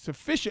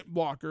sufficient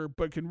blocker,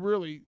 but can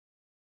really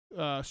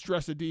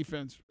stress a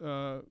defense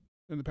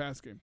in the pass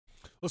game.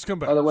 Let's come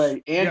back. By the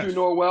way, Andrew Yes.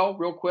 Norwell,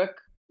 real quick,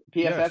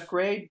 PFF Yes.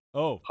 grade,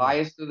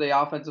 highest of the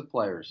offensive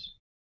players.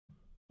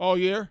 All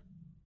year?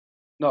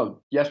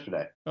 No,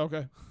 yesterday.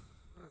 Okay.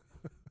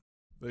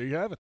 There you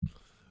have it.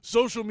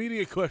 Social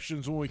media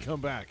questions when we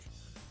come back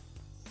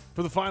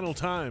for the final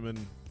time in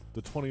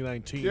the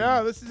 2019.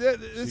 Yeah, this is it.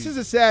 This is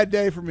a sad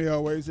day for me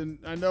always, and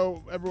I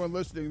know everyone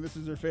listening, this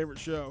is their favorite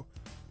show.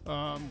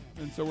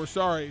 And so we're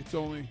sorry it's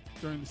only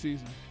during the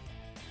season.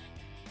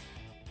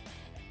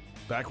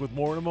 Back with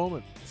more in a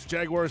moment. It's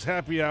Jaguars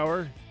Happy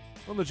Hour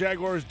on the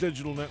Jaguars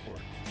Digital Network.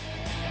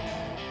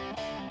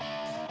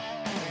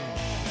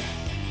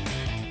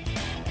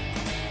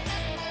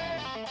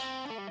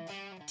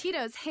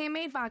 Tito's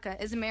Handmade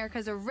Vodka is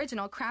America's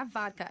original craft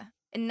vodka.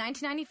 In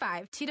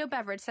 1995, Tito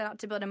Beverage set out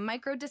to build a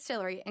micro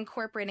distillery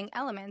incorporating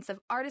elements of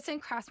artisan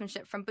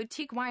craftsmanship from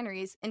boutique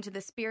wineries into the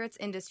spirits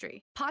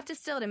industry. Pot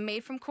distilled and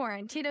made from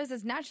corn, Tito's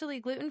is naturally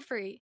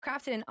gluten-free,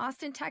 crafted in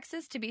Austin,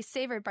 Texas to be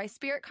savored by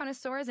spirit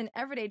connoisseurs and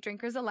everyday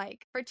drinkers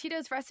alike. For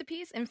Tito's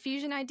recipes,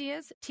 infusion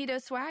ideas,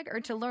 Tito's swag, or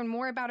to learn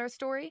more about our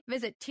story,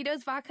 visit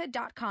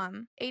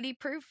titosvodka.com. 80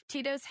 proof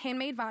Tito's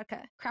Handmade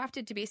Vodka,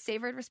 crafted to be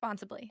savored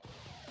responsibly.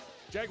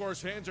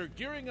 Jaguars fans are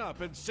gearing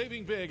up and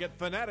saving big at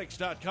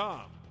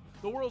Fanatics.com.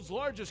 The world's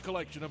largest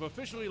collection of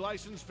officially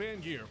licensed fan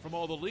gear from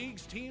all the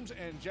leagues, teams,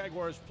 and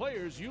Jaguars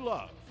players you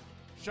love.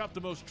 Shop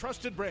the most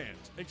trusted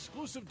brands,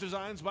 exclusive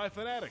designs by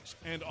Fanatics,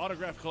 and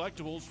autographed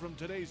collectibles from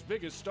today's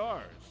biggest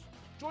stars.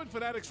 Join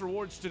Fanatics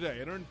Rewards today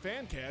and earn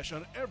fan cash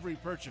on every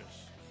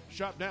purchase.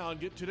 Shop now and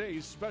get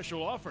today's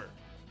special offer.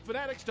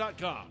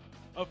 Fanatics.com.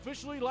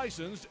 Officially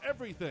licensed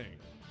everything.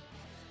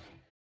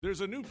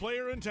 There's a new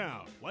player in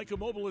town. Leica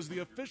Mobile is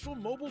the official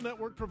mobile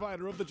network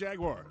provider of the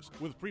Jaguars.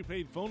 With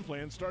prepaid phone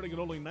plans starting at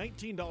only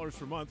 $19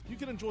 per month, you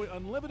can enjoy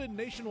unlimited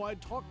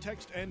nationwide talk,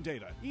 text, and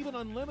data. Even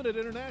unlimited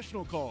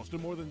international calls to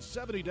more than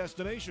 70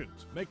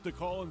 destinations. Make the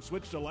call and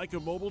switch to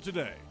Leica Mobile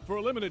today. For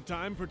a limited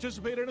time,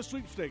 participate in a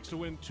sweepstakes to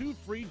win 2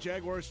 free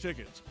Jaguars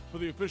tickets. For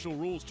the official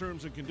rules,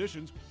 terms, and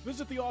conditions,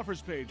 visit the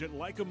offers page at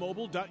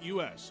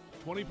leicamobile.us.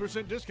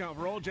 20% discount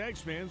for all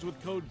Jags fans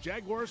with code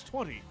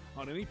JAGUARS20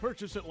 on any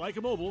purchase at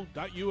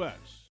leicamobile.us.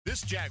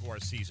 This Jaguar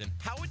season,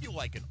 how would you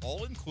like an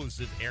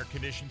all-inclusive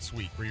air-conditioned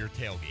suite for your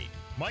tailgate?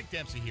 Mike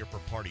Dempsey here for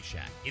Party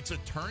Shack. It's a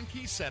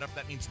turnkey setup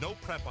that means no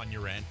prep on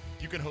your end.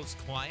 You can host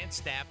clients,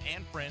 staff,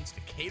 and friends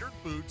to catered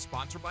food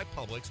sponsored by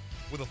Publix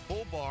with a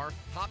full bar,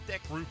 top deck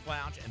roof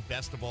lounge, and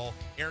best of all,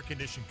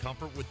 air-conditioned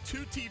comfort with 2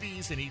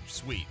 TVs in each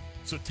suite.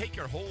 So take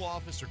your whole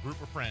office or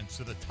group of friends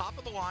to the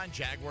top-of-the-line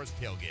Jaguars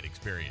tailgate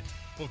experience.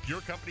 Book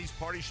your company's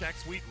Party Shack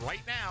suite right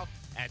now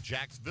at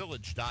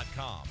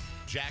jacksvillage.com.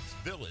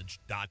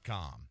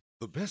 jacksvillage.com.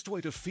 The best way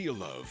to feel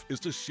love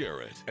is to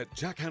share it. At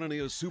Jack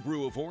Hanania's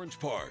Subaru of Orange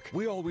Park,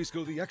 we always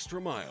go the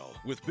extra mile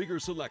with bigger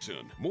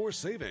selection, more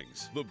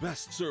savings, the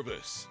best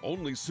service.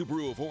 Only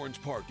Subaru of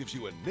Orange Park gives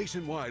you a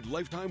nationwide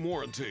lifetime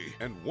warranty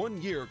and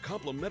 1-year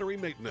complimentary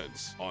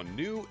maintenance on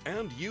new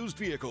and used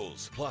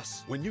vehicles.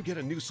 Plus, when you get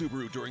a new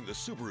Subaru during the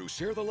Subaru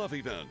Share the Love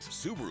event,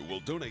 Subaru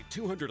will donate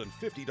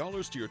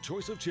 $250 to your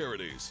choice of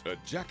charities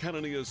at Jack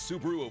Hanania's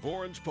Subaru of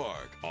Orange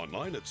Park.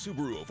 Online at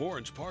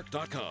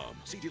SubaruofOrangePark.com.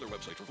 See dealer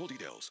website for full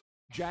details.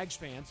 Jags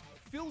fans,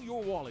 fill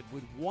your wallet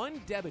with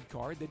one debit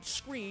card that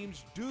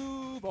screams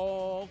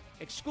Duval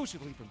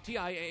exclusively from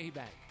TIAA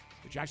Bank.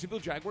 The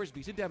Jacksonville Jaguars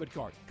Visa debit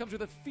card comes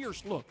with a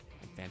fierce look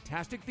and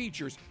fantastic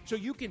features so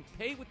you can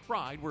pay with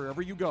pride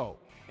wherever you go.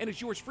 And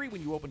it's yours free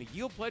when you open a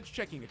Yield Pledge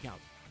checking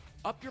account.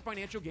 Up your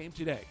financial game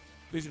today.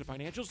 Visit a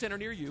financial center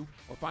near you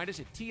or find us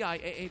at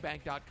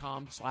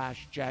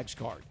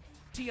TIAABank.com/JagsCard.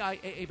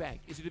 TIAA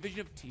Bank is a division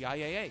of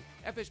TIAA,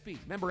 FSB,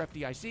 member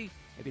FDIC,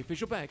 and the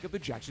official bank of the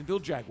Jacksonville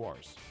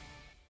Jaguars.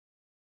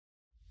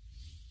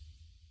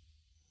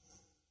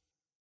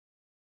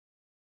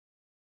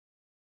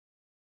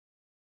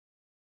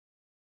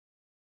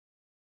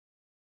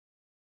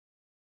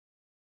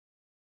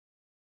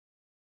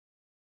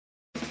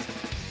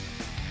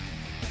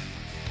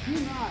 Do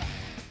not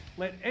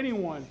let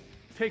anyone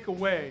take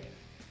away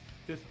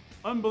this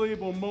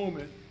unbelievable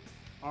moment,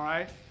 all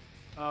right,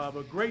 of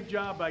a great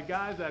job by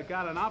guys that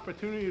got an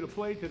opportunity to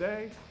play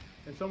today,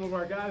 and some of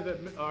our guys that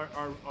are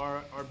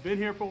been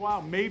here for a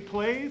while made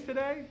plays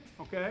today,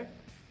 okay,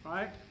 all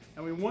right?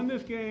 And we won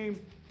this game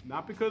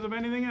not because of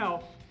anything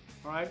else,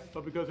 all right,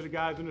 but because of the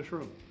guys in this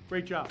room.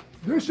 Great job.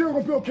 This year we're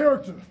going to build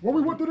character. What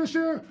we went through this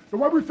year, the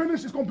way we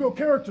finished is going to build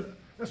character.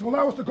 That's going to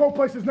allow us to go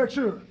places next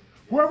year.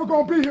 Whoever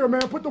going to be here,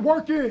 man, put the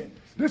work in.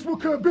 This what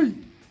could be.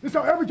 This is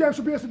how every game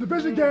should be. It's a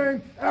division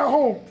game at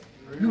home.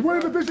 You win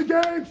the division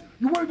games,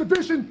 you win the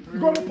division, you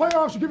go to the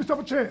playoffs, you give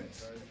yourself a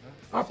chance.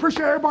 I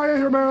appreciate everybody in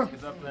here, man.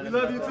 We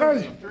love you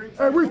too.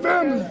 Hey, we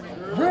family.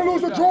 Win,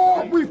 lose, or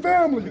draw, we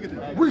family.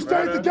 We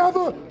stayed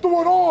together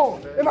through it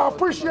all, and I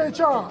appreciate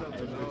y'all.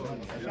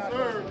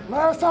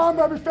 Last time,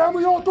 baby,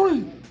 family on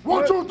 3.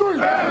 1, 2, 3.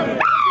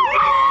 That's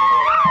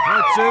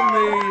in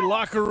the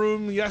locker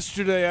room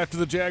yesterday after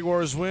the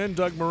Jaguars win.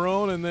 Doug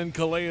Marrone and then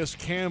Calais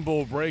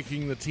Campbell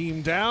breaking the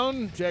team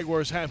down.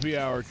 Jaguars Happy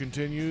Hour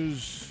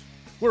continues.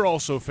 We're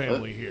also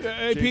family here.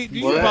 Hey,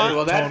 Pete,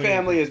 well, that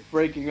family is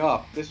breaking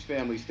up. This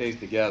family stays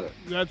together.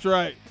 That's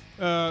right.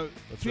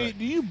 Pete,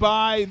 do you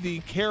buy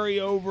the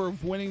carryover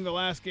of winning the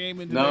last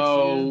game into next year?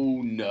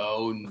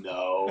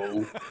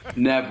 No.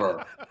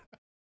 Never.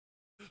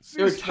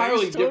 They're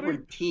entirely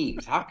different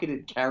teams. How could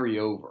it carry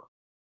over?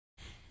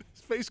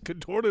 His face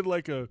contorted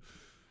like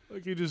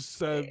he just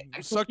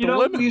sucked a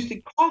lemon.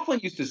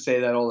 Coughlin used to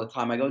say that all the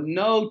time. I go,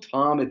 no,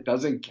 Tom, it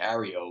doesn't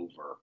carry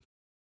over.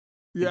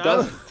 Yeah, it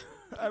doesn't.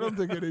 I don't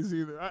think it is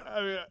either.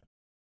 I mean,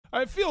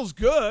 it feels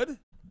good.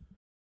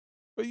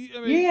 But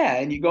yeah,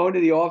 and you go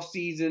into the off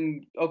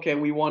season. Okay,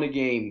 we won a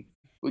game.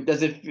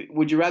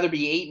 Would you rather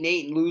be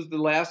 8-8 and lose the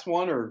last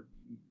one, or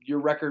your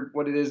record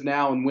what it is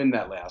now and win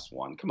that last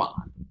one? Come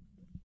on,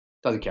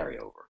 doesn't carry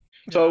over.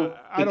 Yeah, so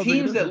the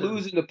teams that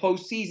lose in the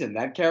postseason,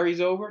 that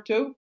carries over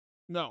too.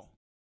 No,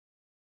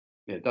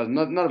 it doesn't.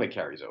 None of it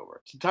carries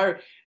over.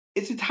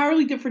 It's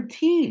entirely different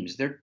teams.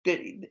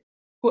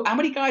 How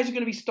many guys are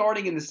going to be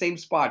starting in the same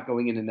spot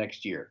going into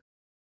next year?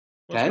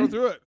 Let's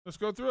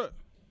go through it.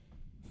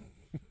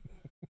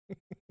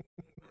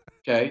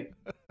 Okay.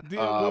 We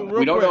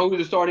don't know who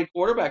the starting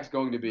quarterback's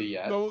going to be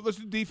yet. No, let's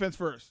do defense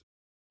first.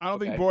 I don't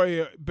think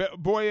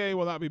Boye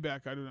will not be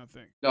back. I do not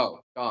think. No,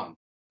 gone.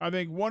 I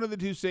think one of the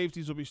two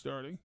safeties will be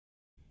starting.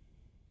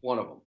 One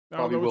of them.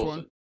 Probably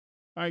Wilson.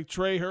 I think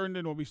Trey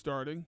Herndon will be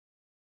starting.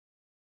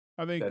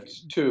 I think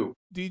that's 2.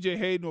 DJ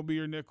Hayden will be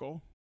your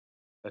nickel.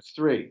 That's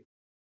 3.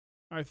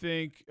 I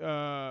think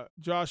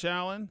Josh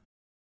Allen.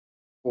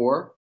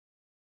 4.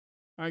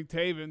 I think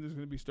Taven is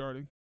going to be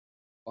starting.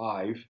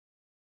 5.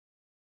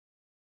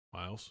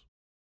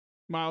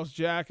 Miles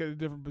Jack at a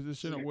different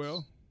position 6. At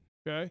will.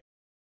 Okay.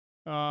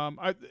 I'm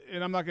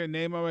not going to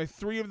name them.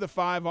 3 of the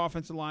 5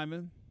 offensive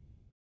linemen.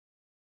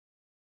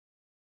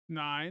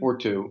 9. Or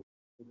 2.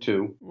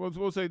 2.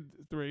 We'll say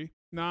 3.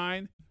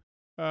 9.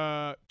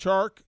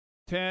 Chark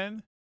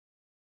 10.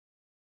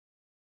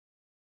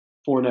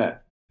 Fournette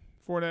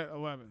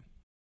 11.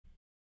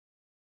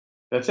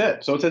 That's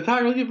it. So it's an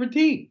entirely different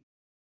team.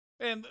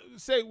 And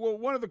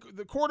one of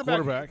the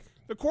quarterback.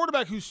 The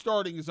quarterback who's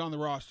starting is on the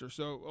roster,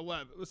 so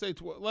 11. Let's say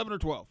 11 or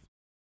 12.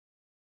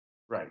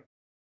 Right.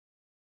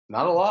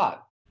 Not a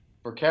lot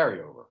for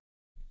carryover.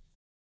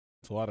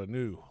 It's a lot of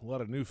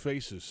new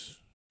faces.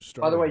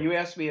 By the way, you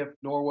asked me if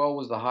Norwell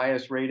was the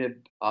highest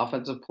rated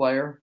offensive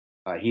player.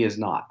 He is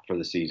not for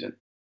the season.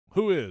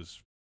 Who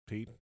is,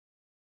 Pete?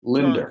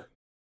 Linder.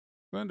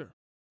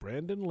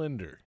 Brandon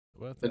Linder.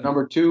 The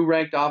number 2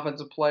 ranked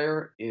offensive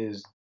player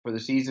for the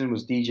season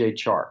was DJ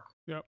Chark.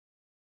 Yep.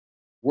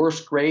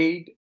 Worst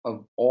grade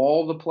of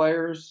all the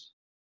players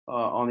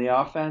on the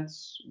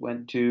offense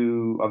went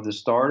to, of the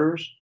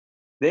starters,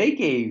 they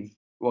gave,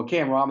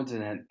 Cam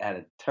Robinson had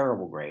a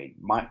terrible grade.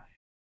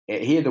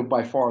 He had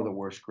by far the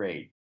worst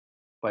grade.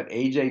 But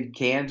A.J.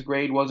 Cann's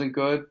grade wasn't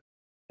good,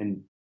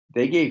 and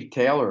they gave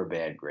Taylor a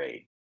bad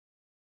grade.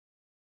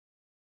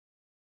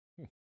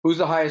 Who's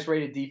the highest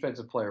rated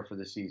defensive player for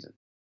the season?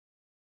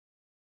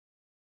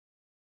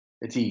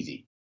 It's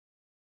easy.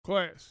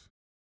 Class.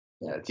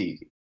 Yeah, it's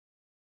easy.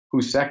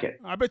 Who's second?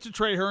 I bet you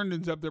Trey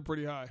Herndon's up there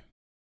pretty high.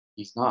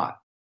 He's not.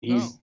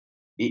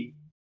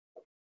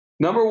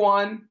 Number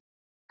 1,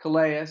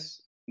 Calais.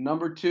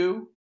 Number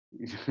 2,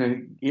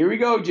 here we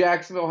go,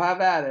 Jacksonville.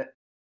 Have at it.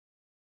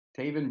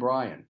 Taven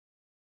Bryan.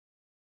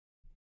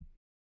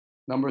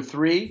 Number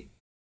 3,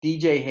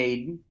 DJ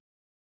Hayden.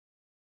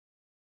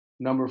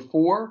 Number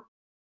 3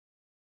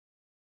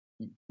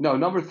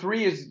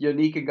 is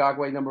Yannick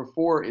Ngakoue. Number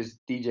 4 is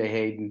DJ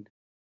Hayden.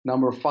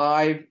 Number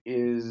 5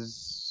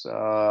 is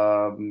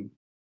the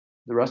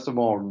rest of them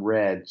all in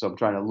red, so I'm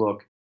trying to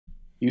look.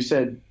 You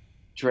said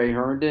Trey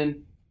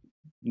Herndon?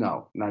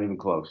 No, not even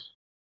close.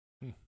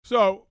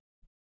 So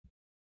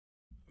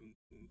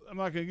I'm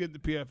not going to get the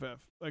PFF.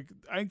 I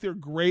think they're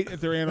great at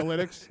their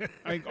analytics.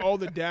 I think all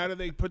the data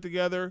they put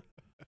together,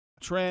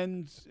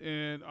 trends,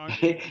 and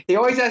he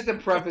always has to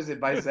preface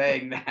it by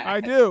saying that. I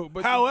do,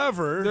 but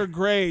however, their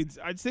grades.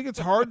 I just think it's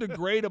hard to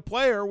grade a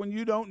player when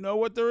you don't know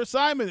what their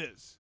assignment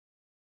is.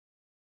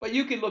 But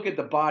you can look at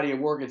the body of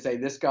work and say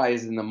this guy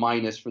is in the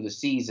minus for the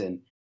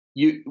season.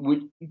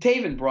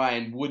 Taven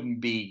Bryan wouldn't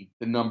be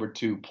the number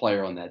 2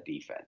 player on that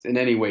defense in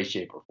any way,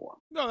 shape, or form.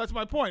 No, that's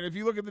my point. If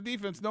you look at the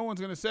defense, no one's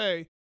going to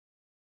say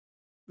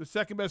the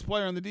second best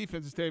player on the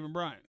defense is Taven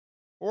Bryan,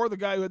 or the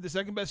guy who had the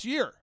second best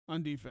year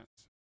on defense.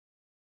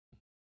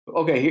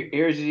 Okay,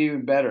 here's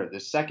even better. The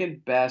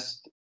second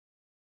best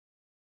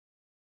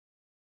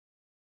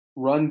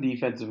run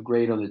defensive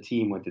grade on the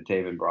team went to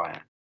Taven Bryan.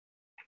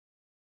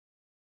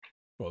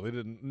 Well,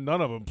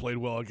 none of them played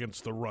well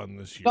against the run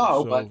this year.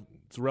 No, so but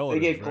it's relative.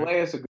 They gave right?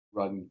 Calais a good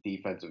run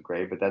defensive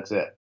grade, but that's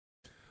it.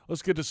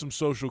 Let's get to some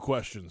social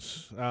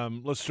questions.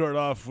 Let's start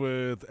off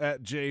with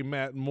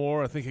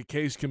 @JMattMoore. I think a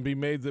case can be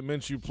made that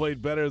Minshew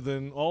played better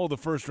than all the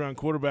first-round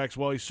quarterbacks.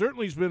 While he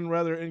certainly has been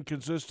rather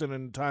inconsistent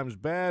and times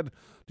bad,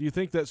 do you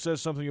think that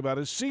says something about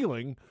his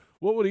ceiling?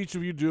 What would each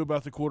of you do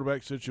about the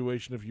quarterback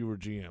situation if you were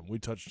GM? We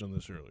touched on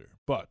this earlier,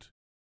 but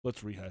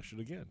let's rehash it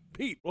again.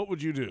 Pete, what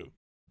would you do?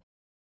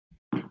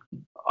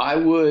 I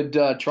would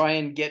try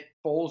and get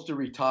Foles to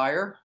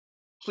retire.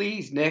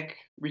 Please, Nick,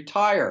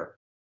 retire.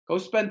 Go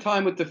spend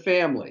time with the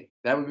family.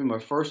 That would be my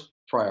first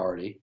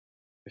priority.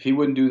 If he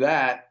wouldn't do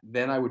that,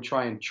 then I would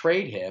try and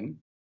trade him.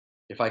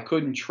 If I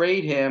couldn't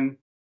trade him,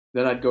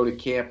 then I'd go to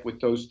camp with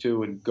those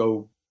two and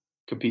go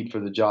compete for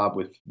the job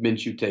with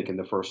Minshew taking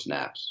the first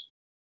snaps.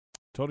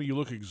 Tony, you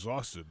look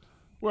exhausted.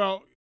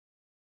 Well,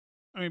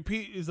 I mean,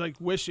 Pete is like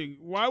wishing.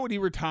 Why would he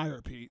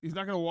retire, Pete? He's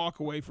not going to walk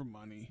away from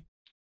money.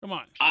 Come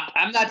on.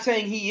 I'm not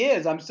saying he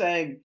is. I'm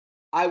saying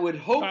I would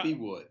hope he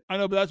would. I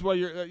know, but that's why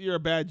you're a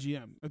bad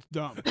GM. That's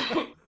dumb.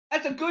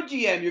 That's a good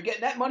GM. You're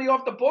getting that money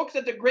off the books.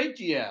 That's a great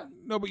GM.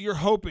 No, but you're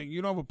hoping.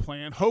 You don't have a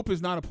plan. Hope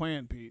is not a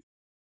plan, Pete.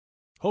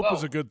 Hope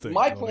is a good thing.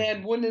 My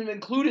plan wouldn't have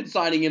included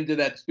signing him to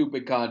that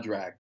stupid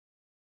contract.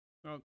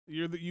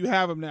 You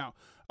have him now.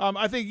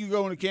 I think you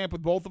go into camp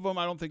with both of them.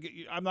 I don't think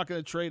I'm not going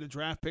to trade a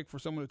draft pick for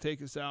someone to take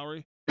his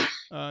salary.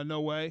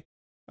 No way.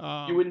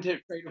 You wouldn't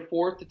trade a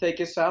fourth to take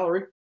his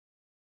salary?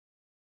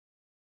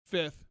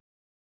 Fifth.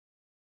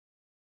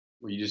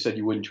 Well, you just said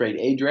you wouldn't trade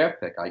a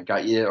draft pick. I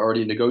got you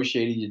already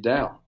negotiated you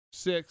down.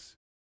 6.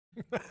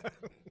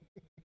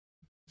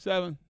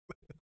 7.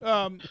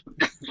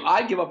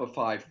 I'd give up a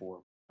 5 for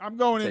him. I'm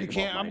going into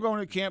camp. I'm going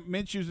to camp.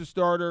 Minshew's a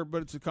starter,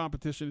 but it's a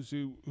competition to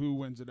see who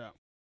wins it out.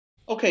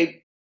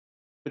 Okay,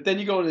 but then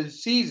you go into the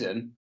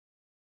season.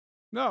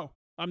 No,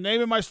 I'm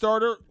naming my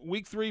starter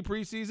week 3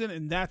 preseason,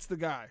 and that's the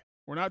guy.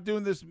 We're not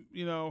doing this,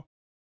 So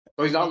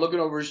he's not looking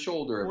over his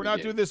shoulder. We're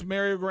not doing this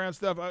merry-go-round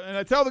stuff. And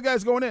I tell the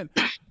guys going in,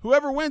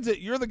 whoever wins it,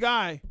 you're the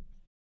guy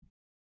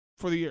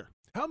for the year.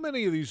 How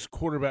many of these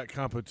quarterback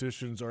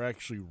competitions are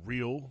actually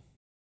real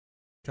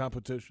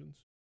competitions?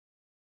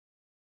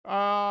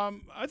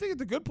 I think at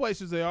the good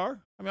places they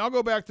are. I mean, I'll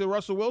go back to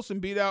Russell Wilson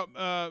beat out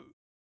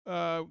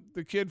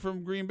the kid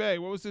from Green Bay.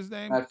 What was his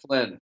name? Matt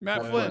Flynn.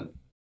 Matt Flynn.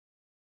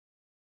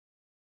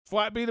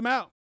 Flat beat him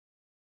out.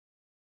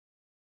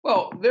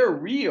 Well, they're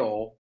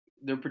real.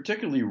 They're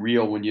particularly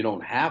real when you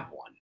don't have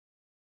one.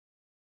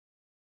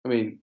 I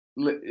mean,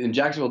 and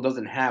Jacksonville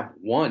doesn't have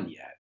one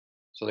yet,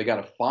 so they got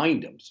to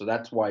find them. So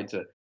that's why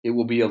it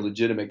will be a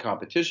legitimate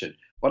competition.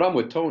 But I'm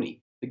with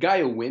Tony. The guy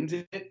who wins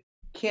it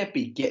can't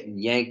be getting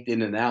yanked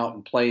in and out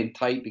and playing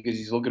tight because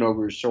he's looking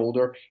over his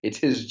shoulder. It's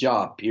his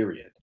job,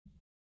 period.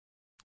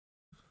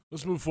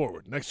 Let's move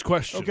forward. Next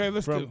question. Okay,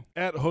 let's from do.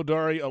 At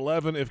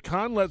Hodari11. If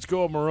Khan lets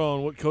go of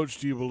Marone, what coach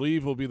do you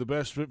believe will be the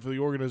best fit for the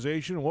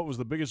organization? And what was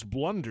the biggest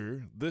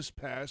blunder this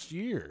past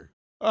year?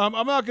 I'm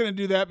not going to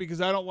do that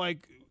because I don't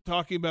like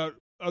talking about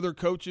other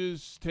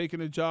coaches taking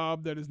a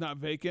job that is not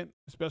vacant,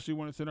 especially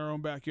when it's in our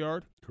own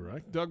backyard.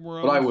 Correct. Doug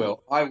Marone. But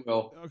I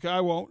will. Okay, I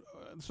won't.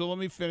 So let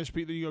me finish,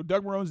 Pete. There you go.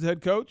 Doug Marone's the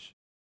head coach.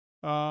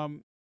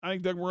 I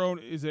think Doug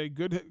Marone is a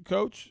good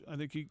coach. I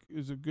think he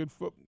is a good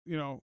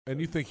And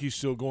you think he's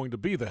still going to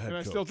be the head and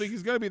coach? I still think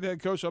he's going to be the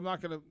head coach. I'm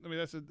not going to. I mean,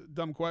 that's a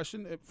dumb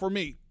question. For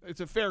me, it's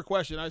a fair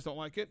question. I just don't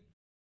like it.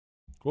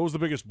 What was the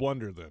biggest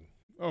blunder then?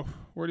 Oh,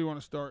 where do you want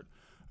to start?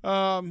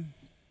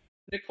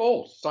 Nick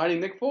Foles. Signing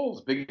Nick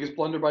Foles. Biggest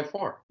blunder by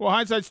far. Well,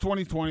 hindsight's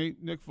 20/20.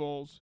 Nick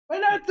Foles.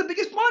 And that's the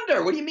biggest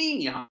blunder. What do you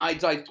mean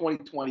hindsight's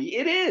 20/20?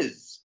 It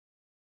is.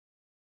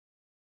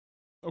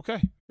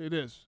 Okay, it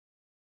is.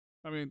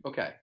 I mean,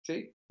 okay.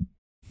 See,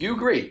 you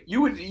agree.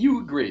 You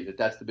agree that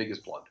that's the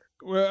biggest blunder.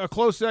 Well, a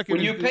close second.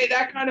 When you pay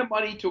that kind of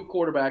money to a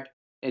quarterback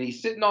and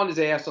he's sitting on his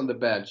ass on the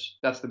bench,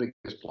 that's the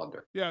biggest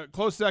blunder. Yeah,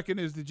 close second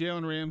is the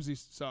Jalen Ramsey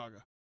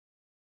saga.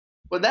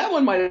 But that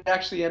one might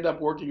actually end up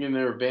working in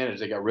their advantage.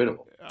 They got rid of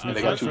him. And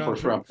they got 2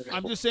 first-round picks.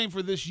 I'm just saying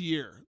for this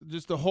year,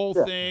 just the whole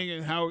thing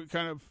and how it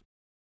kind of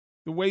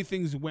the way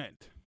things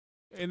went.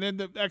 And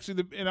then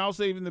and I'll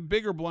say even the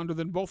bigger blunder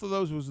than both of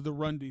those was the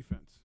run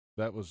defense.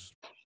 That was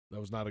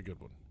not a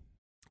good one.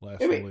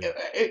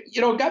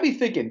 It got me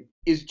thinking,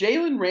 is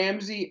Jalen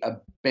Ramsey a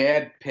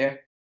bad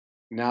pick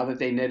now that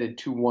they netted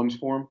 2 1s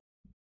for him?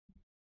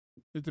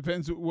 It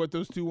depends what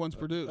those 2 1s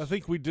produce. I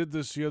think we did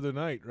this the other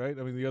night, right?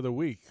 I mean, the other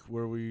week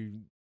where we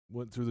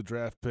went through the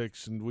draft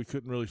picks and we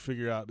couldn't really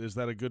figure out, is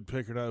that a good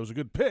pick or not? It was a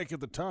good pick at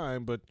the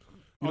time, but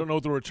you don't know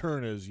what the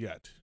return is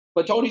yet.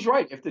 But Tony's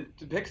right. If the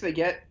picks they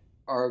get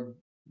are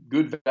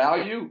good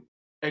value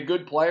and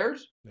good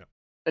players,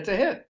 it's a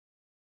hit.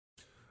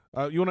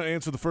 You want to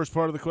answer the first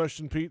part of the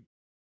question, Pete?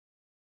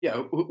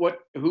 Yeah,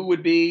 who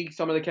would be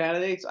some of the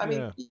candidates? I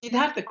mean, you'd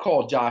have to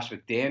call Josh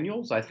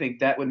McDaniels. I think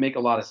that would make a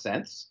lot of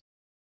sense.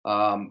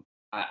 Why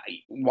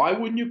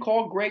wouldn't you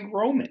call Greg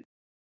Roman?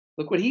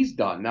 Look what he's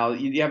done. Now,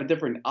 you have a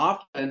different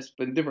offense,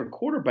 but a different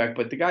quarterback,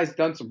 but the guy's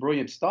done some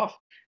brilliant stuff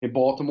in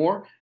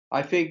Baltimore.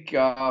 I think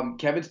Kevin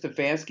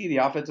Stefanski, the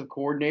offensive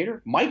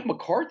coordinator. Mike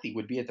McCarthy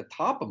would be at the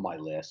top of my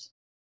list.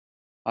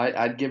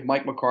 I'd give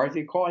Mike McCarthy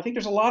a call. I think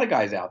there's a lot of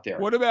guys out there.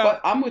 What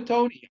about? But I'm with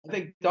Tony. I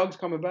think Doug's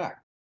coming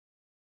back.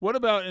 What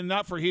about, and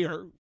not for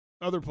here,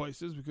 other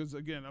places, because,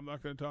 again, I'm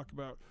not going to talk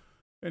about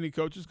any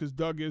coaches because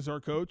Doug is our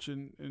coach,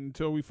 and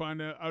until we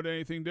find out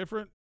anything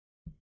different,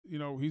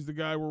 he's the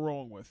guy we're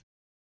rolling with.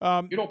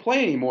 You don't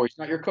play anymore. He's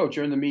not your coach.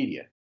 You're in the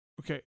media.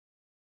 Okay.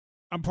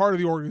 I'm part of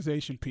the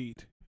organization,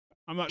 Pete.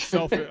 I'm not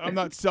selfish. I'm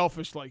not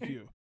selfish like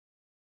you.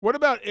 What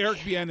about Eric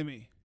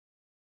Bieniemy?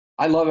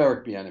 I love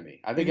Eric Bieniemy.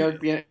 I think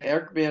Eric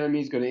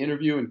Bieniemy is going to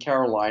interview in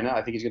Carolina.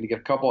 I think he's going to get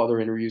a couple other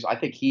interviews. I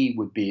think he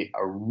would be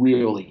a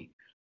really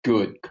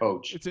good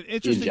coach. It's an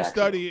interesting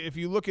study. If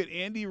you look at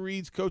Andy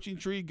Reid's coaching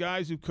tree,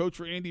 guys who coach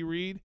for Andy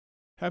Reid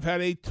have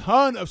had a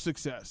ton of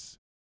success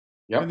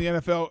in the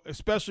NFL,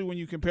 especially when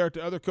you compare it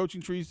to other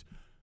coaching trees.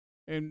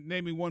 And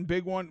naming one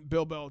big one,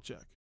 Bill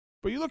Belichick.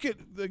 But you look at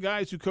the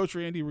guys who coach for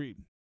Andy Reid.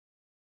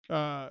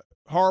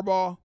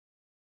 Harbaugh,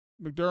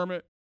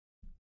 McDermott,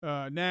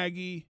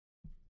 Nagy,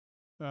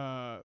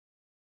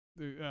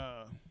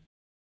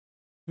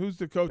 who's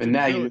the coach? And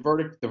Nagy,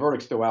 the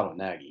verdict's still out on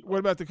Nagy. What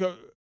about the coach,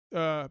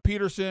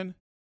 Peterson?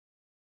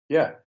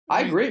 Yeah,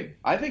 I agree.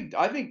 I think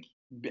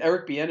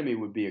Eric Bieniemy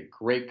would be a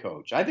great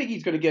coach. I think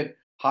he's going to get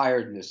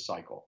hired in this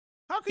cycle.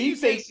 He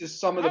faces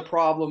some of the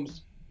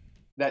problems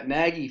that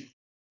Nagy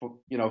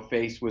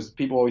faced. Was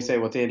people always say,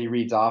 well, it's Andy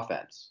Reid's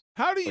offense.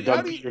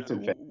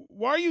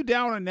 Why are you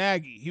down on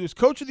Nagy? He was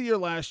coach of the year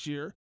last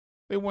year.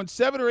 They won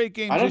 7 or 8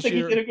 games. I don't this think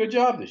year. he did a good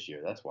job this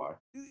year. That's why.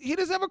 He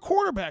doesn't have a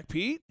quarterback,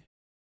 Pete.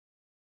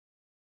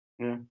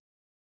 Yeah.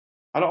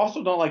 I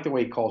also don't like the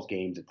way he calls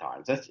games at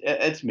times.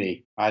 That's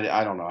me.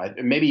 I don't know.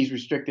 Maybe he's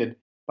restricted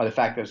by the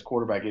fact that his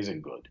quarterback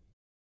isn't good.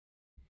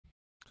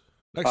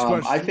 Next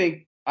question.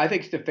 I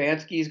think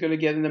Stefanski is going to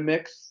get in the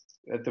mix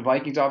at the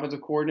Vikings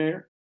offensive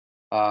coordinator.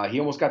 He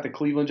almost got the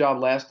Cleveland job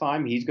last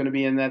time. He's going to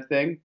be in that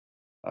thing.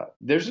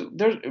 There's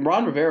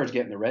Ron Rivera's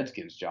getting the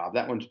Redskins job.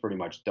 That one's pretty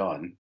much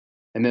done.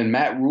 And then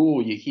Matt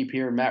Rule, you keep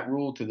hearing Matt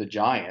Rule to the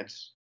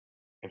Giants.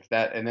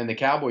 And then the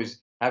Cowboys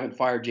haven't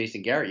fired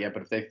Jason Garrett yet,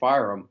 but if they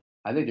fire him,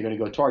 I think they're going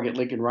to go target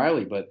Lincoln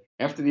Riley. But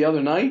after the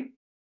other night,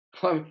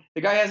 the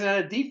guy hasn't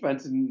had a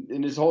defense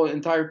in his whole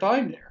entire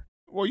time there.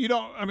 Well,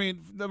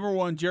 number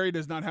one, Jerry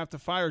does not have to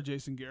fire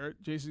Jason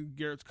Garrett. Jason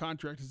Garrett's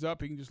contract is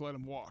up. He can just let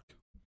him walk.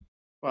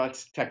 Well,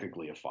 it's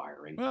technically a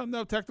firing. Well,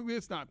 no, technically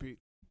it's not, Pete.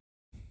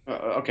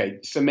 Okay,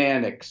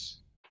 semantics.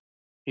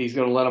 He's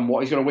going to let him.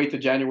 He's going to wait till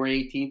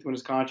January 18th when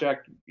his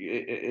contract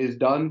is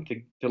done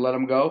to let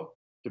him go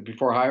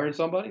before hiring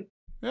somebody.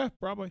 Yeah,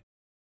 probably.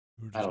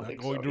 I don't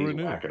think going so. to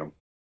renew. Him.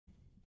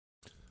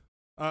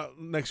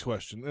 Next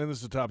question, and this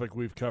is a topic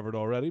we've covered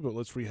already, but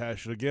let's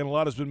rehash it again. A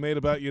lot has been made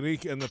about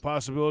Yannick and the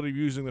possibility of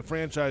using the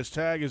franchise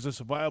tag. Is this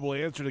a viable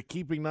answer to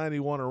keeping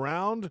 91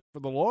 around for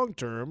the long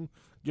term,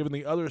 given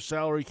the other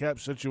salary cap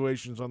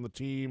situations on the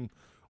team?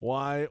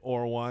 Why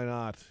or why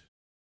not?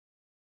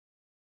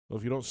 Well,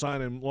 if you don't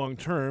sign him long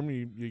term,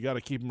 you got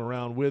to keep him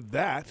around with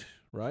that,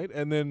 right?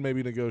 And then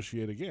maybe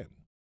negotiate again.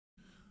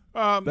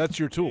 That's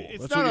your tool.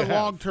 It's That's not a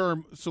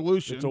long-term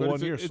solution. It's a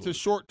one-year solution. It's a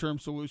short-term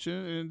solution,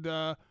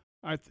 and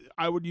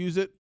I would use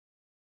it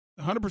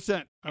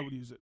 100%. I would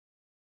use it.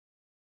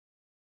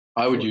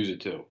 I would use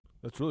it too.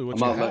 That's really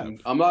what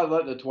I'm not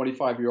letting a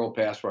 25-year-old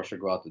pass rusher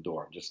go out the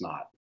door. I'm just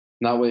not.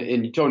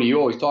 And Tony, you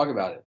always talk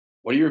about it.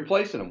 What are you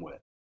replacing him with?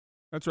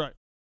 That's right.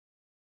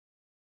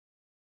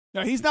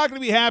 Now, he's not going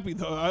to be happy,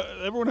 though.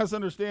 Everyone has to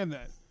understand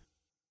that.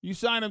 You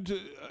sign him to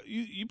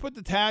you put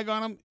the tag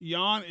on him,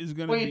 Jan is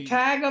going to be you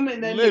tag him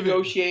and then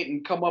negotiate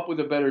and come up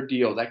with a better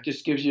deal. That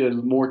just gives you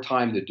more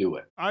time to do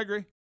it. I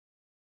agree.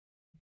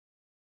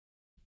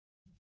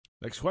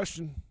 Next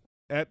question.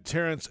 At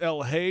Terrence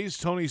L. Hayes,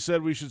 Tony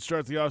said we should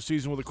start the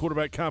offseason with a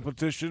quarterback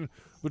competition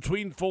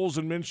between Foles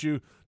and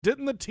Minshew.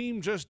 Didn't the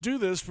team just do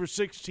this for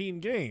 16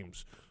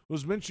 games?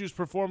 Was Minshew's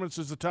performance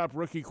as the top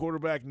rookie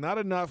quarterback not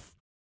enough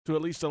to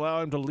at least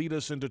allow him to lead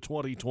us into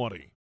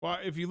 2020? Well,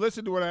 if you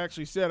listen to what I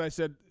actually said, I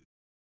said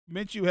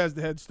Minshew has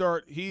the head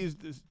start. He is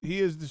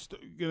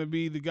going to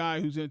be the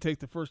guy who's going to take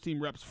the first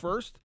team reps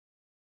first.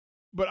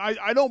 But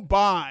I don't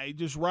buy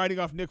just riding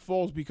off Nick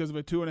Foles because of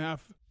a 2.5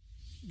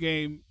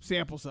 game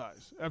sample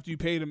size after you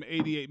paid him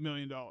 $88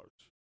 million.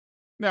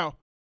 Now,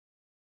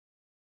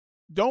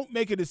 don't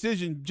make a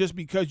decision just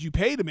because you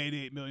paid him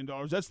 $88 million.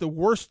 That's the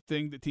worst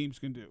thing that teams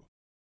can do.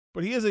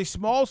 But he has a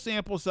small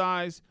sample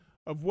size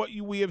of what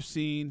we have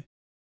seen.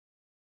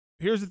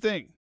 Here's the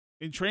thing.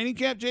 In training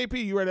camp,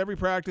 JP, you were at every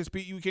practice.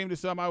 Pete, you came to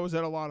some. I was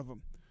at a lot of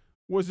them.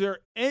 Was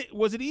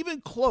it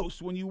even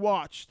close when you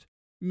watched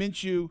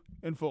Minshew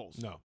and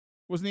Foles? No.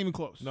 Wasn't even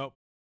close. Nope.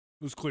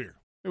 It was clear.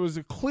 It was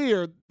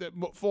clear that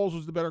Foles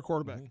was the better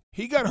quarterback. Mm-hmm.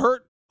 He got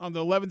hurt on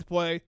the 11th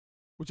play,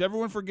 which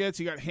everyone forgets.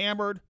 He got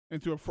hammered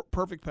and threw a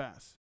perfect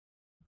pass.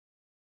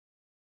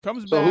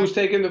 Comes back. So who's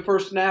taking the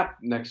first snap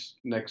next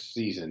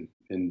season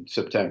in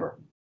September?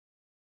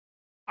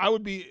 I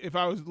would be, if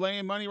I was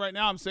laying money right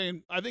now, I'm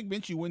saying I think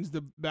Minshew wins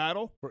the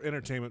battle for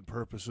entertainment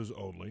purposes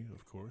only,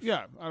 of course.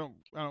 Yeah,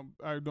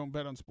 I don't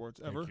bet on sports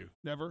ever. Thank you.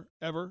 Never,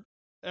 ever,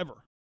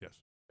 ever. Yes.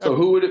 So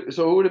who would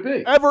it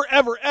be? Ever,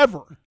 ever,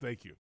 ever.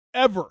 Thank you.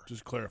 Ever.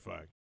 Just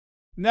clarifying.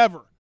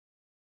 Never.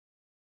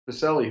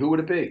 Vaselli, who would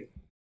it be?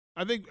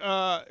 I think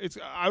I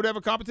would have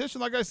a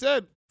competition, like I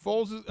said.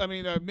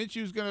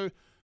 Minshew's going to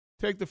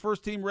take the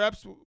first team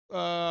reps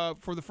for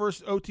the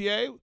first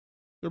OTA.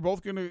 They're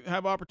both going to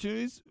have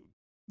opportunities.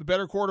 The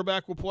better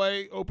quarterback will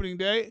play opening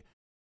day.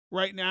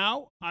 Right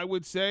now, I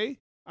would say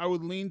I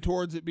would lean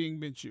towards it being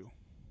Minshew.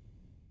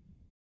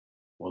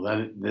 Well,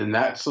 then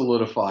that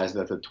solidifies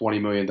that the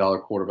 $20 million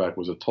quarterback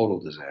was a total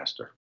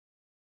disaster.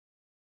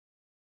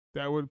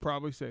 That would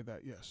probably say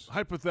that, yes.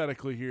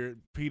 Hypothetically here,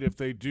 Pete, if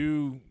they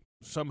do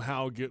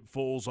somehow get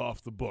Foles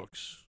off the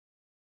books,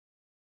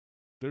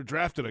 they're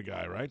drafting a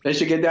guy, right? They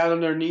should get down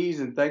on their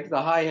knees and thank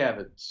the high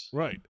heavens.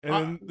 Right.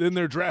 And then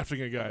they're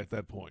drafting a guy at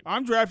that point.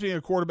 I'm drafting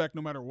a quarterback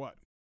no matter what.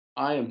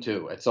 I am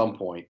too, at some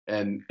point.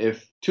 And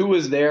if Tua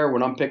is there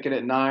when I'm picking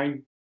at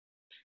 9,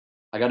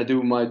 I got to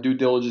do my due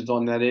diligence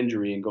on that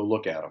injury and go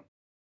look at him.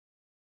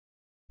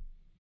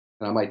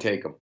 And I might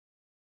take him.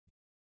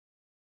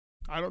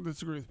 I don't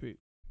disagree with Pete.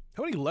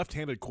 How many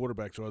left-handed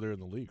quarterbacks are there in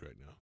the league right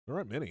now? There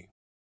aren't many.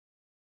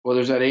 Well,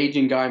 there's that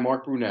aging guy,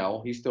 Mark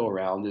Brunell. He's still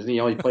around. He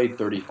only played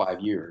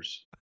 35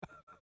 years.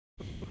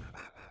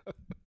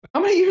 How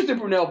many years did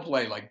Brunell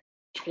play? Like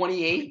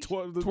 28?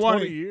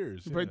 20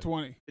 years. He played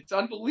 20. It's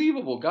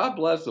unbelievable. God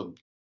bless him.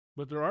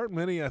 But there aren't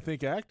many, I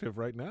think, active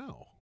right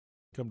now,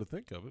 come to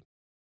think of it.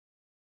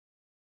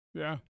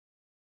 Yeah.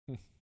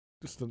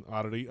 Just an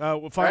oddity.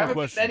 Final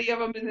question. Many of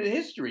them in the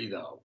history,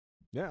 though.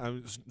 Yeah,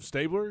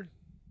 Stabler.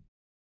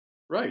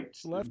 Right.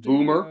 Lefty,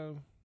 Boomer.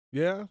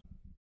 Yeah.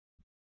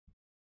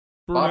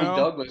 Bobby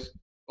Douglas.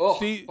 Oh,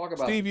 talk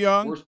about Steve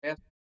Young. Worst pass.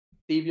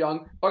 Steve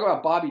Young. Talk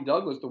about Bobby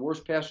Douglas, the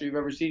worst passer you've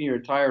ever seen in your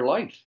entire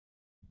life.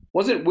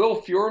 Wasn't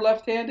Will Fuhr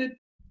left-handed?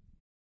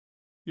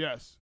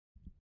 Yes.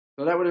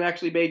 So that would have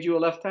actually made you a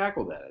left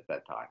tackle then at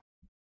that time.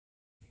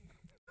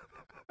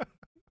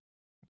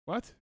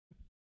 What?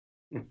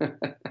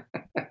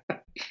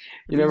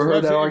 You never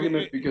heard that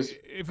argument because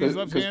if he's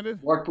left-handed,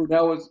 Mark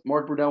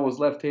Brunell was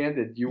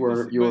left-handed. You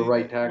were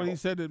right tackle. What he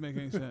said didn't make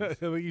any sense. I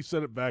think you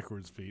said it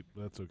backwards, Pete.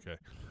 That's okay.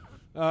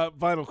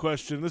 Final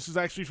question. This is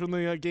actually from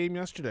the game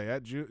yesterday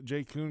at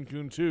J.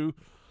 Coon 2.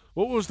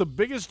 What was the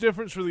biggest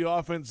difference for the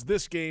offense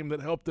this game that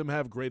helped them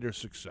have greater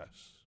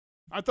success?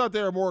 I thought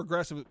they were more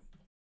aggressive.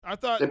 I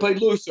thought they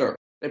played looser.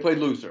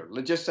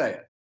 Let's just say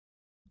it.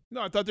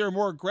 No, I thought they were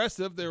more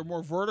aggressive. They were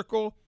more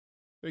vertical.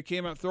 They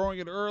came out throwing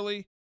it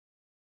early.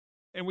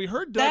 And we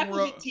heard Doug That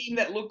was a team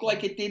that looked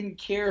like it didn't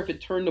care if it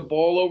turned the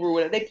ball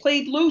over. They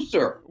played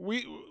looser.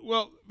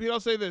 Well, Pete, I'll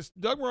say this.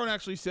 Doug Marrone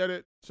actually said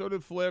it. So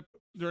did Flip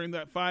during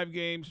that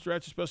 5-game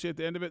stretch, especially at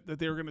the end of it, that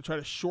they were going to try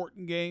to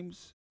shorten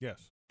games.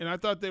 Yes. And I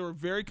thought they were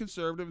very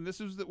conservative. And this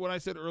is what I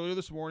said earlier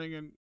this morning,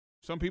 and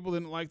some people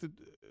didn't like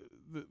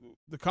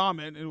the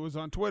comment. It was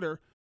on Twitter.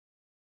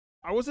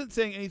 I wasn't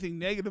saying anything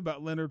negative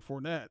about Leonard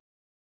Fournette.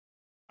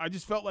 I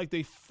just felt like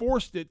they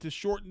forced it to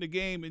shorten the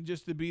game and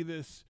just to be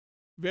this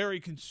very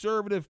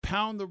conservative,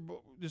 pound it,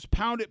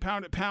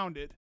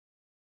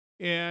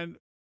 and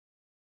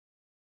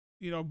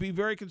be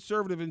very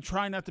conservative and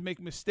try not to make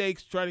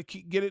mistakes. Try to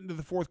get it into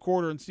the fourth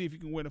quarter and see if you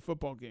can win a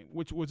football game,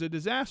 which was a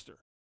disaster.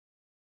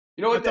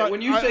 You know what?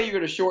 When you say you're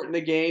going to shorten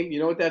the game, you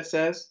know what that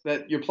says?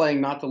 That you're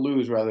playing not to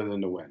lose rather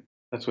than to win.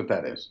 That's what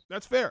that is.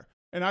 That's fair.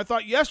 And I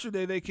thought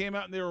yesterday they came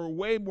out and they were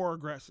way more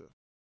aggressive.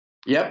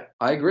 Yep,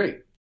 I agree.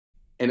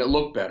 And it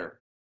looked better.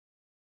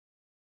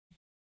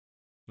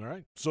 All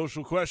right.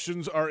 Social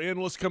questions are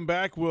in. Let's come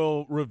back.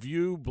 We'll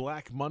review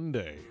Black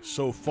Monday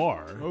so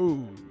far.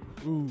 Ooh,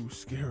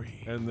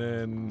 scary. And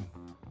then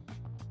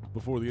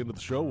before the end of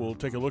the show, we'll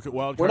take a look at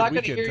Wild Card We're not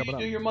going Weekend to hear coming you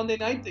up. do your Monday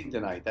night thing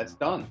tonight. That's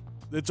done.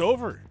 It's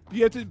over.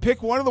 You have to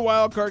pick one of the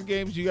wild card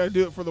games. You got to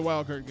do it for the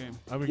wild card game.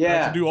 I mean, you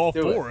have to do all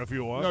four if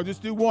you want. No,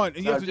 just do one.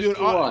 And you have to do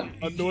it one.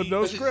 With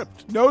no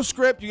script. No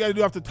script. You got to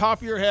do it off the top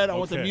of your head. I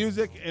want the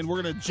music, and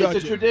we're going to judge it.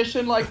 It's a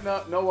tradition like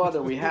no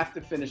other. We have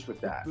to finish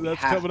with that. That's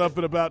coming up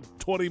in about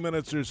 20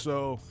 minutes or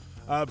so.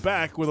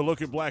 Back with a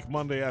look at Black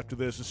Monday after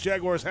this. It's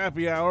Jaguars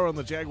Happy Hour on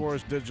the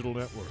Jaguars Digital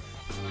Network.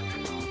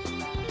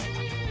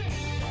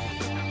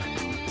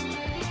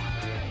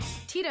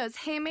 Tito's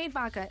Handmade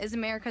Vodka is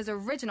America's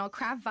original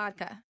craft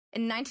vodka.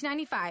 In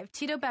 1995,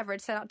 Tito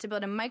Beverage set out to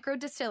build a micro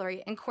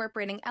distillery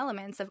incorporating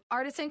elements of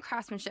artisan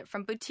craftsmanship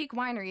from boutique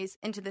wineries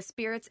into the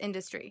spirits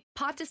industry.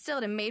 Pot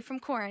distilled and made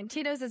from corn,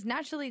 Tito's is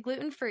naturally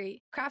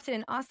gluten-free, crafted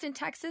in Austin,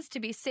 Texas to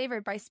be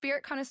savored by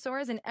spirit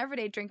connoisseurs and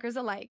everyday drinkers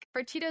alike.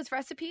 For Tito's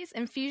recipes,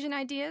 infusion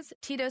ideas,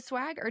 Tito's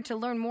swag, or to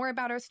learn more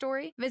about our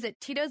story, visit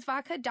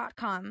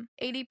Tito'sVodka.com.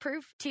 80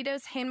 proof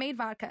Tito's Handmade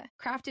Vodka,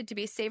 crafted to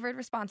be savored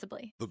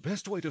responsibly. The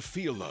best way to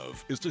feel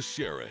love is to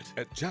share it.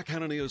 At Jack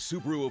Hanania's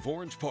Subaru of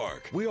Orange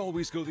Park, we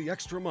always go the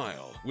extra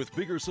mile with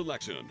bigger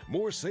selection,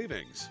 more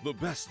savings, the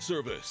best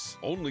service.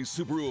 Only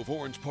Subaru of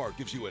Orange Park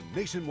gives you a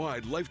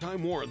nationwide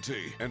lifetime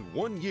warranty and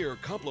 1-year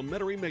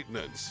complimentary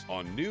maintenance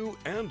on new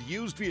and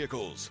used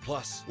vehicles.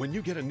 Plus, when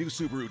you get a new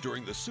Subaru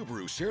during the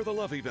Subaru Share the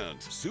Love event,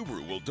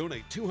 Subaru will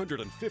donate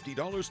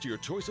 $250 to your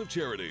choice of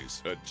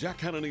charities at Jack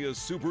Hanania's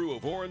Subaru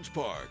of Orange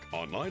Park.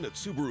 Online at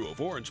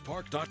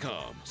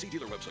SubaruofOrangePark.com. See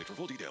dealer website for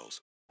full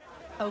details.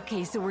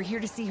 Okay, so we're here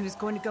to see who's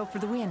going to go for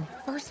the win.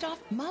 First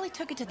off, Molly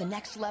took it to the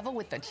next level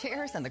with the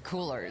chairs and the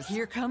coolers.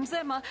 Here comes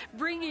Emma,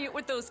 bringing it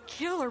with those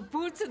killer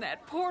boots and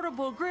that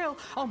portable grill.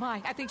 Oh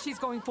my, I think she's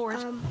going for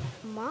it.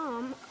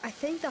 Mom, I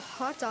think the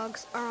hot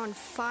dogs are on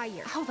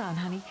fire. Hold on,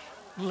 honey.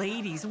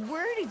 Ladies,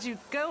 where did you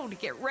go to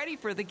get ready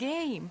for the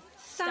game?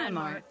 Stein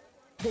Mart.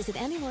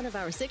 Visit any one of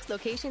our 6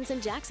 locations in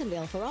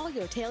Jacksonville for all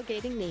your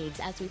tailgating needs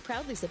as we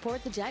proudly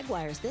support the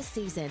Jaguars this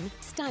season.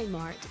 Stein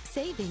Mart.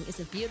 Saving is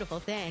a beautiful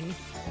thing.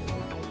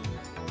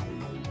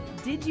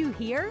 Did you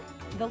hear?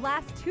 The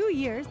last 2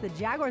 years, the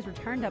Jaguars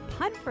returned a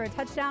punt for a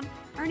touchdown,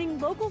 earning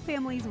local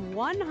families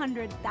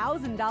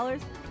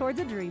 $100,000 towards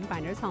a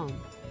Dreamfinders home.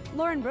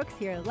 Lauren Brooks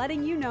here,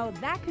 letting you know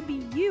that could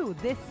be you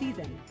this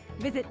season.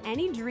 Visit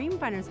any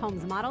Dreamfinders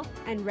Homes model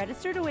and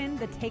register to win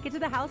the Take It to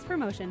the House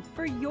promotion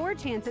for your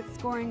chance at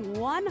scoring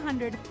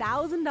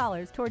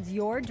 $100,000 towards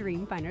your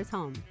Dreamfinders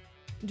home.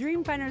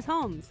 Dreamfinders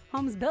Homes,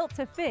 homes built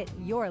to fit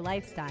your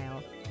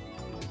lifestyle.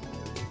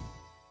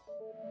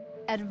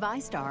 At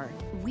ViStar,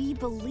 we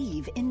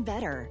believe in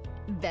better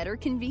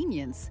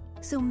convenience,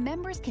 so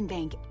members can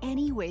bank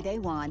any way they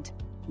want,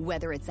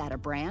 whether it's at a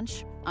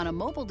branch, on a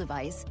mobile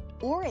device,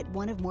 or at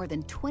one of more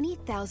than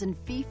 20,000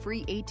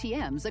 fee-free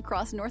ATMs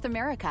across North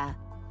America.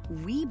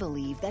 We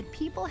believe that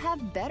people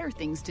have better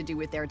things to do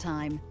with their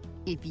time.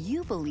 If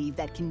you believe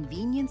that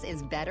convenience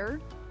is better,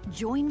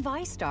 join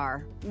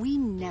ViStar. We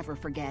never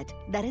forget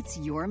that it's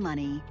your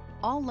money.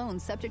 All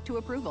loans subject to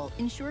approval,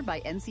 insured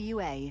by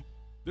NCUA.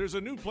 There's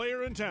a new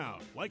player in town.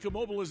 Leica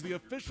Mobile is the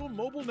official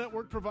mobile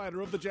network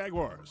provider of the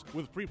Jaguars.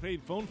 With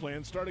prepaid phone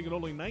plans starting at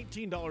only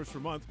 $19 per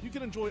month, you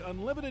can enjoy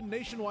unlimited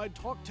nationwide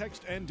talk,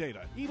 text, and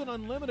data, even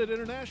unlimited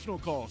international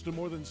calls to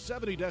more than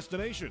 70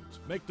 destinations.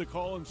 Make the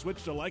call and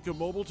switch to Leica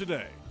Mobile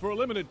today. For a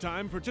limited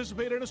time,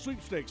 participate in a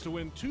sweepstakes to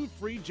win 2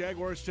 free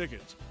Jaguars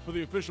tickets. For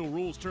the official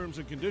rules, terms,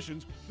 and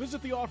conditions,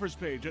 visit the offers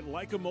page at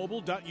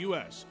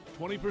leicamobile.us.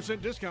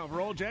 20% discount for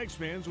all Jags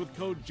fans with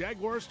code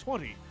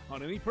JAGUARS20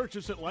 on any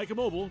purchase at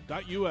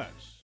leicamobile.us.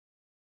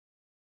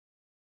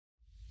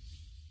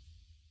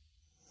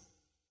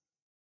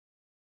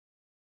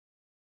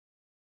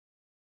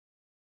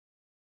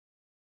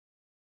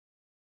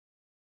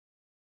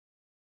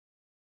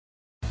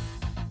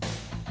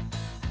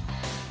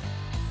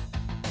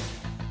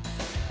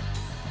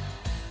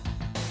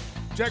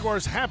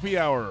 Jaguars Happy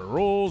Hour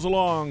rolls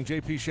along.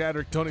 JP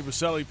Shadrick, Tony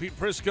Baselli, Pete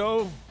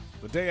Prisco.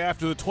 The day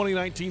after the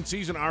 2019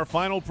 season, our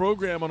final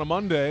program on a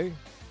Monday.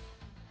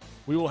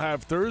 We will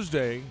have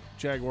Thursday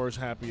Jaguars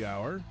Happy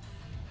Hour.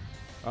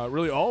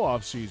 Really all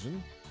off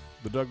season.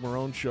 The Doug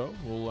Marrone Show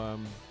will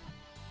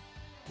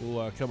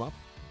come up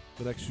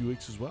the next few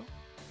weeks as well.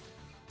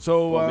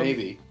 So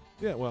maybe.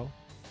 Yeah, well,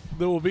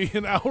 there will be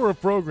an hour of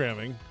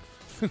programming.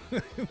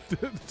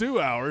 2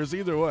 hours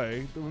either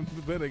way,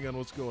 depending on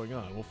what's going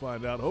on. We'll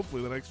find out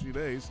hopefully the next few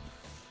days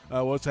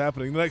what's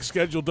happening. The next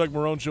scheduled Doug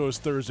Marrone Show is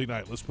Thursday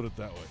night. Let's put it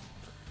that way.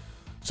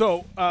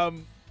 So,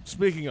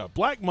 speaking of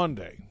Black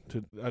Monday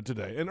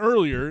today, and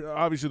earlier,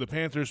 obviously the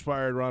Panthers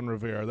fired Ron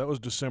Rivera. That was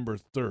December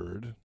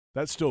 3rd.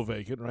 That's still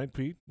vacant, right,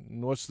 Pete?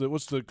 And what's the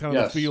kind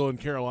of the feel in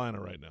Carolina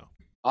right now?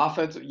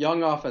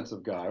 Young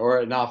offensive guy, or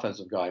an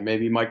offensive guy.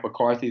 Maybe Mike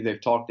McCarthy.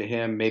 They've talked to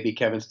him. Maybe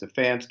Kevin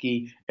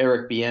Stefanski,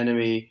 Eric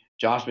Bieniemy,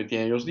 Josh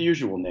McDaniels. The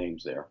usual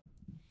names there.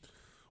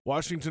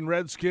 Washington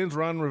Redskins.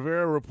 Ron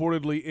Rivera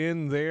reportedly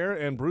in there,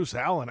 and Bruce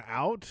Allen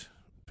out.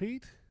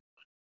 Pete.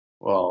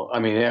 Well, I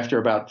mean, after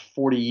about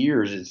 40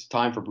 years, it's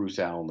time for Bruce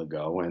Allen to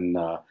go. And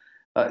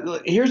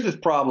here's this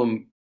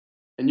problem,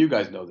 and you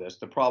guys know this.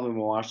 The problem in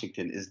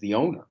Washington is the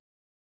owner.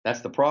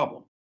 That's the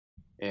problem.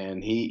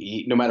 And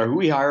he no matter who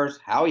he hires,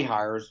 how he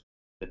hires,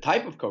 the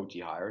type of coach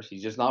he hires,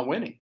 he's just not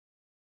winning.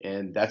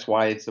 And that's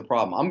why it's the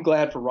problem. I'm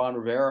glad for Ron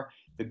Rivera.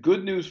 The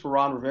good news for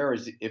Ron Rivera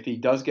is if he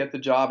does get the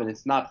job and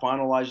it's not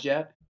finalized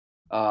yet,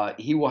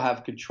 he will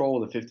have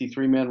control of the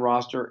 53-man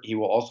roster. He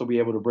will also be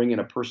able to bring in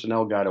a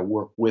personnel guy to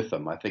work with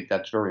him. I think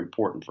that's very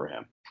important for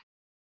him.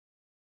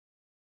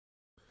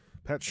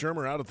 Pat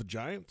Shurmur out at the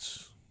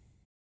Giants?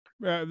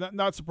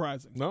 Not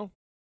surprising. No?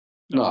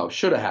 No,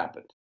 should have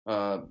happened.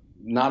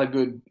 Not a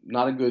good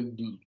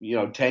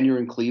tenure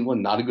in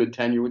Cleveland. Not a good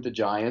tenure with the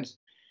Giants.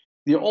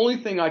 The only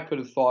thing I could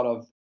have thought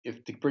of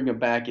if to bring him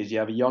back is you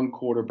have a young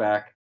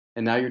quarterback,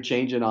 and now you're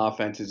changing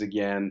offenses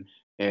again.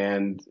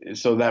 And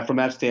so that from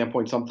that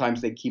standpoint,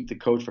 sometimes they keep the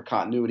coach for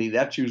continuity.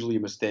 That's usually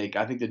a mistake.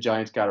 I think the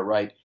Giants got it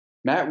right.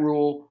 Matt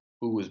Rule,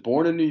 who was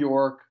born in New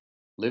York,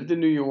 lived in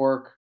New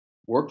York,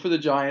 worked for the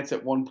Giants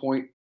at one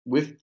point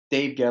with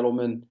Dave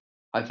Gettleman.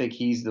 I think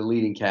he's the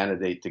leading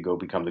candidate to go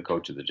become the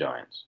coach of the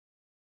Giants.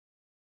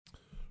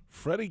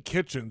 Freddie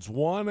Kitchens,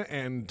 one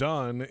and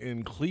done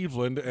in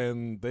Cleveland,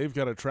 and they've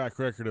got a track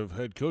record of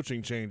head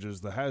coaching changes,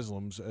 the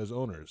Haslams, as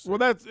owners.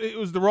 Well, it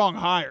was the wrong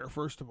hire,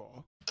 first of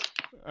all.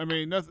 I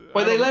mean,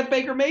 but they let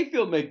Baker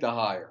Mayfield make the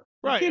hire.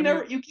 Right.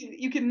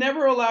 You can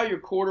never allow your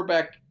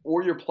quarterback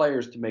or your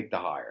players to make the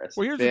hire.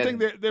 Well, here's the thing: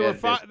 they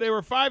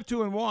were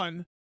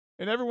 5-2-1,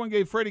 and everyone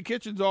gave Freddie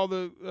Kitchens all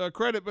the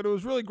credit, but it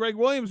was really Greg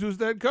Williams who was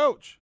the head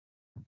coach.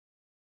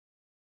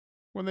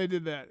 when they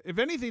did that. If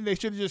anything, they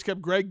should have just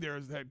kept Greg there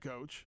as the head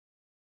coach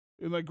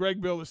and let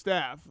Greg build the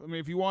staff. I mean,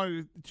 if you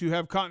wanted to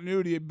have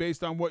continuity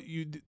based on what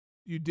you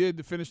did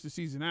to finish the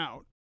season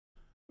out.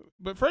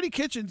 But Freddie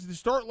Kitchens, to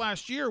start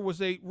last year,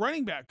 was a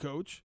running back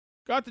coach.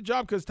 Got the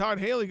job because Todd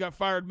Haley got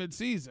fired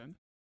midseason.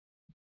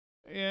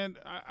 And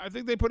I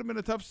think they put him in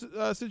a tough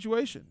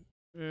situation.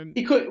 And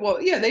he could,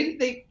 well, yeah,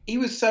 he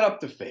was set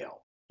up to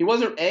fail. He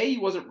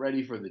wasn't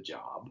ready for the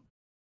job.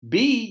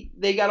 B,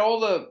 they got all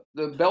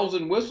the bells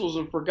and whistles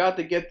and forgot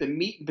to get the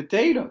meat and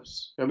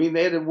potatoes. I mean,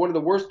 they had one of the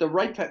worst. The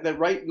right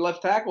and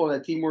left tackle on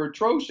that team were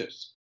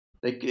atrocious.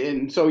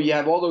 And so you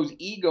have all those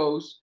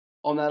egos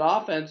on that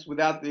offense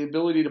without the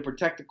ability to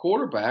protect the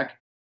quarterback,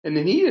 and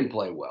then he didn't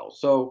play well.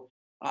 So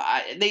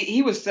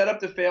he was set up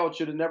to fail. It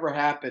should have never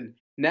happened.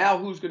 Now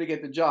who's going to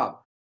get the job?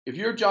 If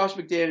you're Josh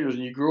McDaniels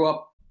and you grew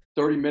up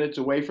 30 minutes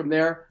away from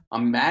there,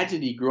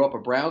 imagine he grew up a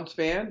Browns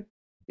fan.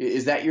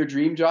 Is that your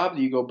dream job?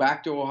 Do you go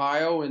back to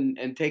Ohio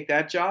and take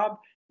that job,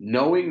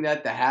 knowing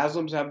that the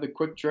Haslams have the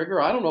quick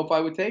trigger? I don't know if I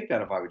would take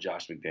that if I were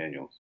Josh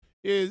McDaniels.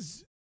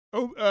 Is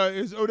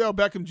Odell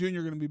Beckham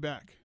Jr. going to be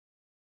back?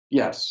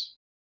 Yes.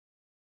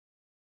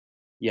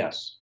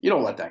 Yes. You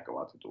don't let that go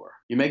out the door.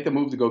 You make the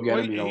move to go get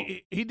him.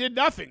 He did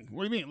nothing.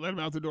 What do you mean? Let him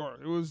out the door.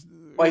 He's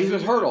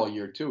been hurt all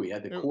year too. He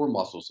had the core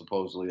muscle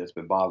supposedly that's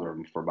been bothering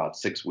him for about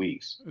 6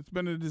 weeks. It's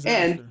been a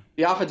disaster. And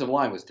the offensive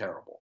line was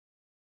terrible.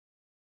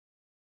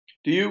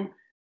 Who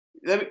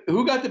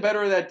got the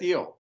better of that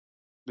deal?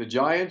 The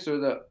Giants or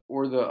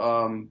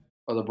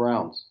the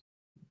Browns?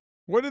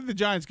 What did the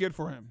Giants get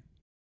for him?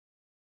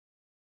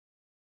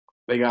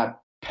 They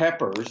got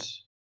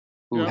Peppers,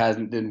 who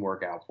didn't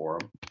work out for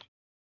him.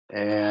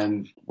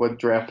 And what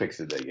draft picks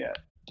did they get?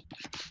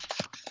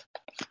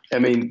 I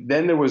mean,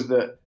 then there was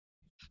the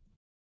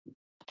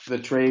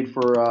trade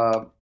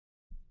for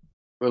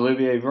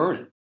Olivier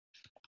Vernon.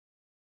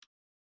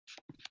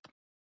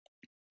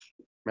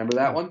 Remember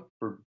that one?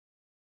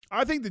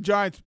 I think the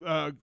Giants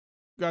got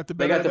the better.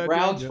 They got the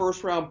Browns' deal.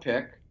 first round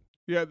pick.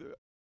 Yeah,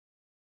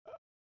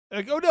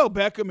 like Odell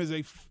Beckham is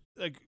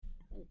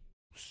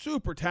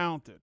super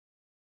talented,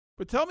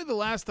 but tell me the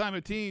last time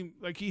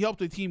he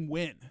helped a team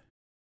win.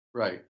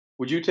 Right.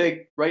 Would you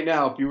take right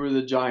now if you were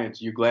the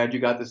Giants? You glad you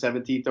got the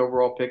 17th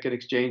overall pick in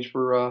exchange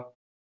for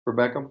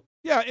Beckham?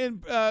 Yeah,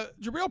 and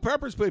Jabril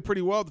Peppers played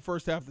pretty well the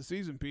first half of the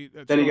season, Pete.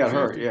 Then he got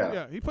hurt.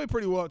 Yeah, he played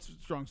pretty well at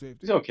strong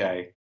safety.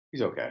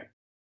 He's okay.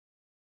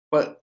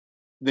 But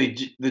the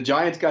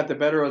Giants got the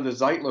better of the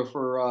Zeitler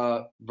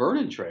for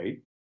Vernon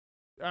trade.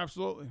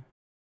 Absolutely.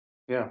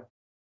 Yeah,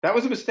 that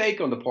was a mistake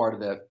on the part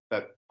of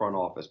that front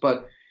office.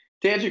 But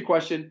to answer your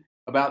question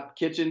about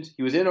Kitchens,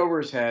 he was in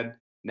over his head.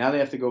 Now they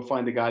have to go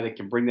find a guy that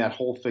can bring that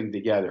whole thing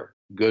together.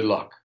 Good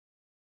luck.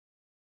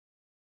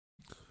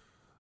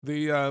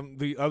 The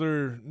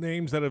other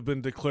names that have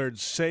been declared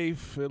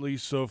safe, at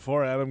least so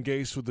far, Adam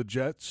Gase with the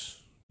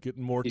Jets,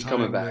 getting more He's time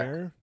coming back.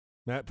 there.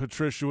 Matt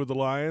Patricia with the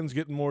Lions,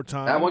 getting more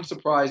time. That one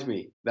surprised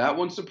me.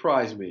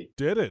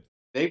 Did it?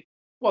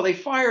 They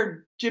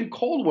fired Jim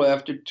Caldwell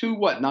after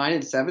 9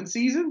 and 7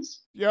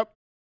 seasons? Yep.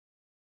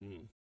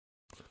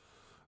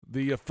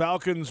 The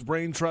Falcons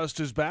brain trust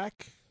is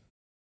back.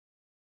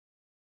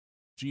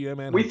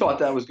 GM and we thought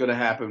that was going to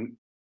happen.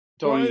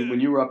 Tony, when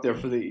you were up there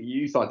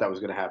you thought that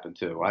was going to happen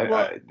too.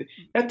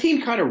 That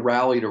team kind of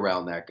rallied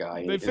around that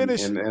guy. They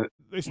finished.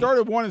 They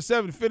started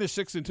 1-7, finished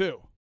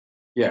 6-2.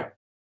 Yeah,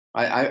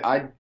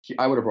 I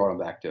would have brought him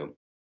back too.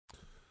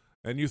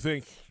 And you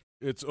think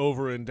it's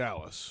over in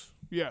Dallas?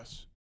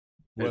 Yes.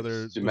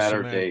 Whether it's a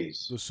matter of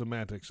days. The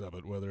semantics of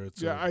it, whether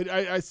it's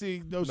I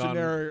see no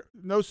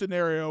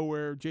scenario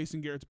where Jason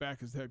Garrett's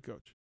back as the head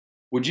coach.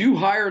 Would you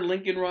hire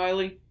Lincoln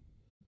Riley?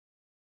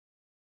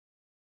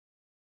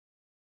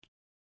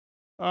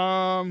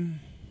 I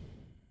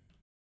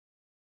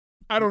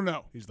don't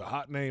know. He's the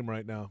hot name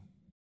right now.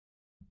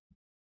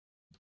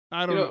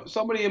 I don't know.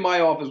 Somebody in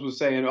my office was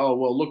saying, "Oh,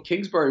 well, look,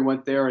 Kingsbury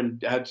went there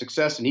and had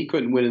success, and he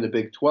couldn't win in the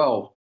Big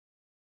 12."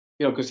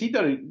 Because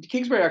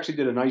Kingsbury actually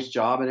did a nice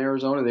job in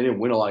Arizona. They didn't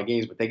win a lot of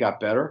games, but they got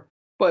better.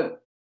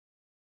 But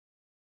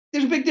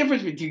there's a big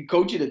difference between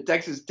coaching at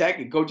Texas Tech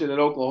and coaching at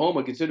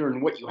Oklahoma,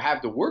 considering what you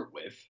have to work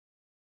with.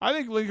 I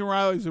think Lincoln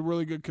Riley's a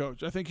really good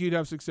coach. I think he'd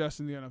have success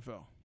in the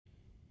NFL.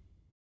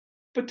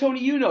 But Tony,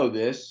 you know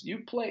this.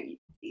 You play.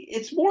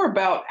 It's more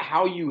about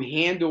how you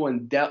handle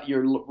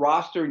your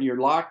roster and your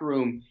locker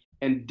room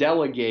and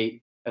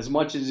delegate as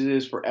much as it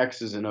is for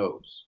X's and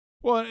O's.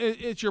 Well,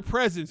 it's your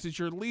presence, it's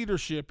your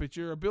leadership, it's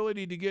your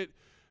ability to get,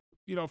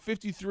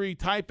 53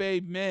 Type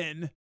A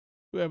men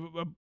who have,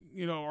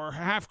 are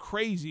half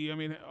crazy. I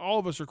mean, all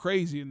of us are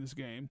crazy in this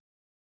game.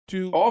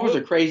 All of us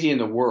are crazy in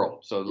the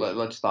world, so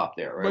let's stop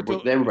there. Right?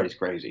 Everybody's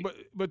crazy.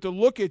 But to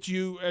look at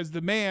you as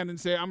the man and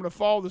say, I'm going to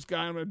follow this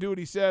guy, I'm going to do what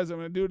he says, I'm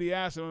going to do what he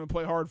asks, I'm going to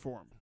play hard for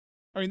him.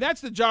 I mean,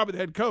 that's the job of the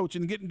head coach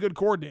and getting good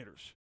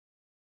coordinators.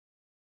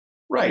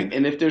 Right,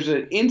 and if there's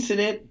an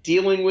incident,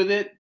 dealing with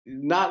it,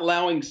 not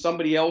allowing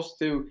somebody else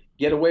to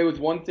get away with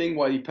one thing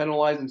while you're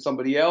penalizing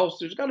somebody else,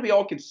 there's got to be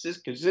all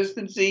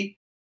consistency.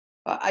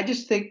 I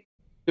just think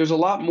there's a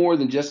lot more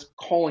than just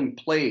calling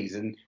plays.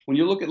 And when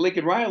you look at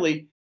Lincoln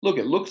Riley, look,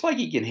 it looks like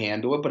he can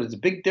handle it, but it's a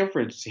big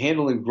difference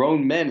handling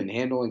grown men and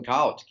handling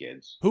college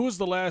kids. Who was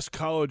the last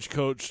college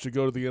coach to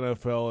go to the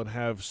NFL and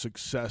have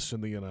success in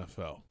the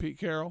NFL? Pete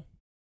Carroll.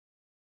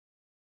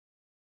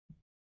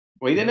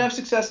 Well, he didn't have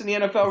success in the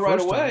NFL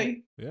right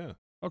away. Yeah.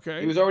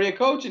 Okay. He was already a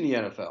coach in the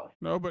NFL.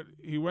 No, but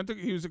he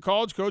was a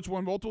college coach,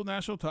 won multiple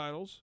national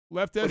titles.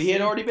 Left But he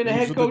had already been a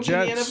head coach in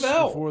the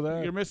NFL. Before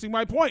that. You're missing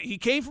my point. He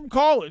came from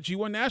college. He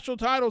won national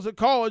titles at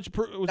college.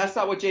 That's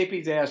not what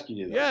JP's asking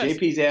you, though. Yes.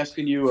 JP's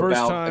asking you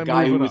about a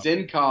guy who was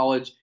in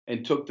college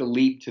and took the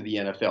leap to the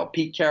NFL.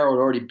 Pete Carroll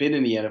had already been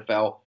in the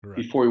NFL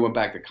before he went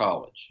back to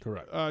college.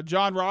 Correct.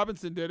 John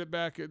Robinson did it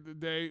back in the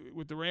day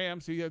with the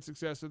Rams. He had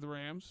success with the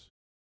Rams.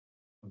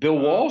 Bill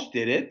Walsh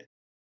did it.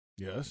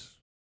 Yes.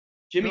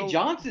 Jimmy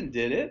Johnson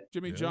did it.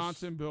 Jimmy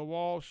Johnson, Bill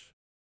Walsh.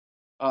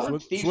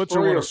 Steve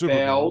Switzer won a Spurrier Super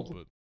failed.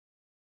 Bowl.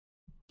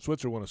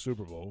 Switzer won a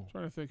Super Bowl. I'm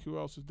trying to think who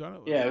else has done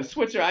it. Yeah,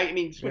 Switzer.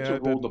 Switzer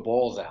rolled the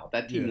balls out.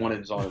 That team won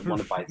it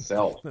by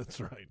itself.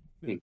 That's right.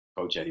 He didn't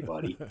coach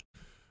anybody.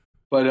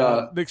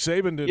 But Nick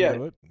Saban didn't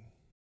do it.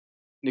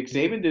 Nick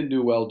Saban didn't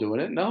do well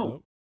doing it.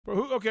 No. But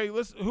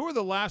who are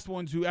the last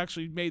ones who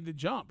actually made the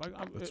jump?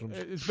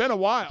 It's been a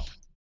while.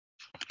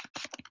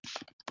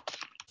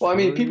 Well, I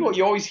mean,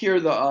 you always hear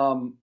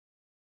well,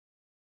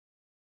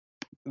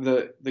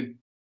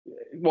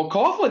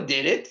 Coughlin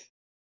did it.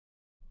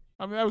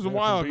 I mean, that was a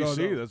while ago.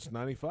 BC, that's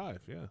 95,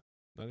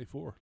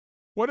 94.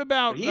 What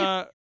about he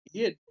had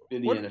been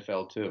in the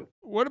NFL too.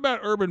 What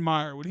about Urban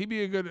Meyer? Would he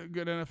be a good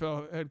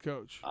NFL head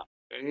coach?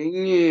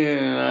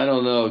 Yeah, I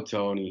don't know,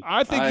 Tony.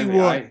 I think he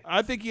would.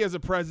 I think he has a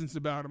presence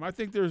about him. I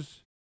think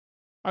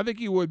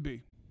he would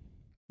be.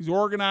 He's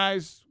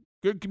organized,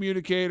 good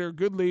communicator,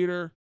 good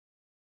leader.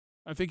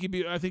 I think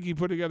he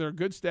put together a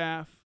good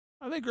staff.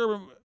 I think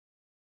Urban.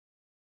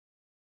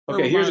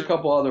 Okay, here's a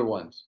couple other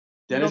ones.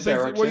 Dennis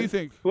Erickson. What do you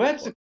think? Who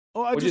had?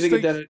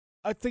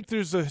 I think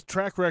there's a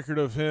track record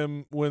of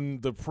him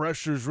when the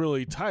pressure's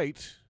really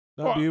tight,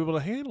 not be able to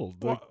handle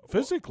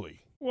physically.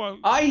 Well,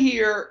 I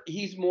hear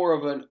he's more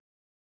of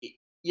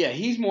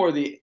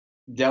the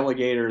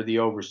delegator, the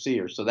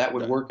overseer, so that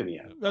would work in the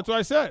end. That's what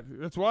I said.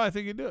 That's why I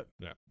think he did.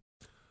 Yeah.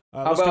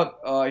 How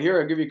about here?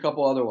 I'll give you a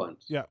couple other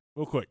ones. Yeah,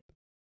 real quick.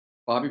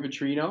 Bobby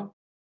Petrino.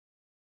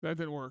 That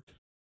didn't work.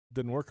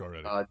 Didn't work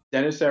already.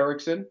 Dennis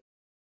Erickson.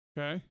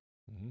 Okay.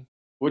 Mm-hmm.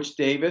 Butch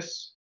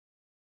Davis.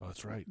 Oh,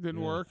 that's right.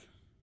 Didn't work.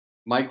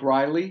 Mike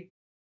Riley.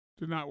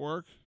 Did not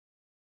work.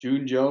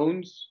 June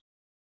Jones.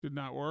 Did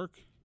not work.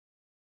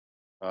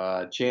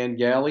 Chan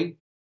Galley.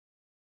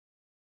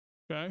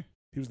 Okay.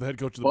 He was the head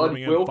coach of the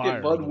Birmingham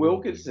Fire. Bud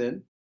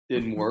Wilkinson.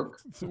 Didn't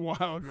work. It's a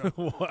while ago.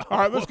 Wow. All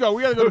right, let's go.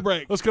 We got to go to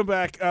break. Let's come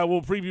back.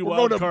 We'll preview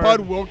We'll go to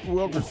Wild Bud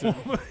Wilkerson.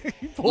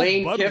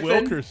 Lane Bud Kiffin.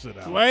 Wilkerson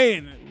out.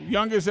 Lane,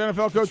 youngest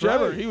NFL coach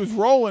ever. right. He was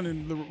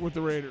rolling with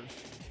the Raiders.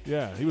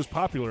 Yeah, he was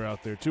popular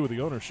out there, too, with the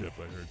ownership,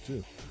 I heard,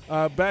 too.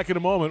 Back in a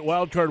moment,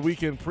 Wild Card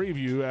Weekend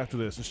preview after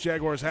this. It's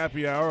Jaguars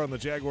Happy Hour on the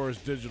Jaguars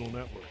Digital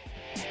Network.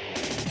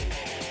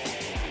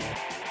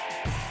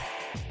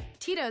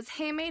 Tito's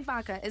Handmade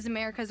Vodka is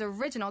America's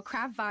original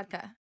craft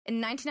vodka. In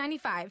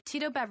 1995,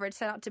 Tito Beverage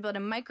set out to build a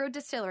micro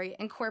distillery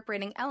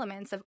incorporating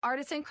elements of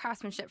artisan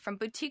craftsmanship from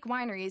boutique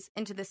wineries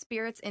into the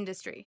spirits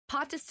industry.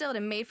 Pot distilled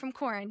and made from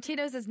corn,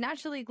 Tito's is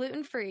naturally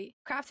gluten-free,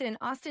 crafted in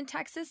Austin,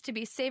 Texas to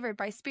be savored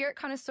by spirit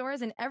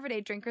connoisseurs and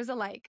everyday drinkers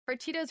alike. For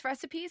Tito's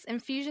recipes,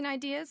 infusion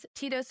ideas,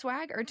 Tito's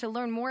swag, or to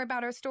learn more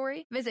about our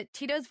story, visit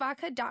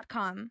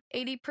Tito'sVodka.com.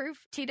 80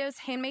 proof Tito's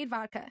Handmade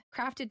Vodka,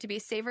 crafted to be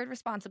savored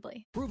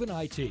responsibly. Proven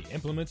IT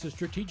implements a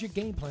strategic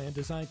game plan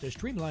designed to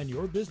streamline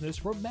your business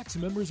for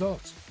maximum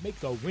results. Make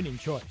the winning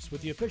choice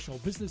with the official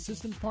business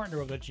systems partner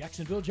of the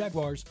Jacksonville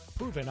Jaguars,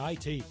 Proven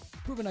IT.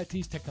 Proven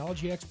IT's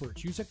technology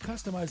experts use a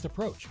customized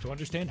approach to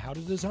understand how to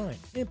design,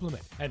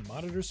 implement, and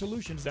monitor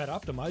solutions that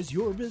optimize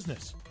your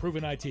business.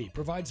 Proven IT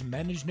provides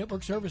managed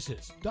network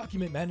services,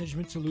 document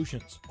management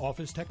solutions,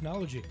 office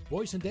technology,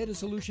 voice and data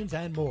solutions,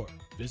 and more.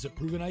 Visit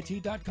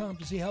ProvenIT.com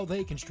to see how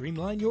they can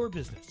streamline your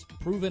business.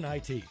 Proven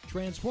IT,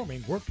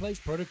 transforming workplace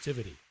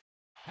productivity.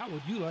 How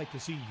would you like to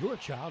see your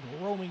child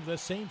roaming the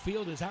same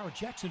field as our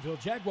Jacksonville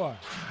Jaguars?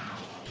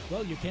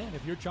 Well, you can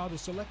if your child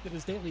is selected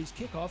as Daly's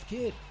Kickoff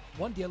Kid.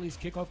 One Daly's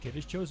Kickoff Kid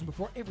is chosen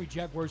before every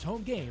Jaguars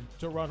home game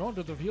to run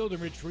onto the field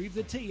and retrieve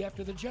the tee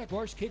after the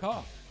Jaguars kick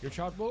off. Your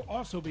child will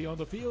also be on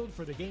the field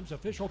for the game's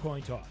official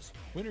coin toss.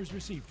 Winners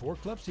receive 4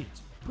 club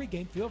seats,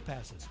 pre-game field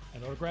passes,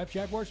 and autographed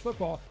Jaguars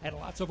football, and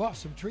lots of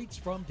awesome treats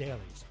from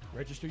Daly's.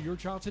 Register your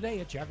child today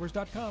at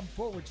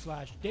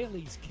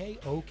jaguars.com/Daly's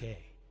KOK.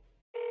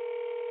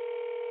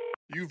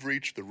 You've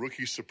reached the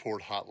Rookie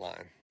Support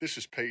Hotline. This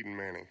is Peyton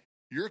Manning.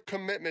 Your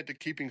commitment to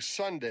keeping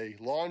Sunday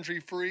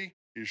laundry-free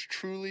is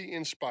truly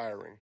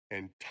inspiring,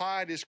 and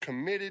Tide is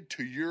committed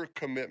to your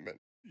commitment.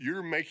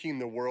 You're making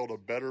the world a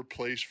better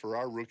place for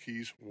our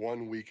rookies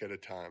 1 week at a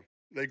time.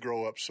 They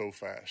grow up so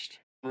fast.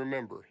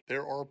 Remember,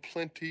 there are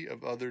plenty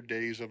of other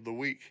days of the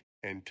week,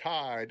 and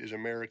Tide is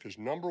America's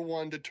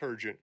 #1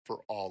 detergent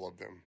for all of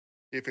them.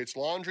 If it's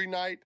laundry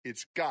night,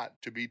 it's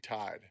got to be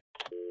Tide.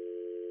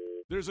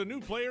 There's a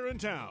new player in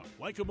town.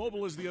 Leica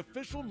Mobile is the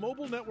official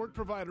mobile network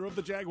provider of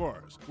the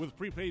Jaguars. With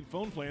prepaid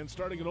phone plans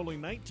starting at only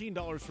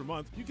 $19 per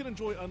month, you can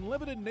enjoy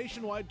unlimited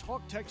nationwide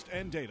talk, text,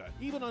 and data.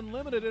 Even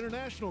unlimited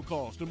international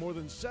calls to more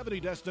than 70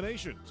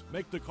 destinations.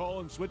 Make the call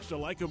and switch to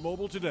Leica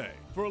Mobile today.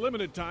 For a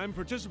limited time,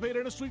 participate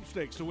in a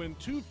sweepstakes to win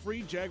 2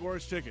 free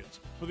Jaguars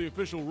tickets. For the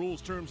official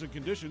rules, terms, and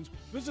conditions,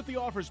 visit the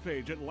offers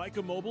page at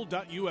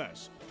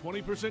leicamobile.us.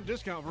 20%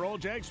 discount for all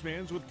Jags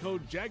fans with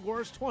code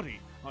JAGUARS20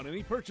 on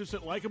any purchase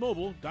at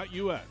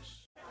leicamobile.us.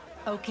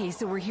 Okay,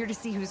 so we're here to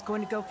see who's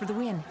going to go for the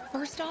win.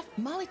 First off,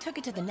 Molly took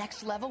it to the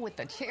next level with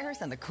the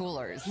chairs and the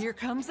coolers. Here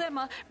comes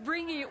Emma,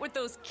 bringing it with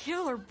those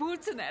killer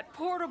boots and that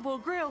portable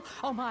grill.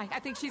 Oh my, I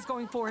think she's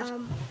going for it.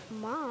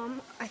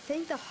 Mom, I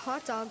think the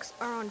hot dogs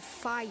are on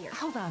fire.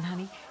 Hold on,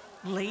 honey.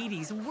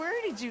 Ladies,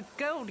 where did you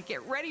go to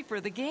get ready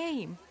for the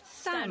game?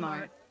 Stein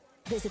Mart.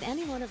 Visit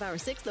any one of our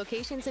 6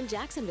 locations in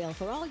Jacksonville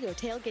for all your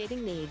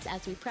tailgating needs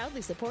as we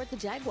proudly support the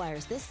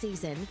Jaguars this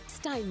season.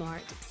 Stein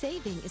Mart.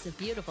 Saving is a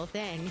beautiful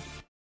thing.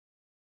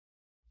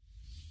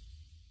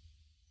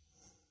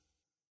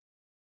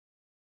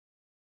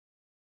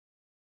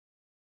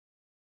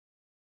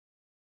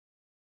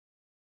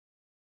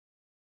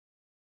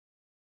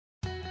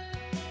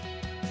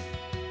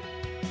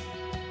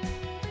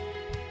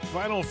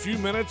 Final few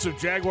minutes of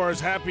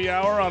Jaguars Happy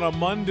Hour on a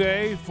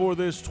Monday for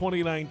this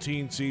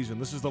 2019 season.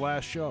 This is the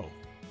last show.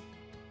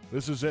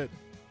 This is it.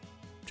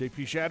 JP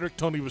Shadrick,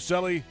 Tony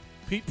Vaselli,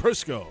 Pete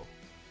Prisco.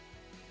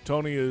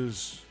 Tony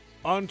is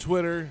on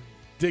Twitter,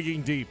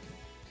 digging deep,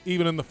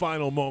 even in the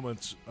final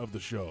moments of the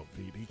show,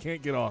 Pete. He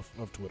can't get off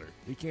of Twitter.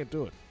 He can't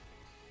do it.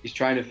 He's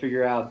trying to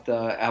figure out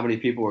how many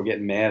people were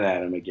getting mad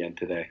at him again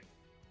today.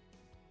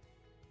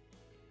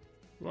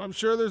 Well, I'm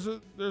sure there's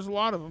a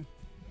lot of them.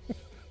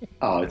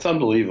 Oh, it's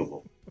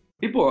unbelievable.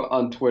 People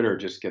on Twitter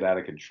just get out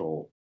of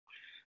control.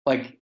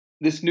 Like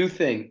this new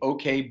thing,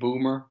 okay,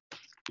 boomer.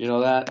 You know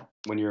that?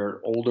 When you're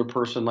an older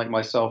person like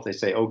myself, they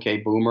say, okay,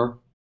 boomer.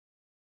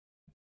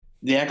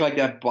 They act like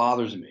that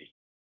bothers me.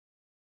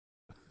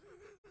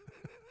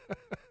 I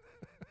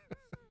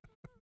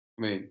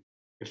mean,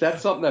 if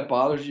that's something that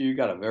bothers you, you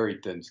got a very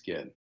thin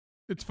skin.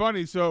 It's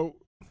funny. So,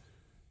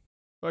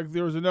 like,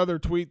 there was another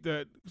tweet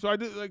that, so I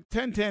did like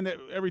 10-10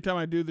 every time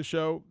I do the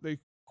show,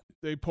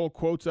 they pull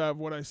quotes out of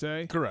what I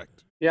say.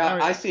 Correct. Yeah,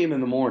 I see him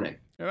in the morning.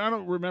 And I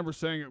don't remember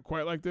saying it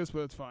quite like this, but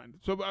it's fine.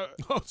 So,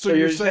 so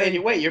you're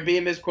saying, wait, you're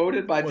being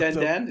misquoted by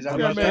 10-10? Is that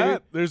what you're saying?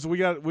 We've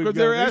got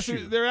an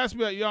issue. They're asking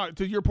me about Jan,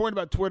 to your point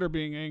about Twitter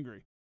being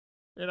angry.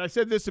 And I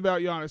said this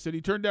about Jan. I said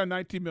he turned down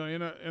 $19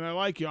 million, and I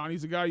like Jan.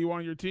 He's a guy you want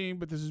on your team,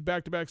 but this is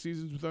back-to-back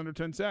seasons with under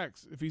 10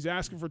 sacks. If he's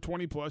asking for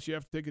 20-plus, you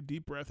have to take a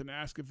deep breath and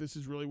ask if this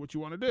is really what you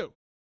want to do.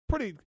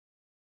 Pretty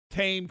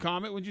tame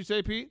comment, wouldn't you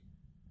say, Pete?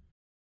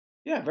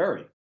 Yeah,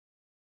 very.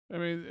 I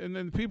mean, and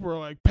then people are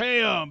like, pay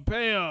him.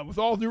 With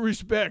all due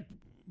respect,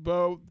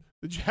 Bo,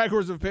 the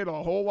Jaguars have paid a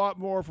whole lot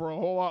more for a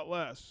whole lot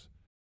less.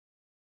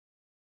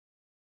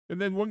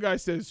 And then one guy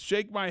says,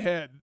 shake my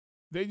head.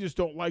 They just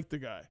don't like the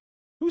guy.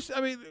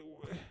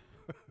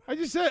 I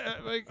just said,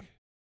 like.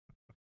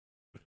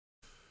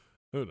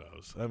 Who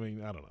knows? I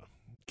mean, I don't know.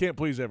 Can't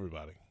please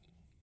everybody.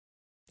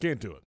 Can't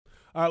do it.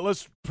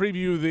 Let's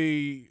preview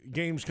the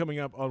games coming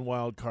up on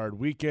Wild Card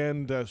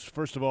Weekend.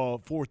 First of all,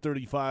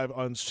 4:35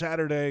 on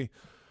Saturday.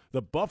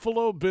 The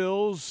Buffalo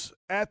Bills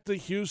at the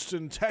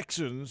Houston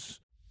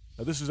Texans.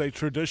 This is a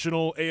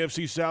traditional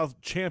AFC South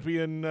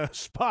champion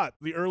spot.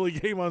 The early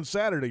game on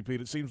Saturday,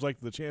 Pete. It seems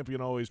like the champion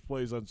always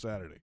plays on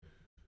Saturday.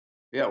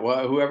 Yeah,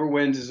 well, whoever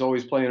wins is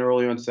always playing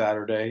early on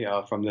Saturday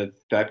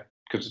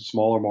because it's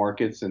smaller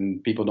markets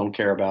and people don't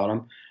care about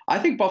them. I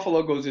think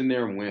Buffalo goes in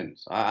there and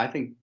wins. I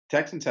think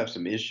Texans have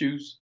some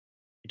issues,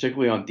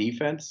 particularly on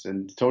defense.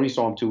 And Tony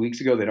saw them 2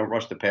 weeks ago. They don't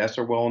rush the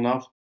passer well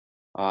enough.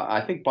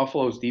 I think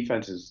Buffalo's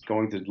defense is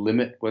going to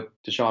limit what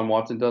Deshaun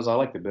Watson does. I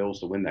like the Bills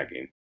to win that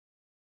game.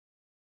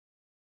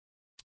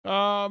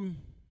 I'll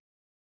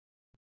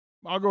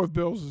go with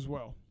Bills as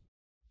well.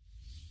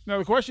 Now,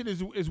 the question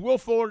is Will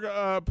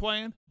Fuller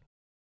playing?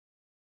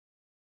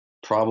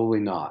 Probably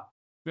not.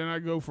 Then I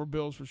go for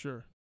Bills for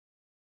sure.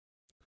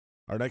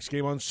 Our next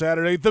game on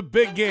Saturday, the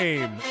big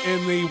game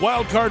in the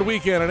Wild Card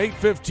Weekend, an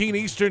 8:15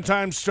 Eastern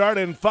Time start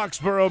in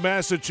Foxborough,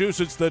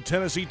 Massachusetts. The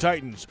Tennessee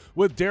Titans,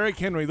 with Derrick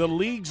Henry, the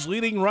league's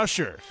leading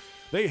rusher.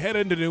 They head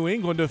into New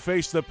England to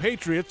face the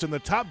Patriots and the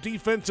top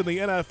defense in the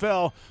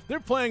NFL. They're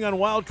playing on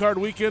Wild Card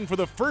Weekend for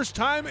the first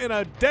time in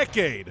a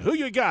decade. Who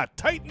you got?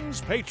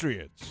 Titans,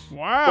 Patriots.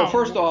 Wow. Well,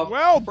 first off,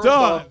 well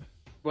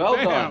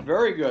done.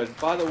 Very good.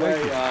 By the way,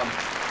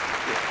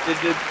 did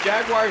the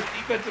Jaguars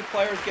defensive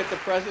players get the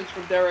presents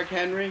from Derrick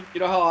Henry? You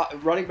know how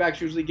running backs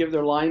usually give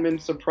their linemen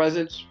some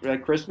presents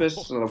at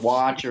Christmas, a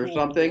watch or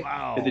something?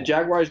 Wow. Did the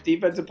Jaguars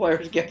defensive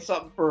players get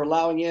something for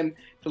allowing him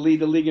to lead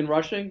the league in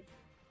rushing?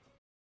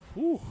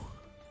 Whew.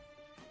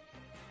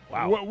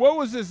 Wow. What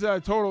was his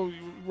total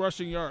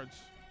rushing yards?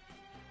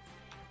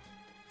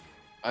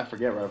 I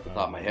forget right off the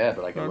top of my head,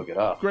 but I can look it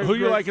up. Who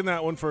you like in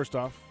that one, first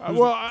off? I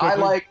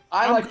like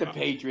the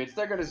Patriots.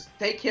 They're going to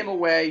take him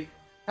away.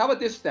 How about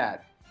this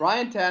stat?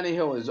 Ryan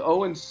Tannehill is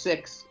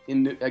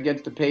 0-6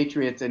 against the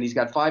Patriots, and he's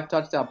got 5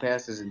 touchdown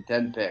passes and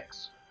 10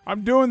 picks.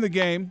 I'm doing the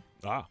game.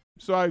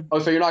 So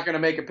so you're not going to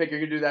make a pick? You're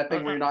going to do that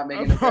thing where you're not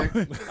making a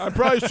pick? I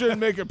probably shouldn't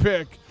make a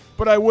pick,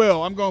 but I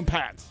will. I'm going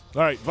Pats.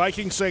 All right,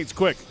 Vikings Saints,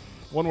 quick.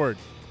 One word.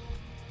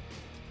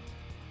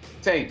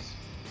 Saints.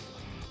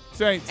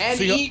 Saints. And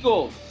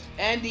Eagles.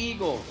 And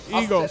Eagles.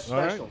 Eagles. All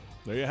right.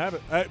 There you have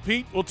it.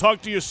 Pete, we'll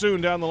talk to you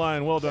soon down the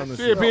line. Well done this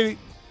year. See you, Petey.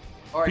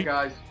 All right,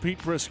 guys. Pete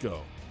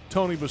Prisco,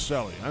 Tony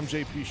Baselli. I'm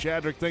J.P.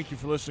 Shadrick. Thank you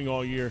for listening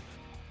all year.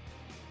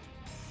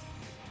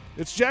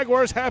 It's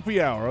Jaguars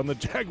Happy Hour on the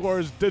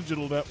Jaguars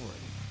Digital Network.